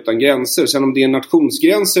värld utan gränser. Sen om det är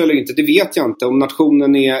nationsgränser eller inte, det vet jag inte. Om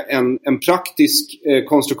nationen är en praktisk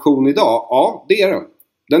konstruktion idag, ja, det är den.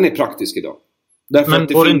 Den är praktisk idag. Men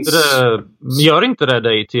gör inte det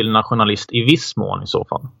dig till nationalist i viss mån i så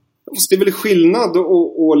fall? Det är väl skillnad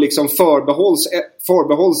att liksom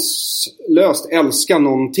förbehållslöst älska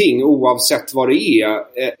någonting oavsett vad det är.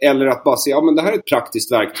 Eller att bara säga, ja men det här är ett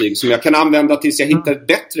praktiskt verktyg som jag kan använda tills jag hittar ett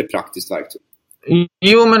bättre praktiskt verktyg.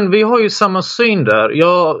 Jo, men vi har ju samma syn där.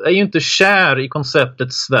 Jag är ju inte kär i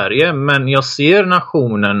konceptet Sverige, men jag ser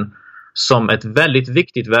nationen som ett väldigt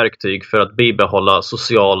viktigt verktyg för att bibehålla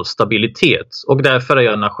social stabilitet. Och därför är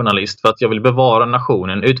jag nationalist, för att jag vill bevara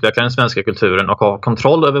nationen, utveckla den svenska kulturen och ha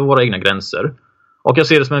kontroll över våra egna gränser. Och jag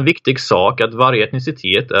ser det som en viktig sak att varje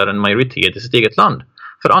etnicitet är en majoritet i sitt eget land.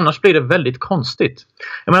 För annars blir det väldigt konstigt.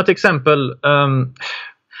 Jag menar till exempel,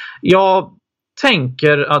 jag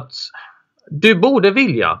tänker att du borde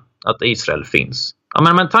vilja att Israel finns.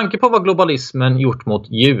 Ja, men tanke på vad globalismen gjort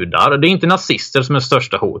mot judar. Det är inte nazister som är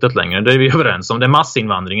största hotet längre. Det är vi överens om. Det är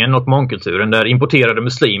massinvandringen och mångkulturen där importerade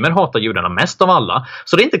muslimer hatar judarna mest av alla.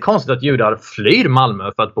 Så det är inte konstigt att judar flyr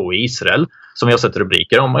Malmö för att bo i Israel, som jag sett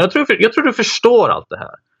rubriker om. Och jag tror du förstår allt det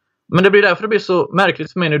här. Men det blir därför det blir så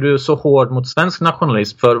märkligt för mig när du är så hård mot svensk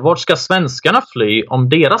nationalism. För vart ska svenskarna fly om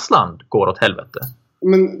deras land går åt helvete?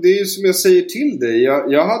 Men det är ju som jag säger till dig.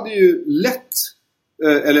 Jag hade ju lätt...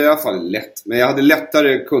 eller i alla fall lätt, men jag hade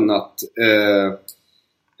lättare kunnat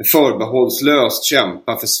förbehållslöst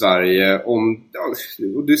kämpa för Sverige om,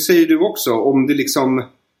 och det säger du också, om det liksom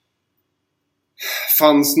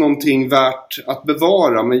fanns någonting värt att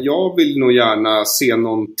bevara. Men jag vill nog gärna se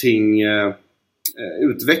någonting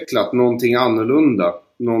utvecklat, någonting annorlunda,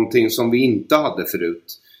 någonting som vi inte hade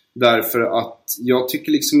förut. Därför att jag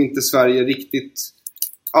tycker liksom inte Sverige riktigt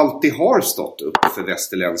alltid har stått upp för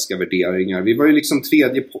västerländska värderingar. Vi var ju liksom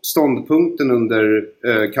tredje ståndpunkten under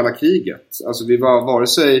kalla kriget. Alltså vi var vare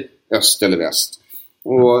sig öst eller väst.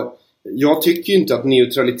 Och jag tycker ju inte att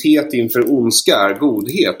neutralitet inför ondska är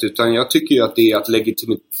godhet, utan jag tycker ju att det är att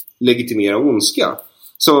legitimera ondska.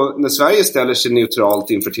 Så när Sverige ställer sig neutralt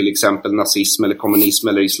inför till exempel nazism eller kommunism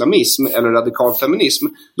eller islamism eller radikal feminism,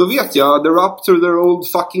 då vet jag they're up to their old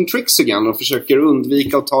fucking tricks again och försöker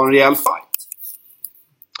undvika att ta en rejäl fight.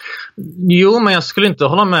 Jo, men jag skulle inte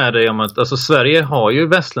hålla med dig om att Sverige har ju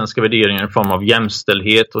västländska värderingar i form av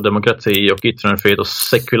jämställdhet och demokrati och yttrandefrihet och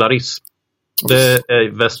sekularism. Det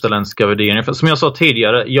är västerländska värderingar. För som jag sa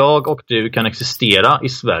tidigare, jag och du kan existera i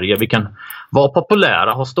Sverige. Vi kan vara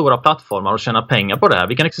populära, ha stora plattformar och tjäna pengar på det här.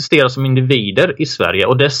 Vi kan existera som individer i Sverige,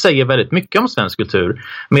 och det säger väldigt mycket om svensk kultur.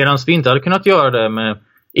 Medan vi inte hade kunnat göra det med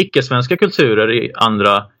icke-svenska kulturer i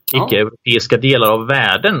andra icke-europeiska delar av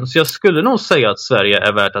världen. Så jag skulle nog säga att Sverige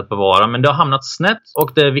är värt att bevara, men det har hamnat snett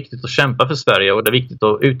och det är viktigt att kämpa för Sverige och det är viktigt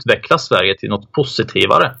att utveckla Sverige till något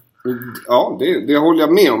positivare. Ja, det håller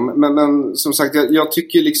jag med om. Men som sagt, jag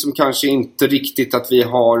tycker liksom kanske inte riktigt att vi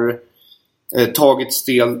har tagit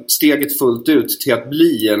steget fullt ut till att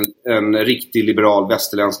bli en riktig liberal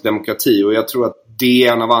västerländsk demokrati. Och jag tror att det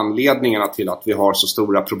är en av anledningarna till att vi har så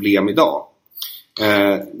stora problem idag.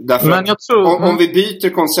 Därför men jag tror... om vi byter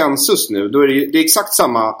konsensus nu, då är det är exakt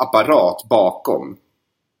samma apparat bakom.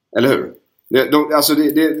 Eller hur?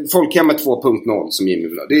 Folkhemmet 2.0 som Jimmy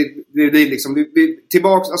vill ha. Det är liksom vi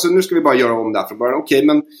tillbaks, alltså nu ska vi bara göra om det här från början. Okej,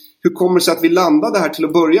 men hur kommer det sig att vi landade här till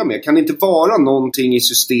att börja med? Kan det inte vara någonting i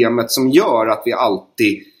systemet som gör att vi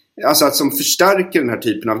alltid, alltså att som förstärker den här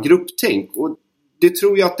typen av grupptänk? Och det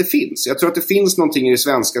tror jag att det finns. Jag tror att det finns någonting i det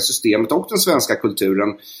svenska systemet och den svenska kulturen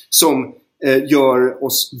som gör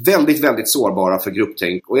oss väldigt, väldigt sårbara för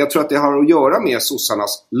grupptänk. Och jag tror att det har att göra med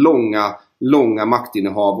sossarnas långa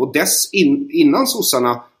maktinnehav. Och innan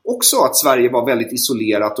sossarna också att Sverige var väldigt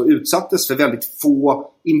isolerat och utsattes för väldigt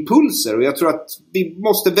få impulser. Och jag tror att vi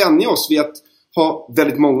måste vänja oss vid att ha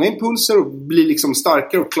väldigt många impulser och bli liksom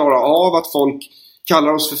starkare och klara av att folk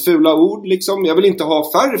kallar oss för fula ord. Liksom. Jag vill inte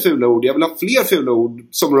ha färre fula ord, jag vill ha fler fula ord,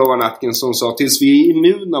 som Rowan Atkinson sa, tills vi är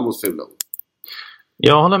immuna mot fula ord.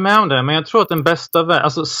 Jag håller med om det, men jag tror att den bästa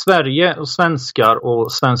Sverige och svenskar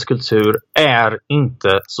och svensk kultur är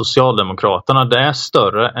inte Socialdemokraterna. Det är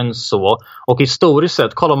större än så. Och historiskt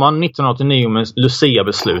sett, kollar man 1989 med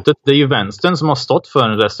Lucia-beslutet, det är ju vänstern som har stått för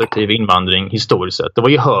en restriktiv invandring historiskt sett. Det var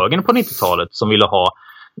ju högern på 90-talet som ville ha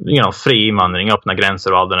fri invandring, öppna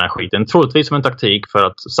gränser och all den här skiten. Troligtvis som en taktik för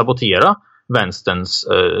att sabotera vänsterns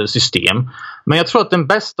system. Men jag tror att den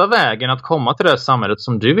bästa vägen att komma till det här samhället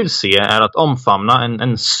som du vill se är att omfamna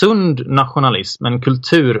en sund nationalism, en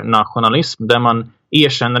kulturnationalism där man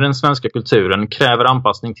erkänner den svenska kulturen, kräver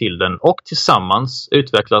anpassning till den och tillsammans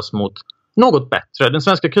utvecklas mot något bättre. Den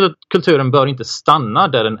svenska kulturen bör inte stanna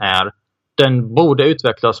där den är. Den borde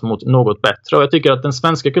utvecklas mot något bättre, och jag tycker att den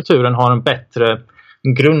svenska kulturen har en bättre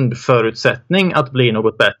grundförutsättning att bli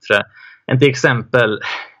något bättre än till exempel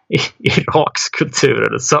Iraks kultur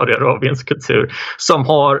eller Saudiarabiens kultur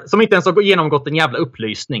som inte ens har genomgått en jävla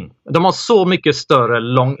upplysning. De har så mycket större,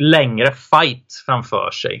 längre fight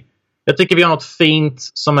framför sig. Jag tycker vi har något fint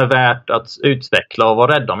som är värt att utveckla och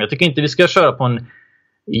vara rädda om. Jag tycker inte vi ska köra på en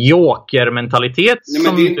joker-mentalitet. Nej,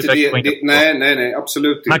 men det är inte det, nej,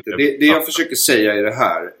 absolut inte. Det jag försöker säga är det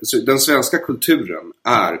här. Den svenska kulturen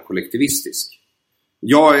är kollektivistisk.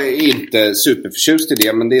 Jag är inte superförtjust i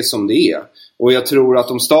det, men det är som det är. Och jag tror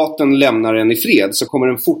att om staten lämnar den i fred så kommer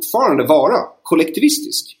den fortfarande vara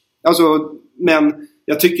kollektivistisk. Alltså, men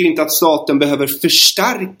jag tycker inte att staten behöver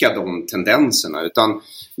förstärka de tendenserna. Utan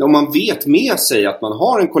om man vet med sig att man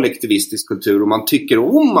har en kollektivistisk kultur och man tycker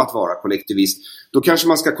om att vara kollektivist, då kanske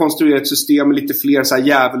man ska konstruera ett system med lite fler så här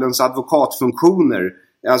djävulens advokatfunktioner.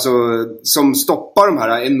 Alltså, som stoppar de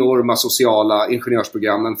här enorma sociala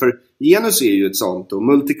ingenjörsprogrammen. För genus är ju ett sånt och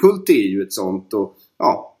multikulti är ju ett sånt. Och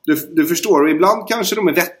ja, du förstår. Och ibland kanske de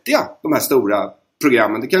är vettiga, de här stora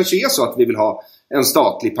programmen. Det kanske är så att vi vill ha en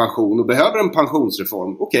statlig pension och behöver en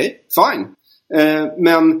pensionsreform. Okej, fine.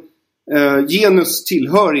 Men genus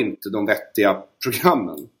tillhör inte de vettiga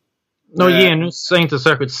programmen. Genus är inte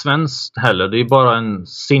särskilt svenskt heller. Det är bara en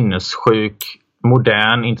sinnessjuk,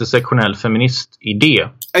 modern, intersektionell feministidé.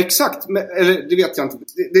 Exakt, eller det vet jag inte.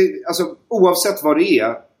 Alltså, oavsett vad det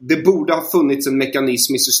är, det borde ha funnits en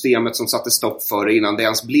mekanism i systemet som satte stopp för det innan det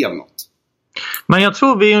ens blev något. Men jag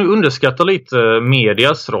tror vi underskattar lite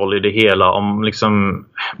medias roll i det hela. Om liksom,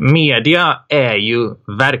 media är ju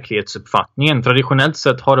verklighetsuppfattningen. Traditionellt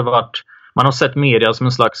sett har det varit, man har sett media som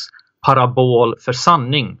en slags parabol för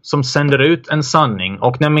sanning som sänder ut en sanning.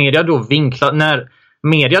 Och när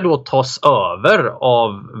media då tas över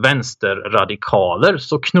av vänsterradikaler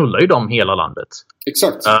så knullar ju de hela landet.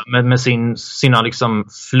 Exakt. Med sina liksom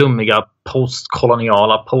flummiga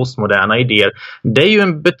postkoloniala, postmoderna idéer. Det är ju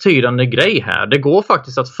en betydande grej här. Det går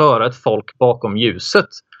faktiskt att föra ett folk bakom ljuset.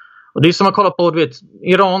 Och det är som att kolla på, du vet,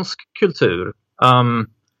 iransk kultur.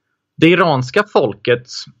 Det iranska folket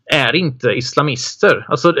är inte islamister.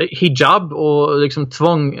 Alltså hijab och liksom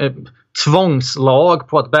tvångslag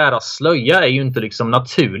på att bära slöja är ju inte liksom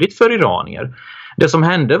naturligt för iranier. Det som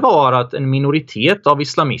hände var att en minoritet av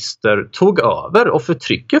islamister tog över och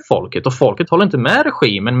förtrycker folket. Och folket håller inte med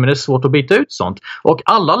regimen, men det är svårt att byta ut sånt. Och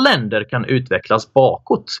alla länder kan utvecklas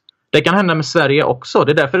bakåt. Det kan hända med Sverige också.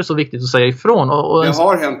 Det är därför det är så viktigt att säga ifrån. Det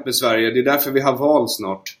har hänt med Sverige. Det är därför vi har val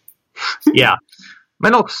snart. Ja.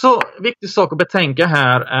 Men också viktig sak att betänka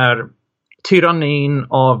här är tyrannin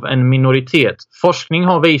av en minoritet. Forskning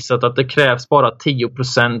har visat att det krävs bara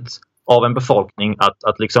 10% av en befolkning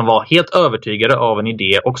att liksom vara helt övertygade av en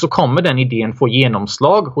idé. Och så kommer den idén få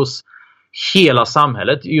genomslag hos hela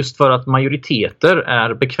samhället just för att majoriteter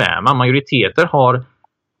är bekväma. Majoriteter har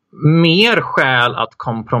mer skäl att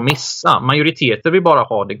kompromissa. Majoriteter vill bara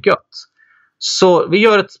ha det gött. Så vi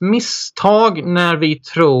gör ett misstag när vi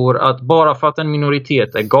tror att bara för att en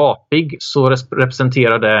minoritet är gapig så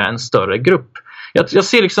representerar det en större grupp. Jag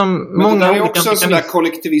ser liksom men många olika... Men det är också en sån där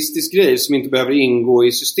kollektivistisk grej som inte behöver ingå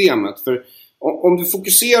i systemet. För om du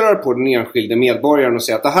fokuserar på den enskilda medborgaren och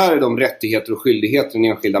säger att det här är de rättigheter och skyldigheter den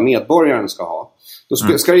enskilda medborgaren ska ha. Då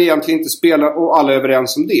ska det egentligen inte spela, och alla är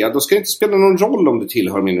överens om det, då ska det inte spela någon roll om du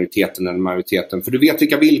tillhör minoriteten eller majoriteten. För du vet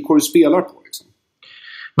vilka villkor du spelar på liksom.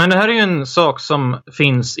 Men det här är ju en sak som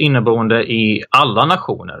finns inneboende i alla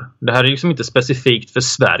nationer. Det här är liksom inte specifikt för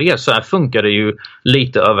Sverige. Så här funkar det ju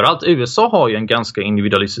lite överallt. USA har ju en ganska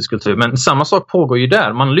individualistisk kultur. Men samma sak pågår ju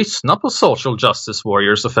där. Man lyssnar på social justice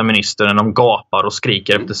warriors och feminister när de gapar och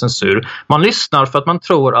skriker efter censur. Man lyssnar för att man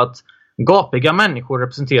tror att gapiga människor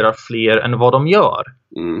representerar fler än vad de gör.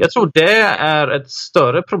 Jag tror det är ett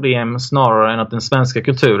större problem snarare än att den svenska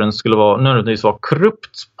kulturen skulle nödvändigtvis vara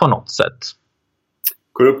korrupt på något sätt.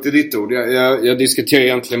 Korrupt är ditt ord. Jag diskuterar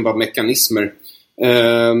egentligen bara mekanismer.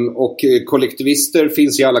 Och kollektivister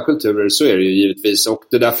finns i alla kulturer, så är det ju givetvis. Och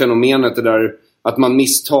det där fenomenet, det där att man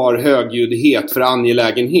misstar högljuddhet för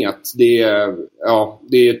angelägenhet, det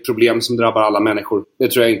är ett problem som drabbar alla människor.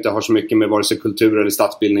 Det tror jag inte har så mycket med vare sig kultur eller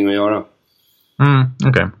statsbildning att göra.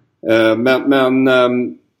 Okej.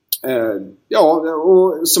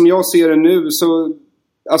 Och som jag ser det nu så,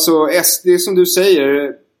 alltså det är som du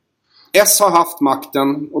säger, S har haft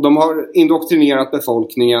makten och de har indoktrinerat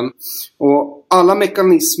befolkningen. Och alla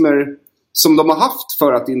mekanismer som de har haft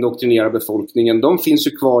för att indoktrinera befolkningen, de finns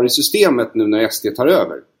ju kvar i systemet nu när SD tar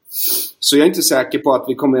över. Så jag är inte säker på att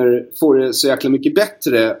vi kommer få det så jäkla mycket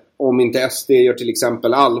bättre om inte SD gör till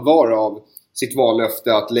exempel allvar av sitt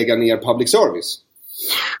vallöfte att lägga ner public service.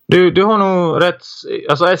 Du har nog rätt.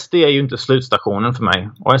 Alltså SD är ju inte slutstationen för mig.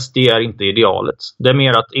 Och SD är inte idealet. Det är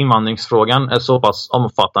mer att invandringsfrågan är så pass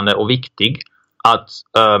omfattande och viktig att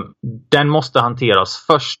den måste hanteras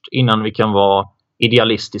först innan vi kan vara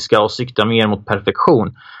idealistiska och sikta mer mot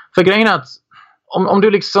perfektion. För grejen är att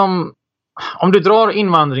om du drar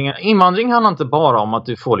invandring handlar inte bara om att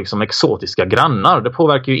du får liksom exotiska grannar. Det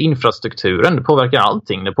påverkar ju infrastrukturen, det påverkar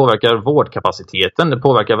allting. Det påverkar vårdkapaciteten, det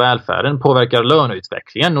påverkar välfärden, det påverkar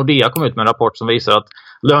löneutvecklingen. Och det har kommit ut med en rapport som visar att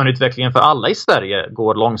löneutvecklingen för alla i Sverige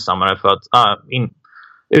går långsammare för att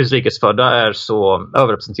utrikesfödda är så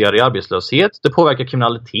överrepresenterade i arbetslöshet. Det påverkar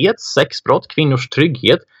kriminalitet, sexbrott, kvinnors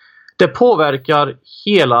trygghet. Det påverkar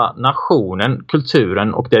hela nationen,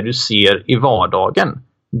 kulturen och det du ser i vardagen.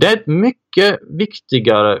 Det är en mycket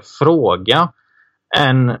viktigare fråga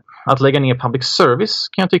än att lägga ner public service,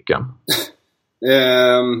 kan jag tycka.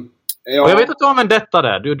 Ja. Och jag vet att du har detta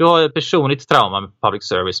där. Du har ett personligt trauma med public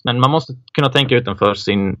service. Men man måste kunna tänka utanför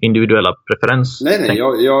sin individuella preferens. Nej,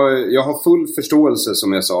 jag har full förståelse,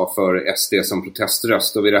 som jag sa, för SD som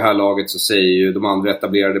proteströst. Och vid det här laget så säger ju de andra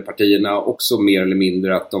etablerade partierna också mer eller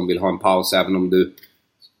mindre att de vill ha en paus. Även om du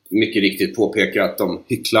mycket riktigt påpekar att de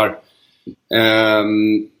hycklar.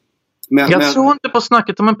 Jag tror inte på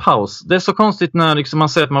snacket om en paus. Det är så konstigt när liksom man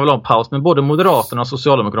säger att man vill ha en paus. Men både Moderaterna och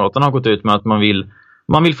Socialdemokraterna har gått ut med att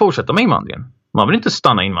man vill fortsätta med invandringen. Man vill inte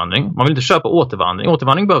stanna invandring. Man vill inte köpa återvandring.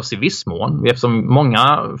 Återvandring behövs i viss mån. Eftersom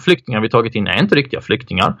många flyktingar vi tagit in är inte riktiga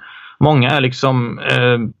flyktingar. Många är liksom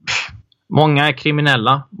många är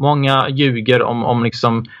kriminella. Många ljuger om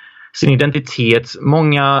liksom sin identitet.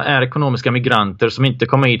 Många är ekonomiska migranter som inte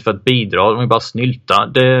kommer hit för att bidra. De vill bara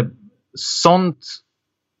snylta.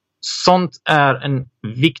 Sånt är en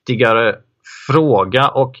viktigare fråga,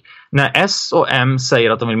 och när S och M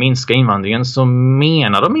säger att de vill minska invandringen så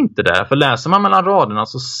menar de inte det. För läser man mellan raderna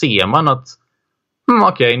så ser man att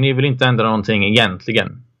okej, ni vill inte ändra någonting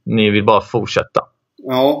egentligen. Ni vill bara fortsätta.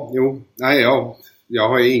 Jag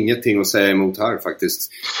har ju ingenting att säga emot här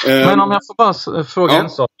faktiskt. Men om jag får bara fråga en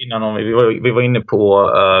sak innan, vi var inne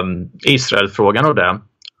på Israel-frågan och det.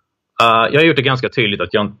 Jag har gjort det ganska tydligt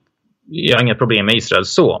att jag har inga problem med Israel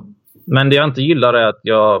så. Men det jag inte gillar är att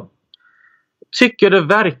jag tycker det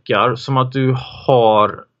verkar som att du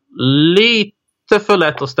har lite för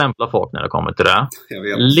lätt att stämpla folk när det kommer till det.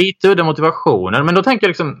 Lite udda motivationer. Men då tänker jag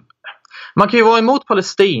liksom, man kan ju vara emot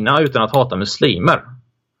Palestina utan att hata muslimer.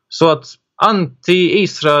 Så att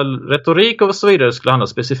anti-Israel-retorik och så vidare skulle handla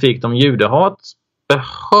specifikt om judehat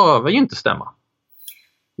behöver ju inte stämma.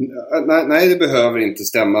 Nej, det behöver inte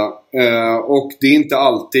stämma. Och det är inte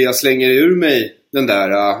alltid jag slänger ur mig den där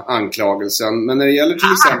anklagelsen. Men när det gäller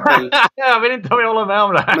till exempel jag vet inte om jag håller med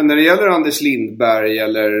om det här. Men när det gäller Anders Lindberg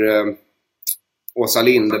eller Åsa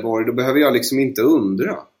Linderborg, då behöver jag liksom inte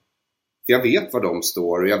undra. Jag vet var de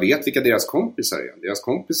står och jag vet vilka deras kompisar är. Deras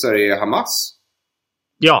kompisar är Hamas.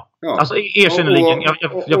 Ja. Alltså erkännligen.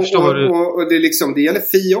 Jag förstår. Och det, är liksom, det gäller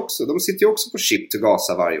Fi också. De sitter ju också på chip till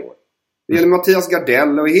Gaza varje år. Det gäller Mattias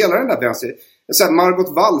Gardell och hela den där vänster.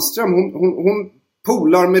 Margot Wallström, hon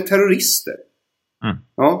polar med terrorister.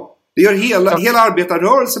 Ja, det gör hela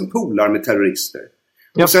arbetarrörelsen polar med terrorister.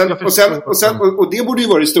 Och det borde ju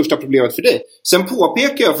vara det största problemet för dig. Sen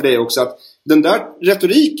påpekar jag för dig också att den där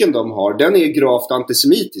retoriken de har, den är gravt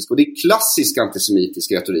antisemitisk. Och det är klassisk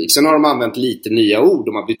antisemitisk retorik. Sen har de använt lite nya ord.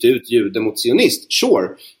 De har bytt ut jude mot sionist, sure.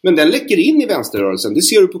 Men den läcker in i vänsterrörelsen. Det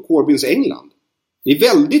ser du på Corbyns England. Det är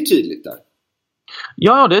väldigt tydligt där.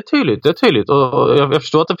 Ja, det är tydligt. Och jag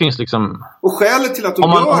förstår att det finns liksom... Och skälet till att de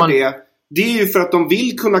gör det är ju för att de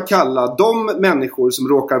vill kunna kalla de människor som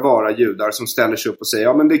råkar vara judar som ställer sig upp och säger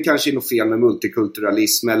ja, men det kanske är något fel med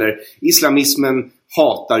multikulturalism eller islamismen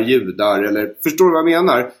hatar judar eller förstår du vad jag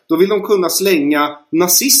menar? Då vill de kunna slänga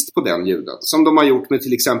nazist på den juden, som de har gjort med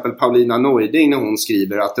till exempel Paulina Neuding när hon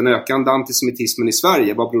skriver att den ökande antisemitismen i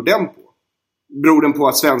Sverige, vad beror den på? Beror den på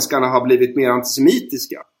att svenskarna har blivit mer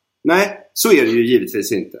antisemitiska? Nej, så är det ju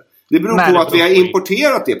givetvis inte. Det beror på att vi har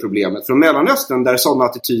importerat det problemet från Mellanöstern där sådana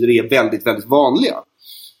attityder är väldigt, väldigt vanliga.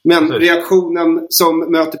 Men reaktionen som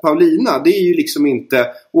möter Paulina, det är ju liksom inte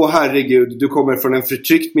åh herregud, du kommer från en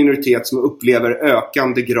förtryckt minoritet som upplever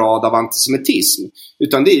ökande grad av antisemitism.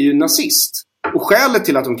 Utan det är ju nazist. Och skälet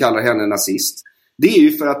till att de kallar henne nazist, det är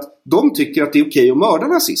ju för att de tycker att det är okej att mörda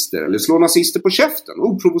nazister eller slå nazister på käften,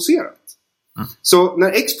 oprovocerat. Så när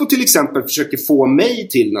Expo till exempel försöker få mig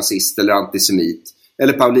till nazist eller antisemit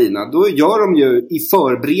eller Paulina, då gör de ju i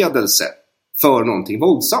förberedelse för någonting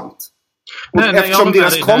våldsamt. Och eftersom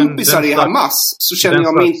deras kompisar är Hamas så känner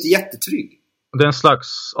jag mig inte jättetrygg. Det är en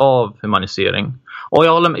slags avhumanisering. Och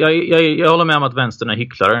jag håller med om att vänstern är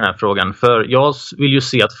hycklare i den här frågan. För jag vill ju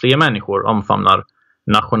se att fler människor omfamnar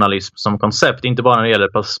nationalism som koncept. Inte bara när det gäller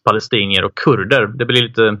palestinier och kurder. Det blir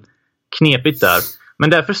lite knepigt där. Men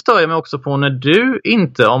därför stör jag mig också på när du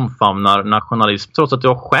inte omfamnar nationalism trots att du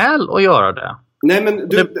har skäl att göra det. Nej, men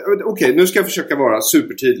okej, nu ska jag försöka vara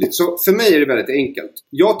supertydligt. Så för mig är det väldigt enkelt.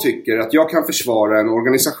 Jag tycker att jag kan försvara en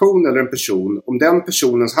organisation eller en person om den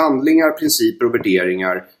personens handlingar, principer och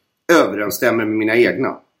värderingar överensstämmer med mina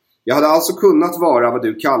egna. Jag hade alltså kunnat vara vad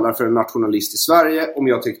du kallar för en nationalist i Sverige om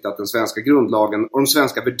jag tyckte att den svenska grundlagen och de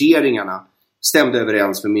svenska värderingarna stämde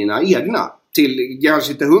överens med mina egna. Till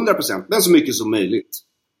kanske inte 100%, men så mycket som möjligt.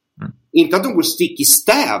 Inte att de går stick i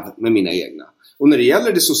stäv med mina egna. Och när det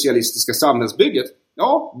gäller det socialistiska samhällsbygget,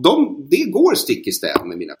 ja, det går stick i stäv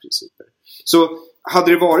med mina principer. Så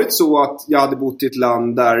hade det varit så att jag hade bott i ett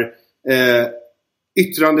land där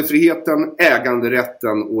yttrandefriheten,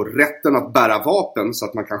 äganderätten och rätten att bära vapen så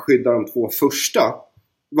att man kan skydda de 2 första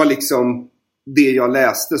var liksom det jag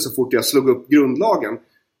läste så fort jag slog upp grundlagen.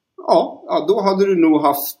 Ja, då hade du nog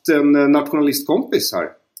haft en nationalistkompis här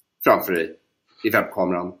framför dig i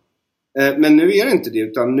webbkameran. Men nu är det inte det,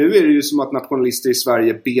 utan nu är det ju som att nationalister i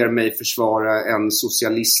Sverige ber mig försvara en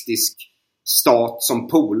socialistisk stat som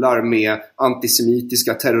polar med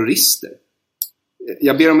antisemitiska terrorister.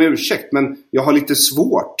 Jag ber om ursäkt, men jag har lite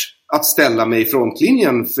svårt att ställa mig i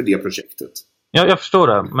frontlinjen för det projektet. Ja, jag förstår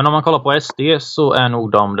det. Men om man kollar på SD så är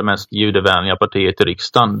nog de det mest judevänliga partiet i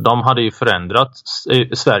riksdagen. De hade ju förändrat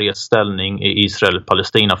Sveriges ställning i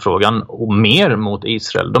Israel-Palestina-frågan och mer mot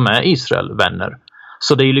Israel. De är Israel-vänner.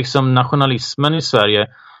 Så det är ju liksom nationalismen i Sverige.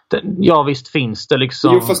 Ja, visst finns det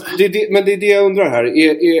liksom... Jo, fast men det är det jag undrar här.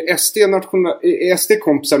 Är SD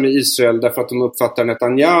kompisar med Israel därför att de uppfattar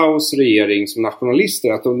Netanyahus regering som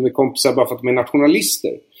nationalister? Att de är kompisar bara för att de är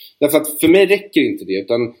nationalister? Därför att för mig räcker inte det.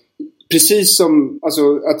 Utan precis som... Alltså,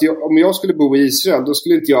 om jag skulle bo i Israel, då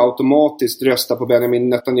skulle inte jag automatiskt rösta på Benjamin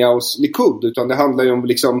Netanyahus Likud. Utan det handlar ju om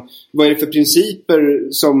liksom, vad är det för principer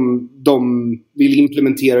som de vill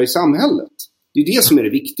implementera i samhället? Det är det som är det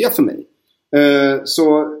viktiga för mig.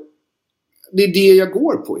 Så det är det jag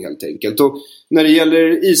går på helt enkelt. Och när det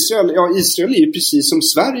gäller Israel, ja, Israel är ju precis som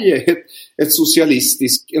Sverige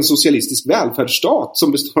en socialistisk välfärdsstat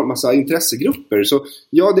som består av en massa intressegrupper. Så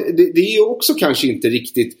ja, det är ju också kanske inte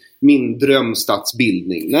riktigt min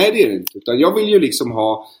drömstatsbildning. Nej, det är det inte. Utan jag vill ju liksom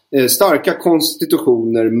ha starka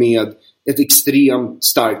konstitutioner med ett extremt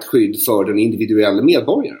starkt skydd för den individuella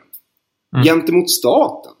medborgaren. Gentemot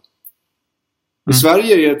staten. I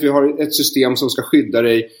Sverige är det att vi har ett system som ska skydda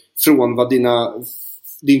dig från vad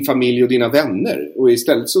din familj och dina vänner. Och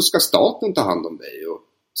istället så ska staten ta hand om dig och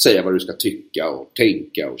säga vad du ska tycka och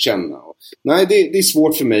tänka och känna. Nej, det är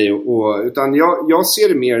svårt för mig. Utan jag ser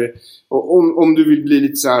det mer, om du vill bli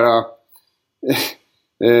lite så här,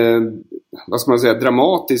 vad ska man säga,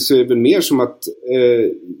 dramatisk, så är det väl mer som att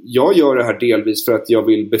jag gör det här delvis för att jag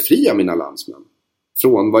vill befria mina landsmän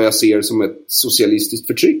från vad jag ser som ett socialistiskt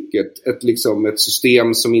förtryck. Ett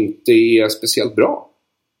system som inte är speciellt bra.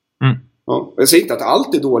 Ja, jag säger inte att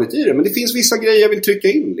allt är dåligt i det, men det finns vissa grejer jag vill trycka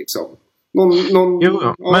in liksom.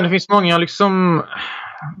 Men det finns många liksom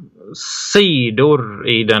sidor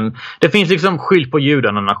i den. Det finns liksom skyld på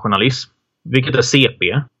judarna nationalism, vilket är CP.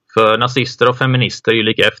 För nazister och feminister är ju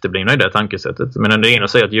lika efterblivna i det tankesättet. Men det ena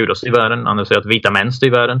säger att judar styr världen, andra säger att vita män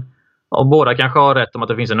styr världen. Och båda kanske har rätt om att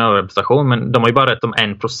det finns en överrepresentation, men de har ju bara rätt om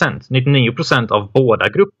 1%. 99% av båda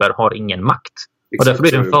grupper har ingen makt. Och därför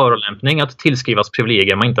blir det en förolämpning att tillskrivas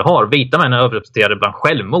privilegier man inte har. Vita män är överrepresenterade bland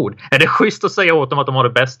självmord. Är det schysst att säga åt dem att de har det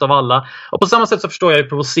bäst av alla? Och på samma sätt så förstår jag hur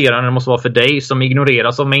provocerande det måste vara för dig som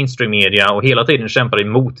ignoreras av mainstream-media och hela tiden kämpar i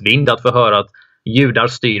motvind att få höra att judar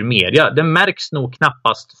styr media. Det märks nog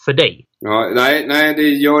knappast för dig. Ja, nej, det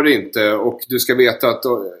gör det inte. Och du ska veta att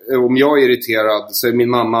om jag är irriterad så är min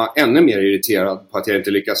mamma ännu mer irriterad på att jag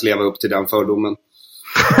inte lyckas leva upp till den fördomen.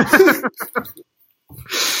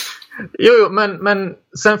 Jo, men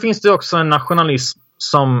sen finns det också en nationalism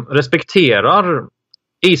som respekterar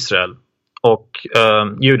Israel och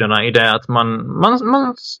judarna i det att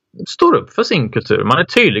man står upp för sin kultur. Man är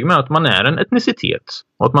tydlig med att man är en etnicitet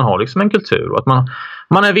och att man har liksom en kultur och att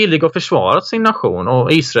man är villig att försvara sin nation.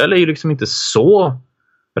 Och Israel är ju liksom inte så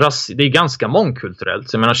det är ganska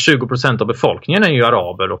mångkulturellt. Jag menar 20% av befolkningen är ju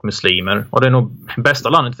araber och muslimer, och det är nog bästa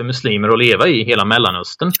landet för muslimer att leva i hela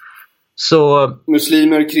Mellanöstern. Så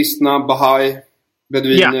muslimer, kristna, bahai,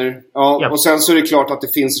 beduiner. Ja. Och sen så är det klart att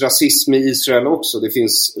det finns rasism i Israel också. Det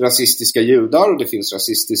finns rasistiska judar och det finns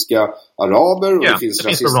rasistiska araber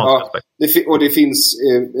och det finns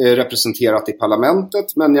representerat i parlamentet.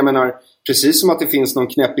 Men jag menar, precis som att det finns någon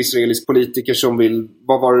knäpp israelisk politiker som vill,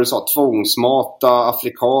 vad var det du sa, tvångsmata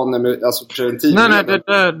afrikaner med, alltså preventiv. Nej, det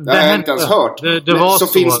har jag inte ens hört. Men så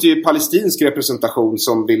finns det ju palestinsk representation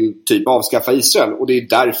som vill typ avskaffa Israel, och det är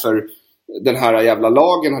därför den här jävla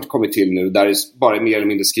lagen har kommit till nu, där det bara mer eller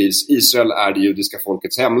mindre skrivs Israel är det judiska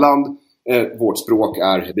folkets hemland, vårt språk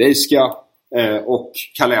är hebreiska och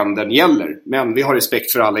kalendern gäller. Men vi har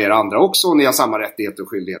respekt för alla er andra också och ni har samma rättigheter och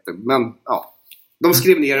skyldigheter. Men ja, de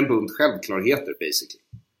skrev ner en bunt självklarheter basically.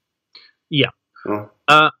 Ja.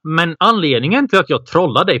 Men anledningen till att jag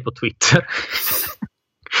trollar dig på Twitter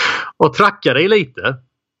och trackar dig lite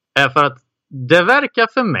är för att det verkar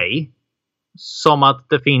för mig som att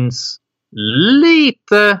det finns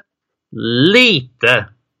lite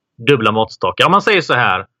dubbla måttstockar. Om man säger så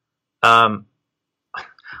här,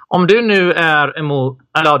 om du nu är emot,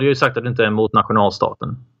 eller du har ju sagt att du inte är emot nationalstaten.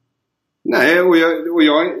 Nej, och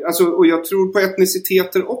jag tror på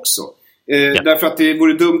etniciteter också. Därför att det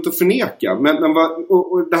vore dumt att förneka. Men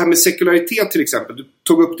och det här med sekularitet till exempel, du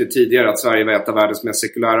tog upp det tidigare att Sverige var ett av världens mest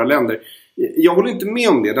sekulära länder. Jag håller inte med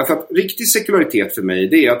om det, därför att riktig sekularitet för mig,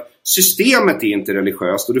 det är att systemet är inte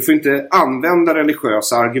religiöst och du får inte använda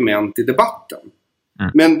religiösa argument i debatten.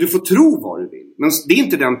 Men du får tro vad du vill. Men det är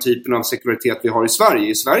inte den typen av sekularitet vi har i Sverige.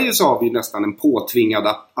 I Sverige så har vi nästan en påtvingad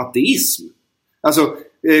ateism. Alltså,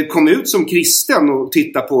 kom ut som kristen och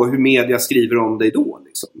titta på hur media skriver om dig då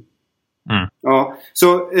liksom. Ja,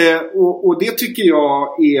 så, och det tycker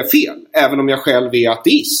jag är fel, även om jag själv är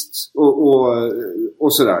ateist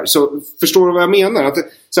och sådär. Så förstår du vad jag menar? Att,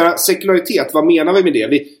 såhär, sekularitet, vad menar vi med det?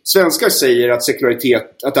 Vi svenskar säger att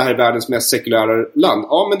sekularitet, att det här är världens mest sekulära land.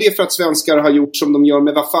 Ja, men det är för att svenskar har gjort som de gör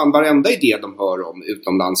med vad fan varenda idé de hör om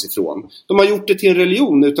utomlands ifrån. De har gjort det till en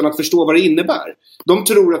religion utan att förstå vad det innebär. De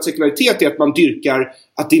tror att sekularitet är att man dyrkar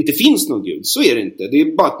att det inte finns någon gud. Så är det inte. Det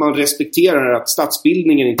är bara att man respekterar att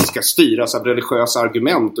statsbildningen inte ska styras av religiösa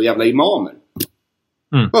argument och jävla imamer.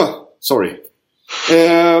 Sorry.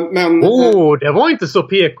 Det var inte så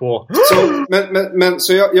PK.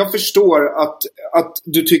 Så jag förstår att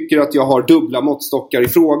du tycker att jag har dubbla måttstockar i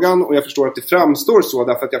frågan, och jag förstår att det framstår så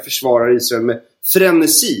därför att jag försvarar Israel med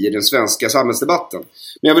frenesi i den svenska samhällsdebatten.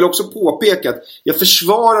 Men jag vill också påpeka att jag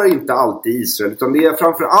försvarar inte alltid Israel, utan det jag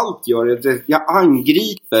framför allt gör är att jag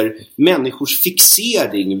angriper människors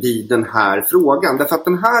fixering vid den här frågan. Därför att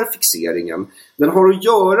den här fixeringen, den har att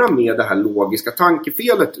göra med det här logiska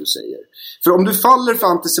tankefelet du säger. För om du faller för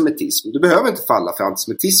antisemitism, du behöver inte falla för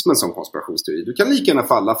antisemitismen som konspirationsteori. Du kan lika gärna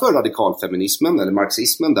falla för radikalfeminismen eller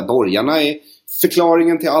marxismen, där borgarna är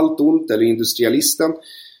förklaringen till allt ont, eller industrialisten.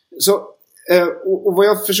 Så, och vad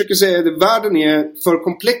jag försöker säga är att världen är för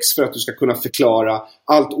komplex för att du ska kunna förklara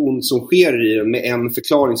allt ont som sker i den med en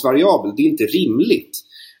förklaringsvariabel. Det är inte rimligt.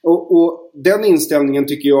 Och den inställningen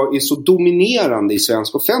tycker jag är så dominerande i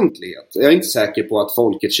svensk offentlighet. Jag är inte säker på att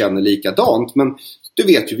folket känner likadant, men du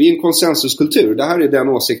vet ju, vi är en konsensuskultur. Det här är den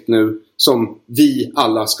åsikt nu som vi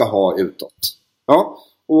alla ska ha utåt. Ja,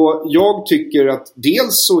 och jag tycker att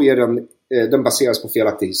dels så är den baseras på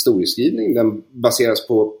felaktig historieskrivning, den baseras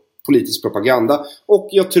på politisk propaganda, och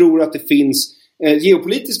jag tror att det finns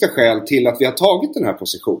geopolitiska skäl till att vi har tagit den här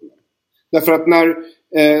positionen. Därför att när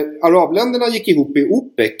arabländerna gick ihop i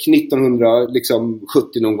OPEC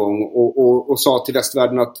 1970 någon gång och sa till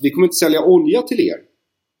västvärlden att vi kommer inte sälja olja till er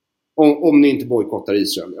om ni inte bojkottar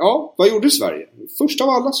Israel. Ja, vad gjorde Sverige? Först av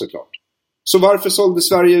alla såklart. Så varför sålde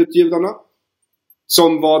Sverige ut judarna?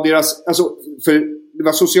 Som var deras, alltså, för det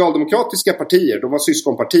var socialdemokratiska partier, de var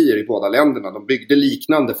syskonpartier i båda länderna. De byggde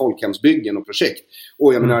liknande folkhemsbyggen och projekt.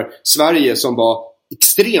 Och jag menar, Sverige som var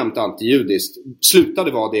extremt antijudiskt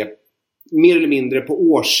slutade vara det mer eller mindre på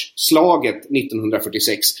årsslaget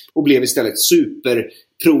 1946 och blev istället super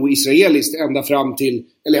pro-israeliskt ända fram till,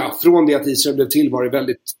 eller ja, från det att Israel blev till var det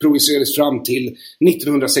väldigt pro-israeliskt fram till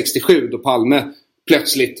 1967, då Palme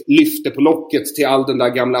plötsligt lyfte på locket till all den där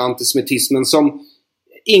gamla antisemitismen som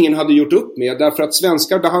ingen hade gjort upp med, därför att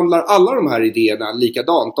svenskar behandlar alla de här idéerna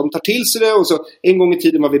likadant. De tar till sig det, och så en gång i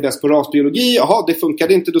tiden var vi bäst på rasbiologi. Jaha, det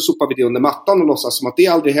funkade inte, då sopar vi det under mattan och låtsas som att det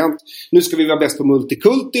aldrig hänt. Nu ska vi vara bäst på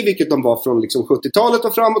multikulti, vilket de var från liksom 70-talet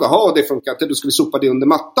och framåt. Jaha, det funkar inte, då ska vi sopa det under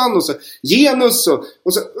mattan. Och så genus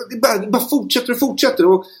och så det bara fortsätter.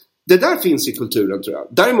 Och det där finns i kulturen, tror jag.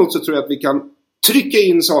 Däremot så tror jag att vi kan trycka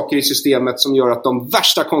in saker i systemet som gör att de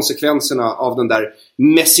värsta konsekvenserna av den där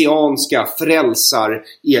messianska frälsar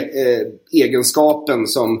egenskapen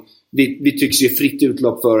som vi tycks ge fritt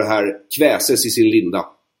utlopp för här kväses i sin linda.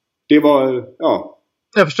 Det var, ja.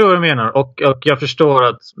 Jag förstår vad du menar, och jag förstår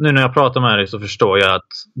att nu när jag pratar med dig så förstår jag att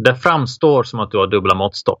det framstår som att du har dubbla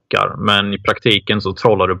måttstockar, men i praktiken så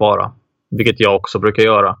trollar du bara, vilket jag också brukar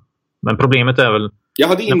göra. Men problemet är väl, jag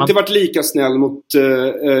hade inte varit lika snäll mot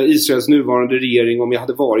Israels nuvarande regering om jag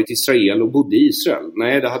hade varit i Israel och bodde i Israel.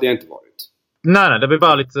 Nej, det hade jag inte varit. Nej, det blir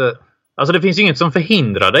bara lite... Alltså det finns ju inget som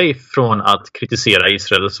förhindrar dig från att kritisera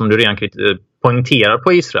Israel som du redan poängterar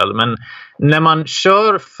på Israel. Men när man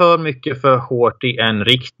kör för mycket för hårt i en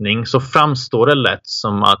riktning så framstår det lätt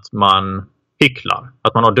som att man hycklar.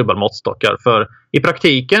 Att man har dubbla måttstockar. För i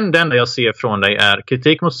praktiken, det enda jag ser från dig är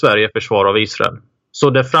kritik mot Sverige, försvar av Israel. Så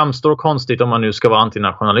det framstår konstigt om man nu ska vara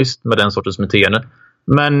antinationalist med den sortens beteende.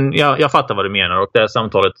 Men jag fattar vad du menar och det här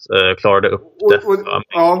samtalet klarade upp det.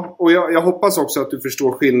 Ja, och jag hoppas också att du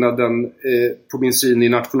förstår skillnaden på min syn i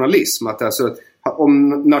nationalism. Att alltså, om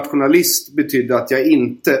nationalist betyder att jag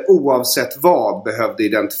inte oavsett vad behövde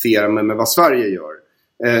identifiera mig med vad Sverige gör.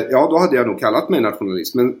 Ja, då hade jag nog kallat mig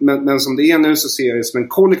nationalist. Men som det är nu så ser jag det som en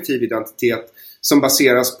kollektiv identitet som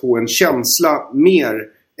baseras på en känsla mer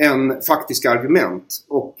än faktiska argument.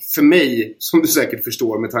 Och för mig, som du säkert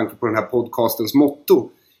förstår med tanke på den här podcastens motto,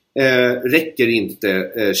 räcker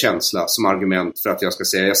inte känsla som argument för att jag ska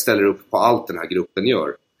säga jag ställer upp på allt den här gruppen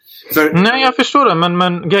gör. Nej, jag förstår det.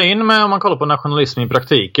 Men grejen med om man kollar på nationalism i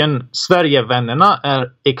praktiken, Sverigevännerna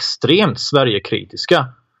är extremt Sverigekritiska.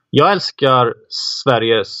 Jag älskar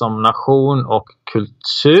Sverige som nation och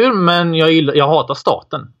kultur, men jag hatar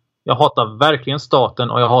staten. Jag hatar verkligen staten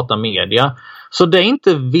och jag hatar media. Så det är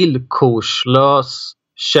inte villkorslös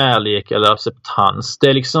kärlek eller acceptans. Det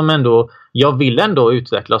är liksom ändå, jag vill ändå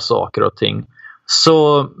utveckla saker och ting.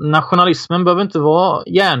 Så nationalismen behöver inte vara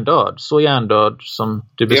hjärndöd, så hjärndöd som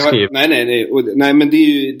du beskriver. Nej, men det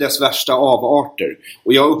är ju dess värsta avarter.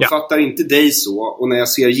 Och jag uppfattar inte dig så. Och när jag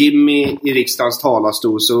ser Jimmy i riksdagens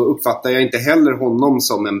talarstol så uppfattar jag inte heller honom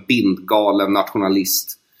som en bindgalen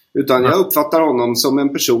nationalist. Utan jag uppfattar honom som en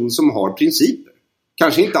person som har principer.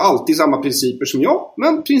 Kanske inte alltid samma principer som jag,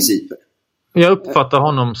 men principer. Jag uppfattar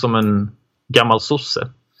honom som en gammal sosse.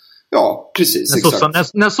 Ja, precis.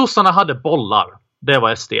 När sossarna hade bollar, det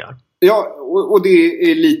var SD. Ja, och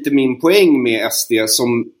det är lite min poäng med SD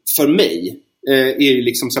som för mig är ju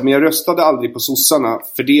liksom så här, men jag röstade aldrig på sossarna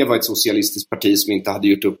för det var ett socialistiskt parti som inte hade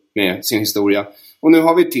gjort upp med sin historia. Och nu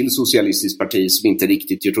har vi ett till socialistiskt parti som inte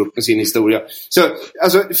riktigt gjort upp med sin historia. Så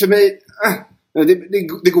alltså för mig,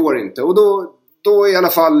 det går inte. Och då i alla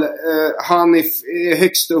fall han är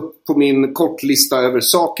högst upp på min kortlista över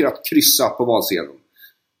saker att kryssa på valsedeln.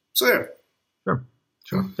 Så är det.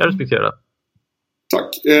 Sure. Jag respekterar det. Tack.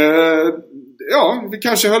 Ja, vi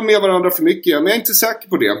kanske höll med varandra för mycket, men jag är inte säker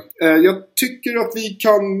på det. Jag tycker att vi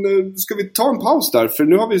kan... Ska vi ta en paus där? För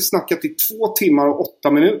nu har vi snackat i 2 timmar och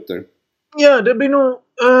 8 minuter. Ja, det blir nog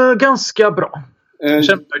ganska bra.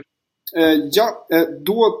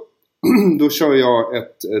 Då kör jag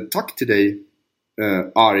ett tack till dig,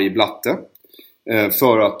 Arg Blatte,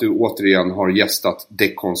 för att du återigen har gästat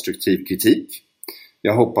dekonstruktiv kritik.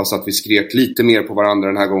 Jag hoppas att vi skrek lite mer på varandra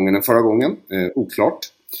den här gången än förra gången. Oklart.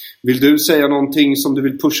 Vill du säga någonting som du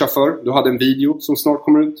vill pusha för? Du hade en video som snart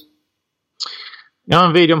kommer ut. Jag har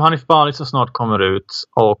en video om Hanif Bali som snart kommer ut.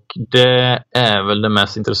 Och det är väl det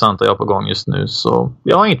mest intressanta jag har på gång just nu. Så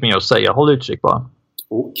jag har inget mer att säga. Håll utkik bara.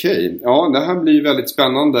 Okej. Ja, det här blir väldigt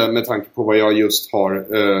spännande med tanke på vad jag just har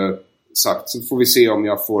sagt. Så får vi se om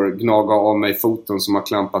jag får gnaga av mig foten som har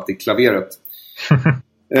klampat i klaveret.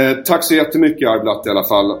 Tack så jättemycket, Arblatt, i alla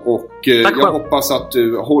fall. Och jag hoppas att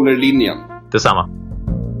du håller linjen. Detsamma.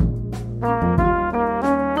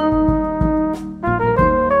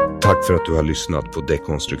 Tack för att du har lyssnat på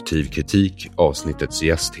dekonstruktiv kritik. Avsnittets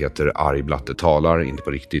gäst heter Arg Blatte Talar. Inte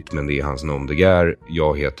på riktigt, men det är hans nom de guerre.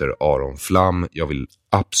 Jag heter Aron Flam. Jag vill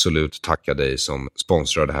absolut tacka dig som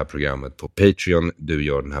sponsrar det här programmet på Patreon. Du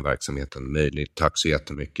gör den här verksamheten möjlig. Tack så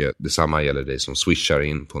jättemycket. Detsamma gäller dig som swishar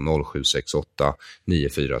in på 0768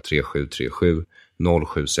 943737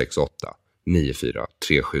 0768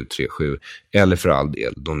 943737 eller för all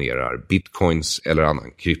del donerar bitcoins eller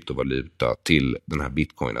annan kryptovaluta till den här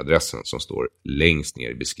bitcoin-adressen som står längst ner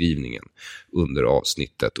i beskrivningen under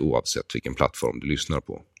avsnittet oavsett vilken plattform du lyssnar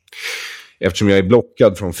på. Eftersom jag är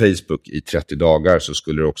blockad från Facebook i 30 dagar så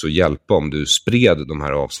skulle det också hjälpa om du spred de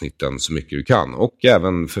här avsnitten så mycket du kan. Och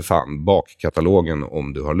även för fan bakkatalogen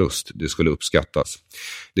om du har lust. Det skulle uppskattas.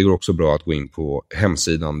 Det går också bra att gå in på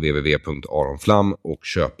hemsidan www.aronflam och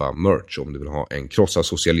köpa merch om du vill ha en krossa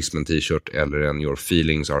socialismen t-shirt eller en Your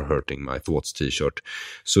feelings are hurting my thoughts t-shirt.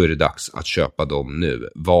 Så är det dags att köpa dem nu.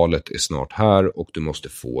 Valet är snart här och du måste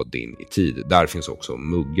få din i tid. Där finns också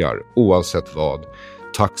muggar. Oavsett vad.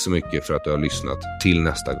 Tack så mycket för att du har lyssnat. Till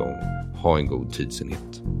nästa gång. Ha en god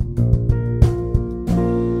tidsenhet.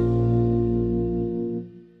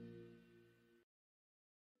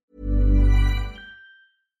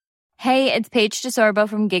 Hey, it's Paige DeSorbo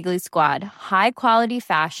from Giggly Squad. High quality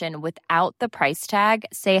fashion without the price tag.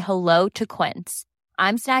 Say hello to Quince.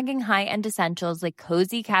 I'm snagging high-end essentials like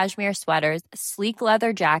cozy cashmere sweaters, sleek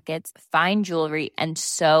leather jackets, fine jewelry, and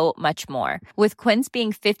so much more. With Quince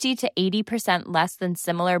being 50 to 80% less than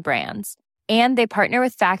similar brands. And they partner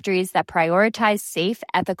with factories that prioritize safe,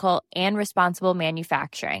 ethical, and responsible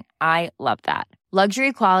manufacturing. I love that.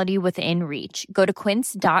 Luxury quality within reach. Go to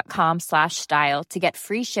quince.com/style to get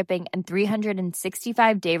free shipping and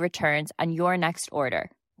 365-day returns on your next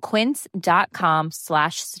order.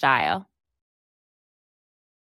 Quince.com/style.